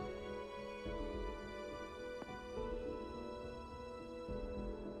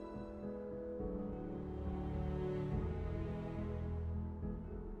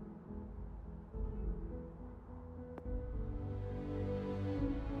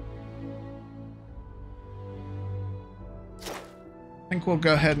 I think we'll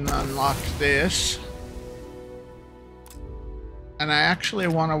go ahead and unlock this. And I actually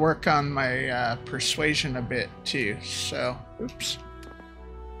want to work on my persuasion a bit too, so, oops.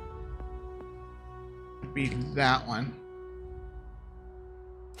 Be that one.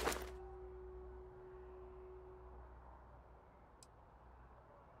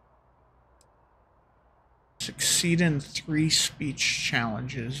 Succeed in 3 speech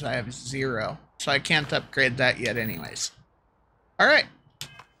challenges. I have 0, so I can't upgrade that yet anyways. Alright.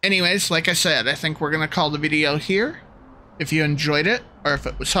 Anyways, like I said, I think we're going to call the video here. If you enjoyed it, or if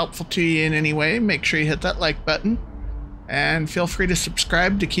it was helpful to you in any way, make sure you hit that like button. And feel free to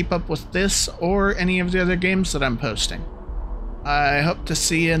subscribe to keep up with this or any of the other games that I'm posting. I hope to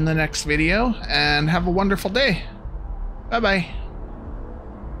see you in the next video, and have a wonderful day. Bye-bye.